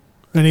now.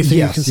 Anything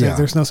you can say,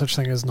 there's no such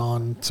thing as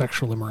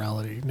non-sexual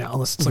immorality now,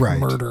 unless it's like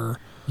murder.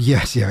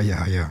 Yes,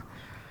 yeah.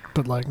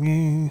 But like,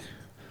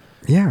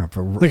 yeah,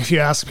 but like if you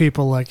ask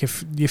people, like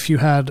if you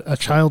had a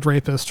child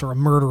rapist or a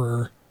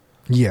murderer,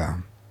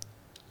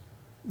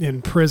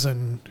 in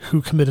prison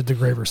who committed the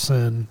graver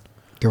sin,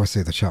 they would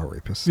say the child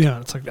rapist. Yeah,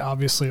 it's like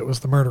obviously it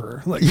was the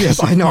murderer. Like,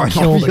 yes, I know.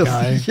 Killed a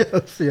guy.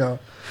 Yes, yeah.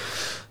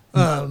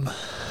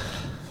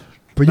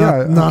 But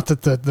not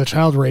that the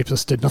child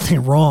rapist did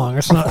nothing wrong.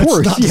 It's not. Of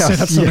course, it's not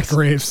that's not a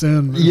grave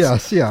sin.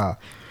 Yes, yeah.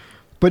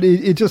 But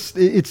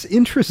it's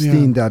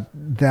interesting that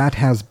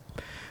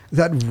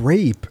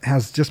rape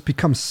has just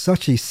become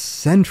such a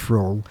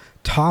central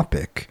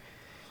topic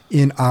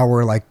in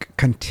our like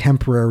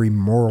contemporary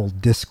moral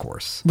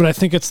discourse. But I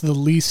think it's the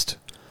least,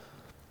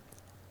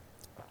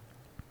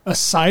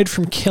 aside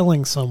from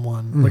killing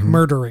someone, like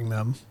murdering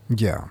them.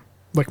 Yeah.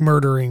 Like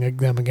murdering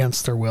them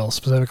against their will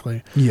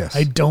specifically. Yes.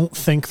 I don't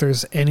think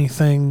there's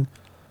anything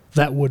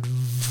that would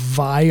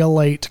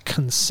violate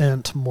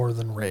consent more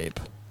than rape.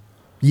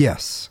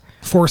 Yes.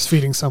 Force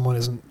feeding someone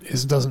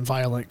doesn't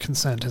violate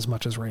consent as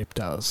much as rape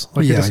does.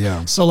 Like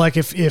yeah. So like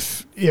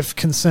if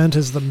consent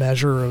is the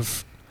measure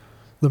of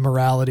the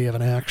morality of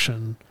an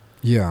action,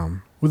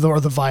 or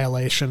the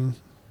violation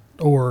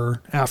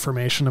or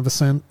affirmation of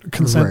consent,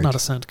 right. not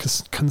assent,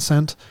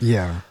 consent,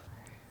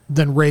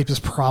 then rape is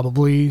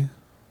probably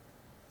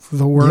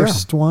the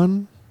worst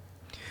one,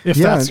 if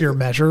that's your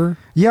measure.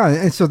 Yeah,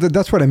 and so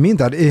that's what I mean.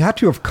 That it had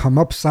to have come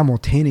up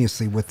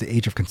simultaneously with the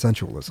age of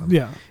consensualism.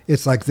 Yeah,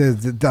 it's like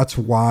that's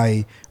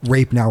why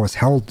rape now is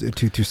held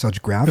to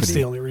such gravity. That's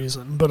the only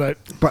reason. But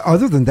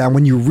other than that,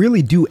 when you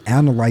really do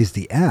analyze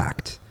the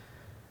act,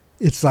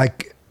 it's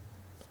like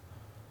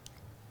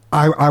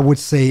I would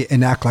say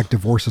an act like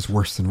divorce is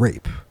worse than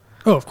rape.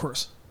 Oh, of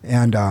course.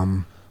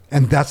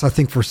 And that's, I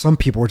think, for some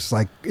people, it's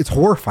like, it's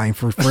horrifying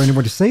for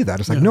anyone to say that.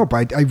 It's like, no,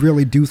 but I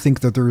really do think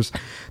that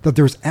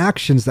there's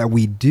actions that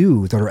we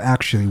do that are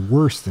actually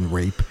worse than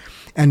rape.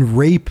 And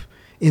rape,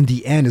 in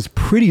the end, is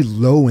pretty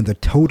low in the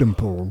totem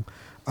pole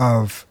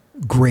of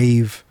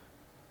grave,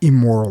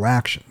 immoral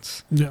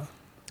actions. Yeah.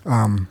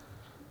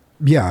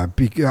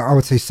 I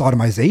would say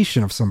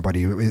sodomization of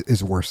somebody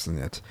is worse than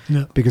it.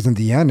 Yeah. Because in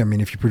the end, I mean,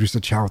 if you produce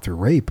a child through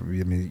rape, I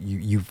mean,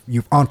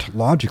 you've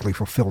ontologically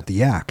fulfilled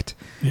the act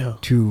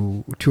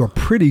to a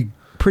pretty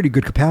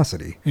good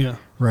capacity. Yeah.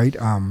 Right.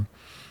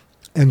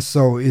 And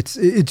so it's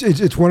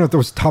one of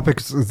those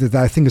topics that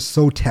I think is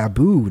so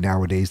taboo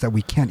nowadays that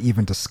we can't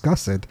even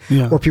discuss it,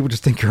 or people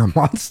just think you're a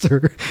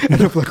monster, and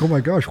they're like, "Oh my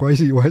gosh, why is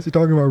he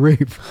talking about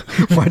rape?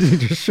 Why did he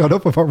just shut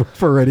up about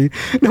rape already?"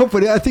 No,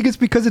 but I think it's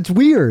because it's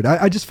weird.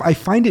 I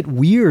find it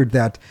weird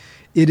that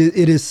it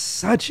is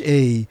such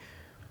a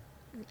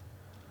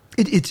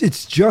it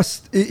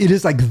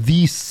is like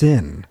the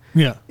sin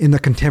in the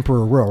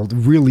contemporary world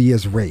really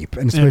is rape,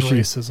 and especially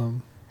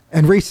racism.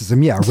 And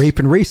racism, rape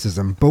and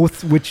racism,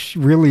 both which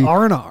really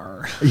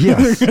R&R.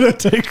 Yes, you're gonna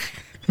take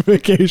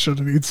vacation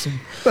and eat some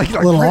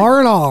little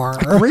R&R.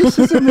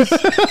 Racism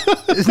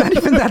is not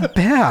even that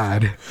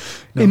bad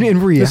in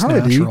reality. It's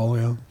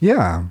natural,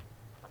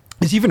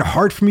 It's even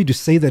hard for me to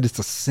say that it's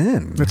a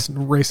sin. It's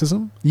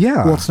racism.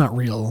 Yeah, well, it's not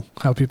real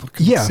how people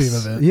conceive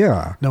of it.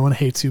 Yeah, no one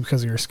hates you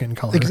because of your skin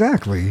color.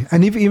 Exactly,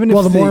 and even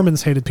if the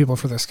Mormons hated people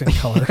for their skin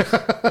color.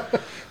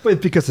 But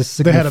because it's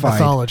signified. They had a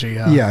mythology,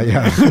 Yeah.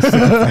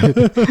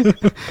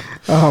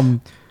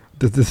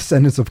 The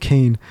descendants of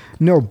Cain.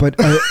 No, but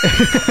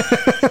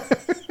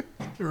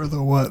or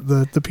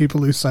the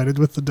people who sided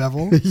with the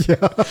devil.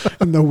 Yeah,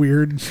 and the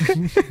weird.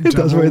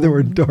 That's why they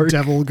were dark.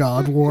 Devil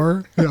God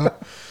war. Yeah.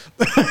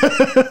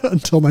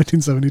 Until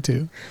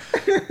 1972.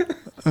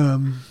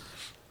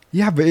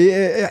 But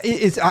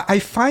it's. I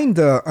find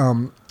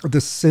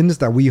the sins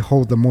that we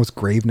hold the most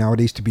grave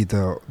nowadays to be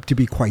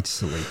quite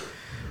silly.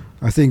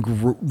 I think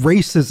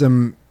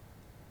racism,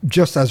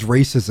 just as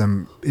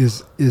racism,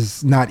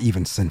 is not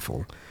even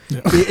sinful.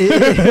 Yeah.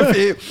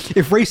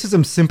 If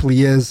racism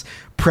simply is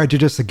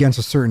prejudice against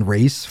a certain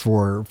race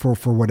for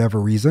whatever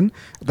reason,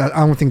 that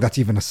I don't think that's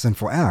even a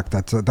sinful act.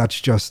 That's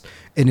just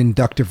an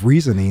inductive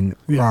reasoning,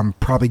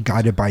 probably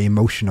guided by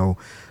emotional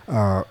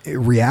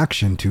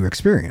reaction to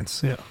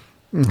experience. Yeah.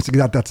 So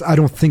I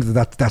don't think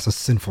that's a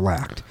sinful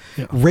act.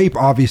 Yeah. Rape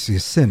obviously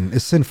is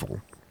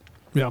sinful.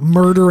 Yeah,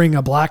 murdering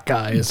a black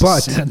guy is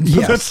a sin.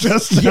 Yes,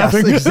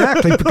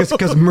 exactly,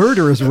 because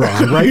murder is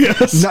wrong, right?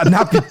 Yes.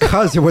 Not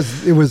because it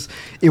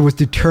was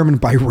determined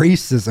by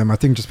racism. I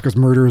think just because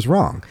murder is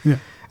wrong. Yeah.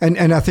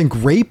 And I think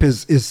rape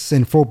is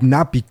sinful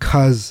not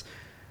because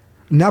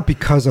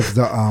of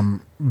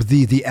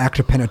the act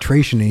of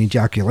penetration and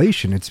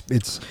ejaculation.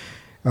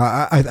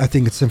 I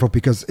think it's sinful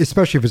because,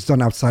 especially if it's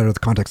done outside of the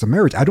context of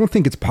marriage, I don't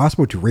think it's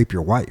possible to rape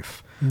your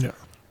wife. Yeah.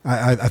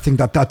 I think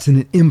that that's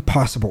an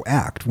impossible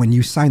act. When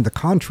you sign the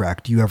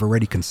contract, you have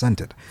already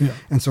consented. Yeah.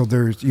 And so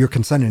you're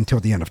consented until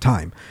the end of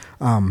time,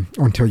 or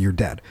until you're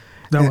dead.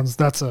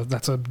 That's a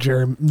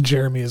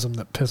Jeremyism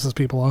that pisses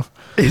people off.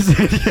 Is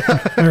it?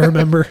 Yeah. I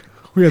remember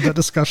we had that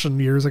discussion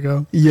years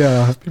ago.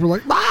 Yeah. People were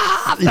like,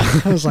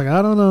 I was like,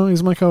 I don't know.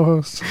 He's my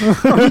co-host.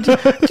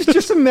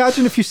 just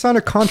imagine if you sign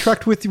a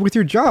contract with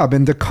your job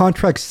and the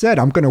contract said,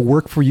 I'm going to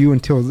work for you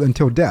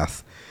until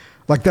death.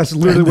 Like that's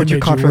literally what your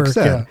contract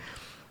said.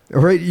 Yeah.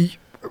 All right.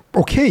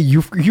 Okay.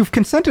 You've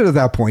consented at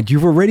that point.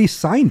 You've already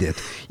signed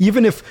it.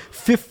 Even if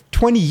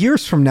 20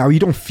 years from now, you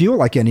don't feel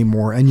like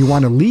anymore and you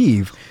want to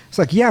leave. It's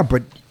like, yeah,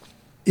 but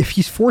if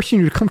he's forcing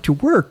you to come to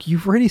work,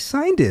 you've already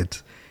signed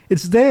it.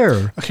 It's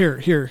there.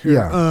 Here.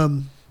 Yeah.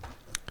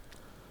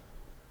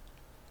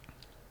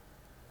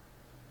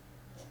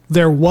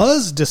 There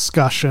was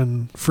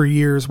discussion for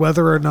years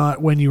whether or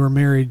not when you were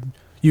married,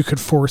 you could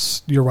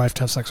force your wife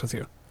to have sex with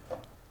you.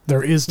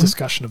 There is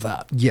discussion of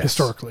that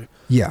historically.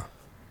 Yeah.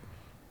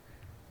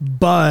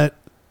 But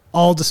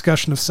all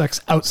discussion of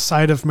sex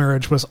outside of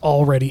marriage was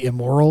already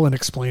immoral and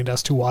explained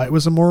as to why it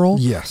was immoral.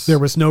 Yes. There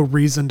was no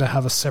reason to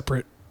have a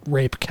separate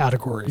rape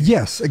category.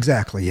 Yes,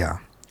 exactly. Yeah.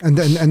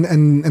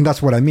 And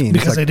that's what I mean.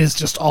 Because it is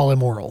just all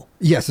immoral.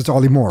 Yes, it's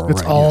all immoral.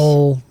 It's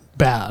all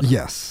bad.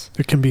 Yes.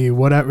 It can be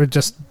whatever,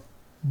 just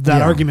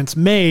that argument's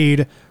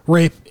made.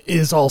 Rape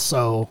is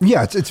also...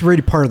 Yeah, it's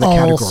already part of the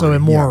category. Also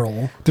immoral.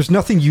 Yeah. There's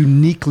nothing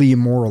uniquely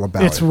immoral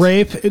about it. It's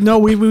rape. No,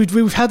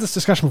 we've had this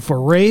discussion before.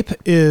 Rape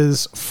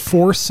is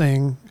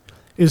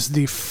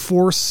the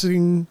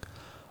forcing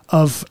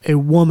of a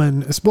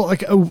woman. It's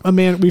like a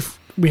man.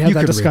 We had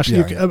that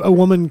discussion. A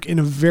woman in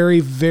a very,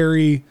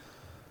 very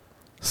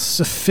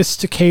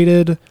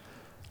sophisticated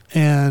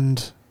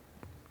and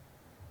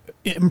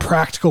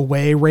impractical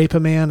way rape a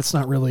man. It's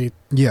not really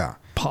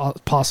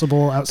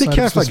possible outside. They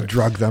can't like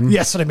drug them.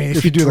 Yes, what I mean.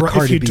 If you do the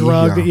Cardi B,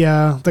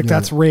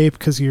 that's rape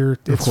because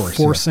it's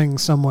forcing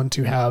someone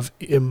to have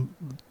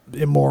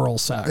immoral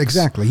sex.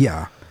 Exactly.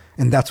 Yeah,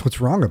 and that's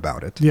what's wrong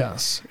about it.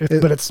 Yes,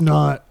 but it's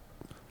not.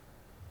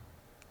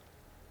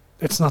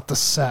 It's not the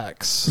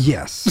sex.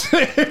 Yes.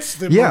 It's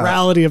the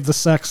morality of the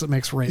sex that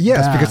makes rape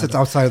bad. Because it's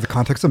outside of the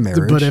context of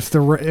marriage. But if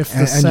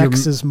the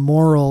sex is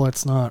moral,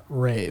 it's not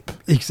rape.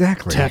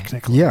 Exactly.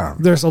 Technically. Yeah.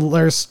 There's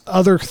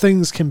other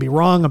things can be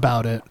wrong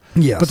about it.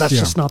 Yes. But that's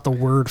just not the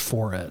word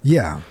for it.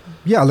 Yeah.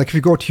 Yeah, like if you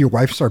go to your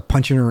wife, start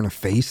punching her in the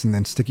face and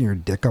then sticking your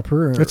dick up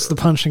her. It's the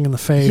punching in the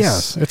face.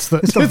 Yes. It's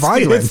the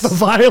violence. It's the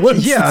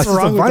violence. Yeah, it's the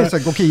violence.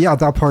 Like, okay, yeah,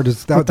 that part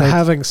is... But the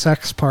having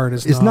sex part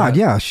is not.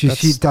 Yeah,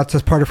 that's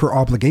as part of her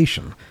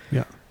obligation.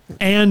 Yeah.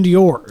 And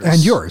yours.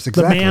 Exactly.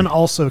 The man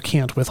also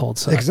can't withhold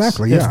sex.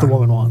 Exactly, if the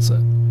woman wants it.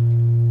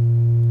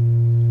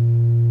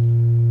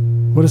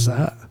 What is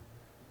that?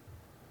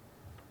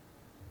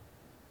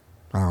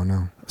 I don't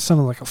know. It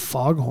sounded like a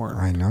foghorn.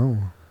 I know.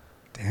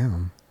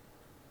 Damn.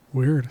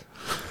 Weird.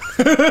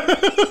 But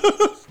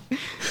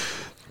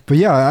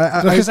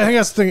yeah, because I think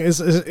that's the thing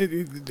is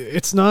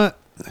it's not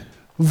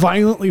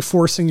violently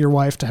forcing your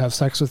wife to have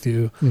sex with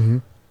you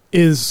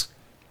is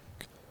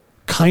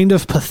kind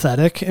of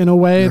pathetic in a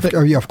way.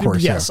 Of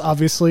course. Yes,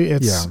 obviously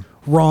it's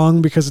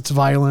wrong because it's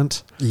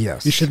violent.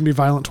 Yes. You shouldn't be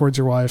violent towards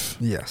your wife.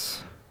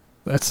 Yes.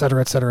 Et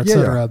cetera, et cetera, et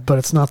cetera. But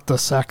it's not the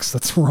sex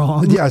that's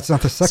wrong. Yeah, it's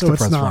not the sex that's wrong.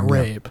 So it's not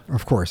rape. Yeah.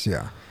 Of course,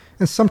 yeah.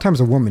 And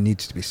sometimes a woman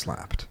needs to be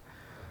slapped.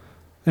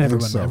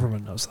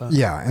 Everyone knows that.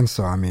 Yeah, and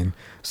so I mean,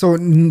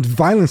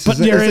 violence. But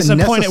there is a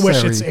point at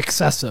which it's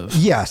excessive.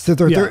 Yes, it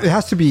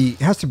has to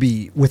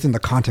be within the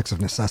context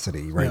of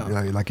necessity, right?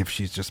 Yeah. Like if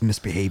she's just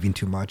misbehaving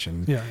too much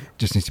and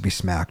just needs to be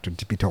smacked or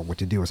to be told what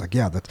to do. It's like,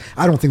 I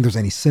don't think there's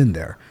any sin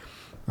there.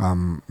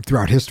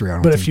 Throughout history, I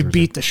don't. But if you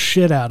beat the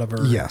shit out of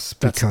her, yes,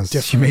 because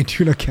she made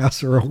tuna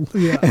casserole,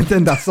 and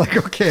then that's like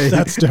okay,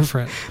 that's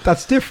different.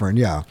 That's different,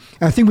 yeah.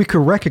 And I think we could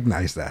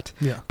recognize that,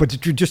 But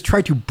to just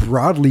try to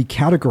broadly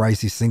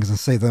categorize these things and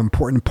say the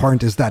important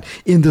part is that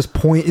in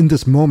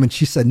this moment,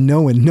 she said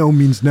no, and no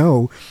means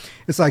no.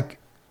 It's like,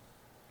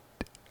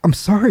 I'm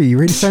sorry, you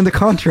already signed the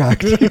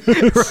contract,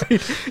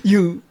 right?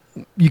 You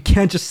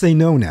can't just say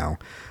no now,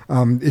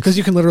 because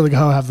you can literally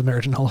go have the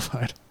marriage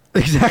nullified.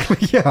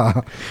 Exactly,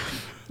 yeah.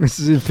 This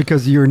is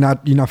because you're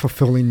not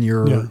fulfilling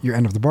your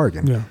end of the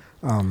bargain. Yeah.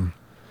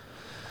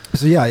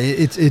 So yeah,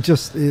 I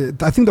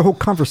think the whole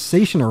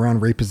conversation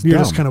around rape is. You're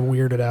just kind of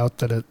weirded out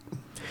that it.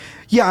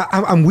 Yeah,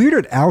 I'm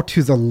weirded out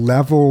to the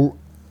level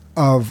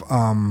of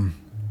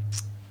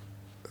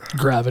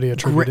gravity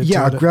attributed.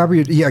 To it.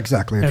 Gravity. Yeah,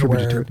 exactly. And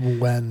attributed to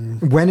it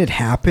when it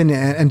happened,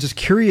 and just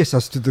curious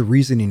as to the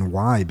reasoning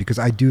why, because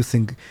I do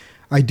think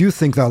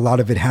that a lot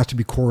of it has to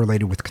be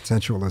correlated with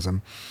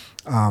consensualism.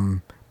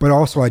 But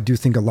also I do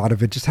think a lot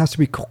of it just has to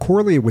be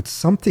correlated with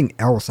something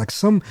else, like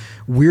some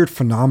weird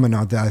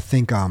phenomena that I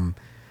think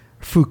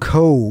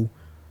Foucault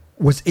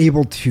was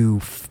able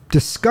to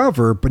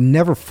discover but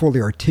never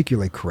fully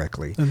articulate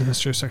correctly. In the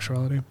history of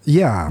sexuality.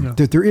 Yeah.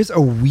 There is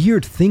a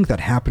weird thing that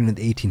happened in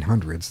the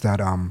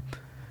 1800s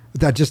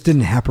that just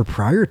didn't happen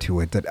prior to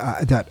it.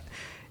 That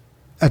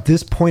at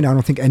this point, I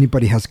don't think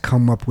anybody has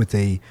come up with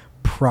a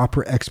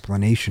proper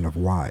explanation of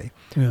why.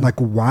 Yeah. Like,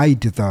 why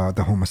did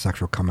the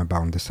homosexual come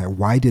about and decide?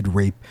 Why did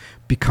rape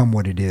become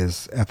what it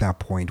is at that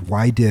point?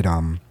 Why did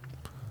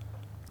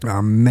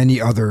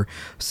many other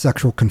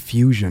sexual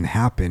confusion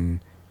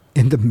happen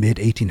in the mid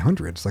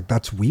 1800s? Like,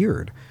 that's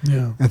weird.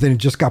 Yeah. And then it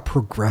just got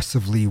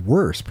progressively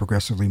worse,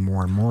 progressively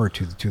more and more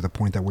to the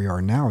point that we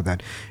are now,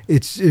 that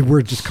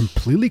we're just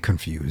completely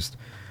confused.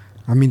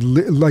 I mean,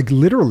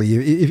 literally,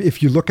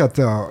 if you look at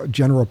the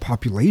general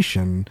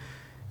population,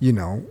 you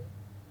know,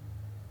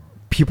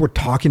 people are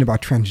talking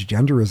about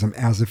transgenderism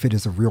as if it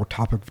is a real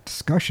topic of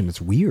discussion.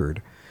 It's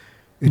weird.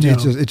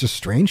 It's just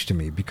strange to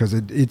me, because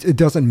it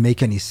doesn't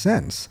make any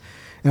sense.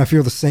 And I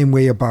feel the same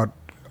way about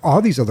all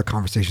these other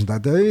conversations,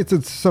 that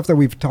it's stuff that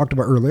we've talked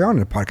about early on in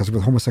the podcast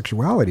with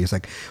homosexuality. It's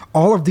like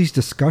all of these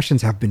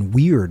discussions have been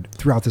weird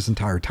throughout this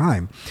entire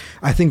time.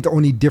 I think the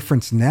only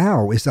difference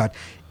now is that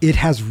it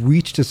has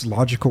reached its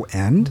logical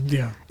end.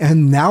 Yeah.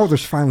 And now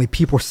there's finally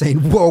people saying,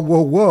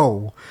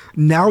 whoa,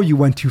 now you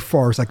went too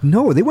far. It's like,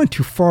 no, they went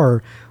too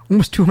far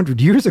almost 200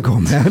 years ago,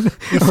 man.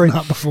 If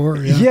not before,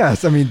 yeah.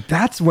 Yes, I mean,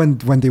 that's when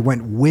they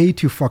went way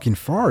too fucking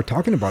far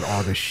talking about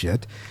all this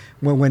shit.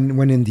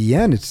 When in the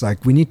end, it's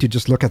like, we need to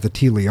just look at the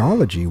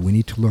teleology. We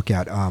need to look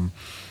at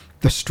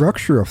the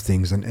structure of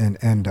things and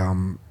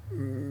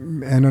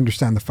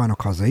understand the final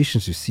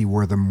causations to see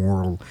where the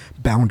moral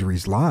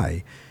boundaries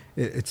lie.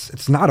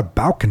 It's not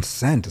about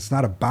consent. It's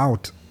not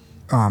about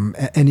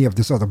any of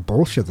this other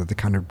bullshit that they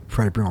kind of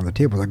try to bring on the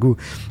table. Like, ooh,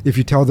 if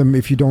you tell them,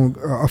 if you don't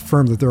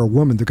affirm that they're a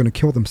woman, they're going to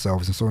kill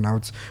themselves. And so now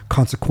it's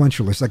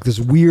consequential. It's like this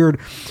weird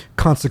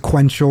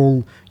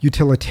consequential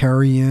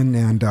utilitarian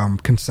and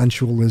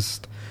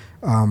consensualist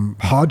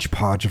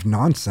hodgepodge of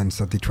nonsense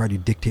that they try to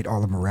dictate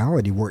all of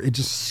morality, where it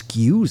just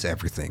skews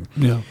everything.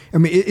 Yeah. I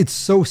mean, it's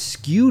so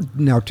skewed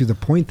now to the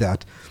point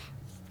that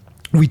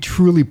we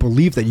truly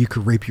believe that you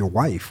could rape your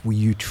wife.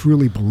 You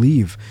truly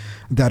believe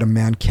that a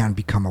man can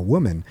become a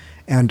woman,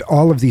 and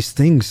all of these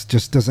things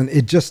just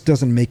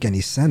doesn't make any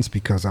sense,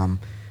 because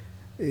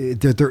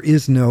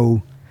there's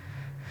no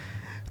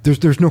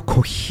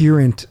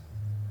coherent,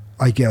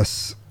 I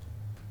guess,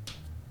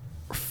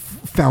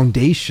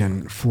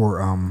 foundation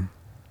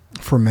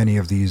for many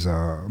of these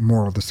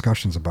moral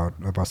discussions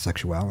about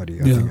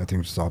sexuality. I think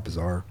it's all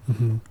bizarre.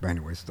 Mm-hmm. But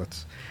anyways,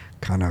 that's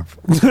kind of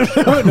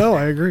no,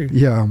 I agree.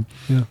 Yeah.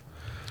 Yeah.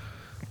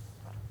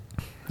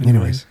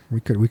 Anyways,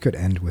 we could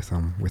end with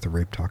a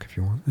rape talk if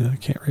you want. Yeah,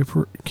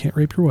 can't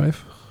rape your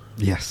wife.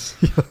 Yes.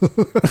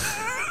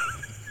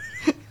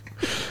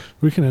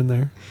 We can end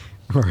there.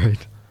 All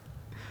right.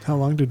 How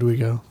long did we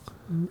go?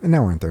 An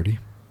hour and 30.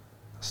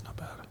 That's not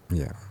bad.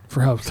 Yeah.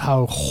 For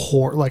how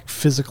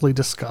physically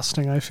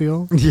disgusting I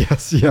feel.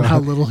 Yes, yeah. And how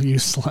little you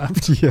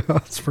slept. Yeah.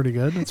 That's pretty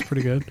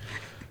good.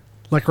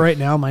 Like right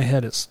now, my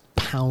head is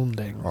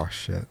pounding. Oh,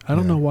 shit. I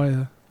don't know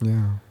why.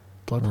 Yeah.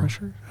 Blood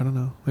pressure? I don't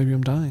know. Maybe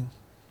I'm dying.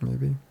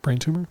 Maybe. Brain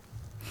tumor?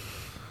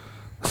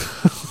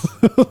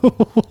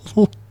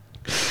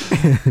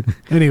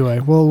 Anyway,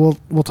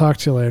 we'll talk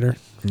to you later.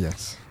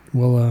 Yes.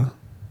 We'll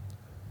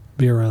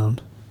be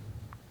around.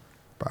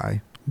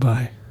 Bye.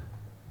 Bye.